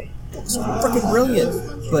books. The books are freaking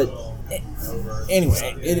brilliant. But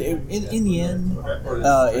anyway, in the end,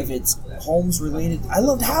 if it's Holmes related, I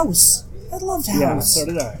loved House. I loved House. Yeah, so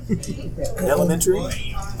did I. Elementary.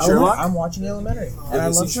 Sherlock. I'm watching Elementary, and I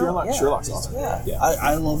love Sherlock. Yeah. Sherlock's awesome. Yeah.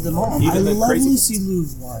 I love them all. Even I the love crazy Lucy Liu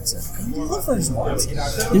Watson. I love her as Watson.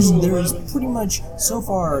 There is pretty much, so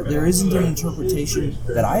far, there isn't an interpretation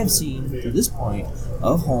that I have seen to this point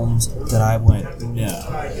of Holmes that I went, no,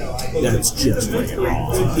 that's just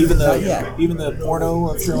wrong. Even the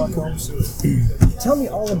porno of Sherlock Holmes. Tell me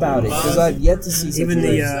all about it, because I've yet to see. Even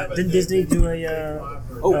didn't Disney do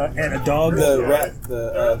and a dog?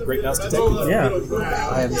 The Great Mouse Detective. Yeah.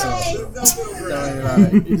 I haven't seen it. Don't know about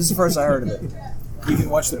it. This is the first I heard of it. You can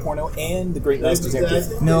watch the porno and the Great Mouse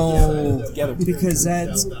Detective. No, together. Because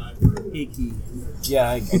that's icky.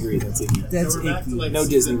 Yeah, I agree. That's icky. That's icky. No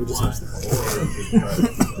Disney, we just watch the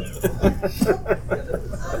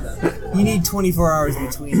porno. You need 24 hours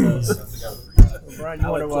between those. Brian, you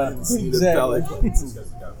want to Exactly.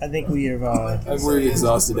 I think we have. We're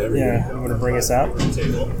exhausted everything. Yeah, you want to bring us out?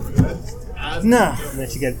 No.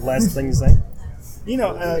 Unless you get last thing to say. You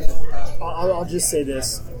know, I'll just say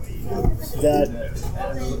this, that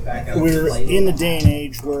we're in a day and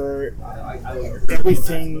age where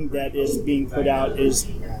everything that is being put out is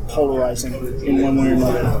polarizing in one way or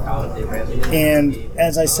another. And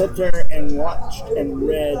as I sat there and watched and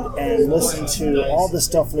read and listened to all the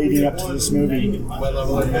stuff leading up to this movie,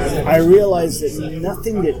 I realized that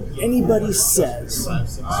nothing that anybody says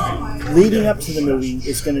leading up to the movie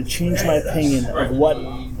is going to change my opinion of what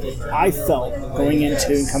I felt going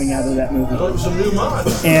into and coming out of that movie.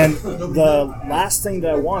 And the last thing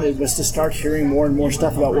that I wanted was to start hearing more and more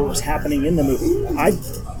stuff about what was happening in the movie. I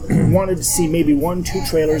wanted to see maybe 1-2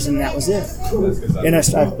 trailers, and that was it. And I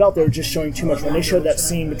felt they were just showing too much. When they showed that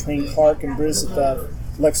scene between Clark and Bruce at the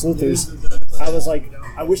Lex Luthor's, I was like,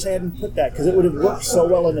 I wish I hadn't put that, because it would have worked so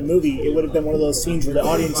well in the movie. It would have been one of those scenes where the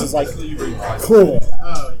audience is like, cool.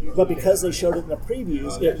 But because they showed it in the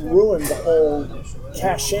previews, it ruined the whole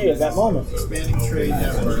cachet of that moment.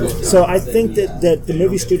 So I think that the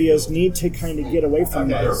movie studios need to kind of get away from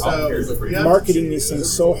marketing these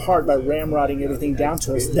things so hard by ramrodding everything down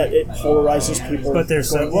to us that it polarizes people. But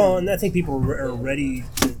there's and I think people are ready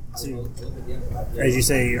to, as you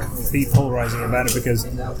say, be polarizing about it, because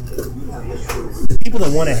the people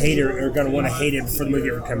that want to hate it are going to want to hate it before the movie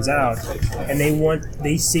ever comes out, and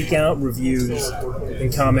they seek out reviews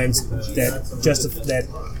and comments that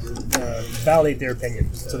validate their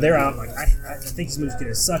opinion. So they're out like, I think this movie's going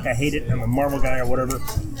to suck, I hate it, I'm a Marvel guy or whatever,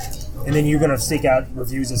 and then you're going to seek out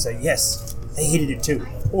reviews and say, yes, I hated it too.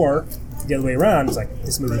 Or the other way around, it's like,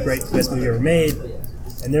 this movie's great, the best movie ever made,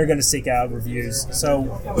 and they're going to seek out reviews. So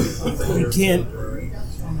you can't.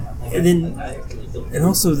 And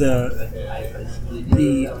also the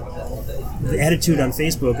attitude on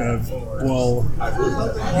Facebook of, well,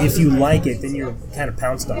 if you like it, then you're kind of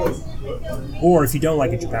pounced on it, or if you don't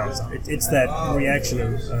like it, you're pounced on it. It's that reaction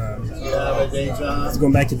of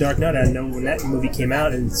going back to Dark Knight. I know when that movie came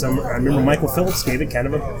out, and I remember Michael Phillips gave it kind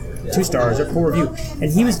of a 2 stars or 4 review,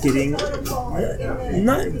 and he was getting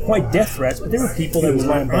not quite death threats, but there were people that were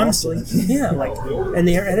like, honestly, and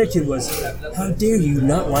their attitude was, how dare you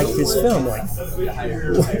not like this film? Like,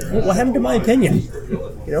 what happened to my opinion?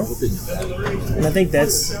 You know? And I think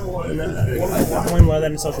that's, I find a lot of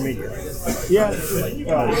that in social media. Yeah,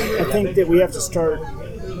 I think that we have to start,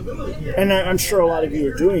 and I'm sure a lot of you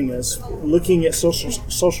are doing this, looking at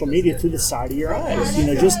social media through the side of your eyes. You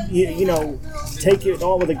know, just take it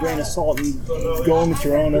all with a grain of salt and go in with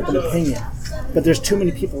your own open opinion. But there's too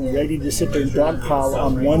many people ready to sit there and dogpile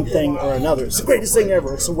on one thing or another. It's the greatest thing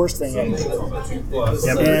ever. It's the worst thing ever.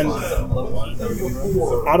 And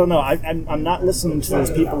I don't know. I'm not listening to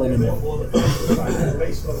those people anymore.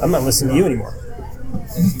 I'm not listening to you anymore.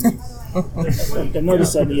 I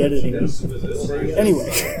noticed that in the editing.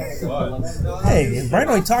 Anyway. Hey, Brian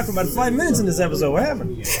only talked about 5 minutes in this episode. What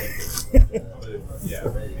happened?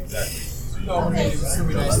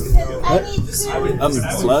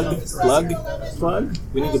 Plug.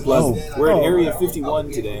 We need to plug. We're at Area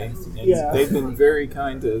 51 today, and they've been very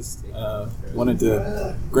kind to us. Wanted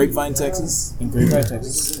to Grapevine, Texas.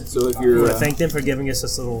 So if you're, I want to thank them for giving us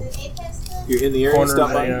this little. You're in the area,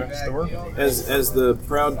 stop by. Store. As the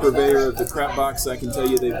proud purveyor of the crap box, I can tell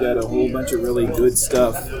you they've got a whole bunch of really good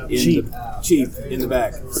stuff cheap in the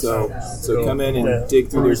back. So come in and dig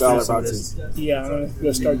through their dollar boxes. Yeah, I'm going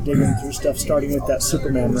to start digging through stuff, starting with that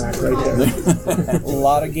Superman rack right there. A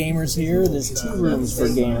lot of gamers here. There's 2 rooms for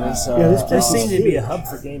gamers. This place seems to be a hub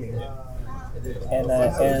for gaming. And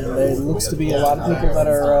there looks to be a lot of people that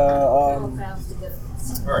are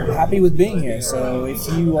happy with being here. So if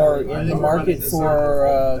you are in the market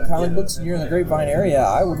for comic books and you're in the Grapevine area,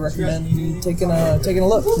 I would recommend you taking a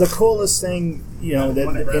look. The coolest thing,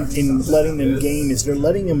 that in letting them game is they're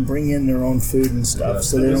letting them bring in their own food and stuff,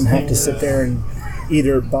 so they don't have to sit there and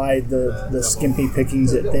either buy the skimpy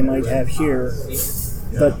pickings that they might have here.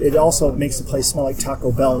 But it also makes the place smell like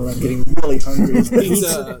Taco Bell, and I'm getting really hungry.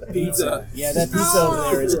 Pizza. Yeah, that pizza over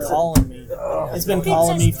there is calling me. It's been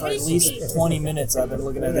calling me for at least 20 minutes. I've been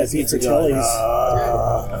looking at that pizza going.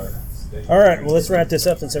 All right, well, let's wrap this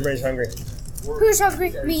up since everybody's hungry. Who's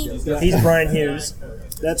hungry? Me. He's Brian Hughes.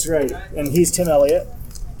 That's right. And he's Tim Elliott.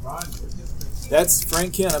 That's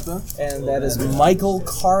Frank Canepa. And that is Michael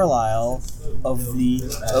Carlisle of the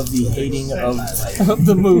hating of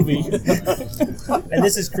the movie. And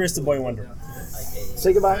this is Chris the Boy Wonder.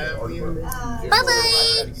 Say goodbye.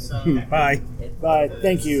 Bye-bye. Bye. Bye.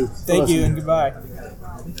 Thank you. Thank you and goodbye.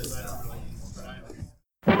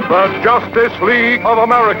 The Justice League of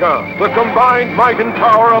America, the combined might and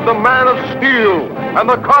power of the Man of Steel and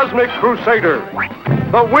the Cosmic Crusader,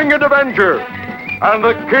 the Winged Avenger, and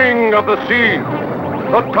the King of the Sea,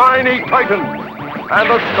 the Tiny Titan, and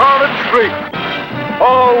the Scarlet Streak,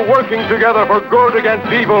 all working together for good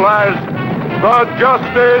against evil as the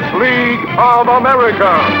Justice League of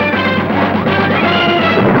America.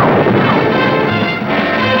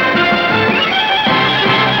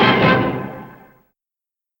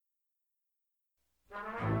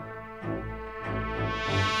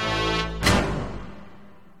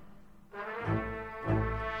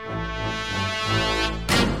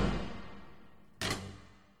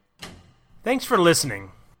 Thanks for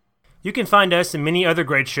listening. You can find us and many other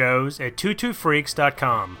great shows at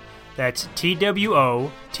 22freaks.com. That's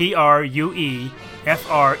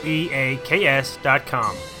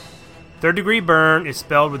TWOTRUEFREAKS.com. Third Degree Byrne is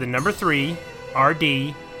spelled with the number 3,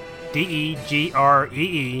 RDDEGREE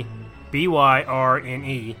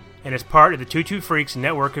and is part of the 22 Freaks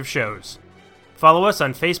network of shows. Follow us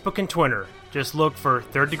on Facebook and Twitter. Just look for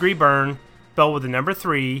Third Degree Byrne, spelled with the number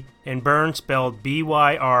 3, and Byrne spelled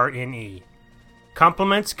BYRNE.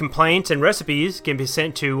 Compliments, complaints, and recipes can be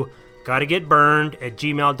sent to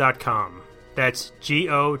gottagetburned@gmail.com. That's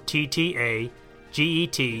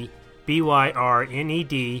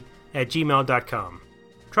GOTTAGETBYRNED@gmail.com.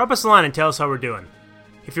 Drop us a line and tell us how we're doing.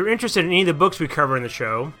 If you're interested in any of the books we cover in the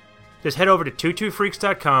show, just head over to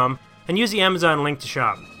 22freaks.com and use the Amazon link to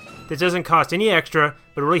shop. This doesn't cost any extra,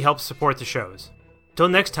 but it really helps support the shows. Till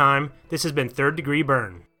next time, this has been Third Degree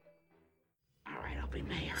Byrne. Alright, I'll be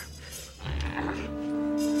mayor.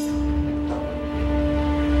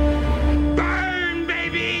 Burn,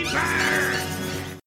 baby, burn!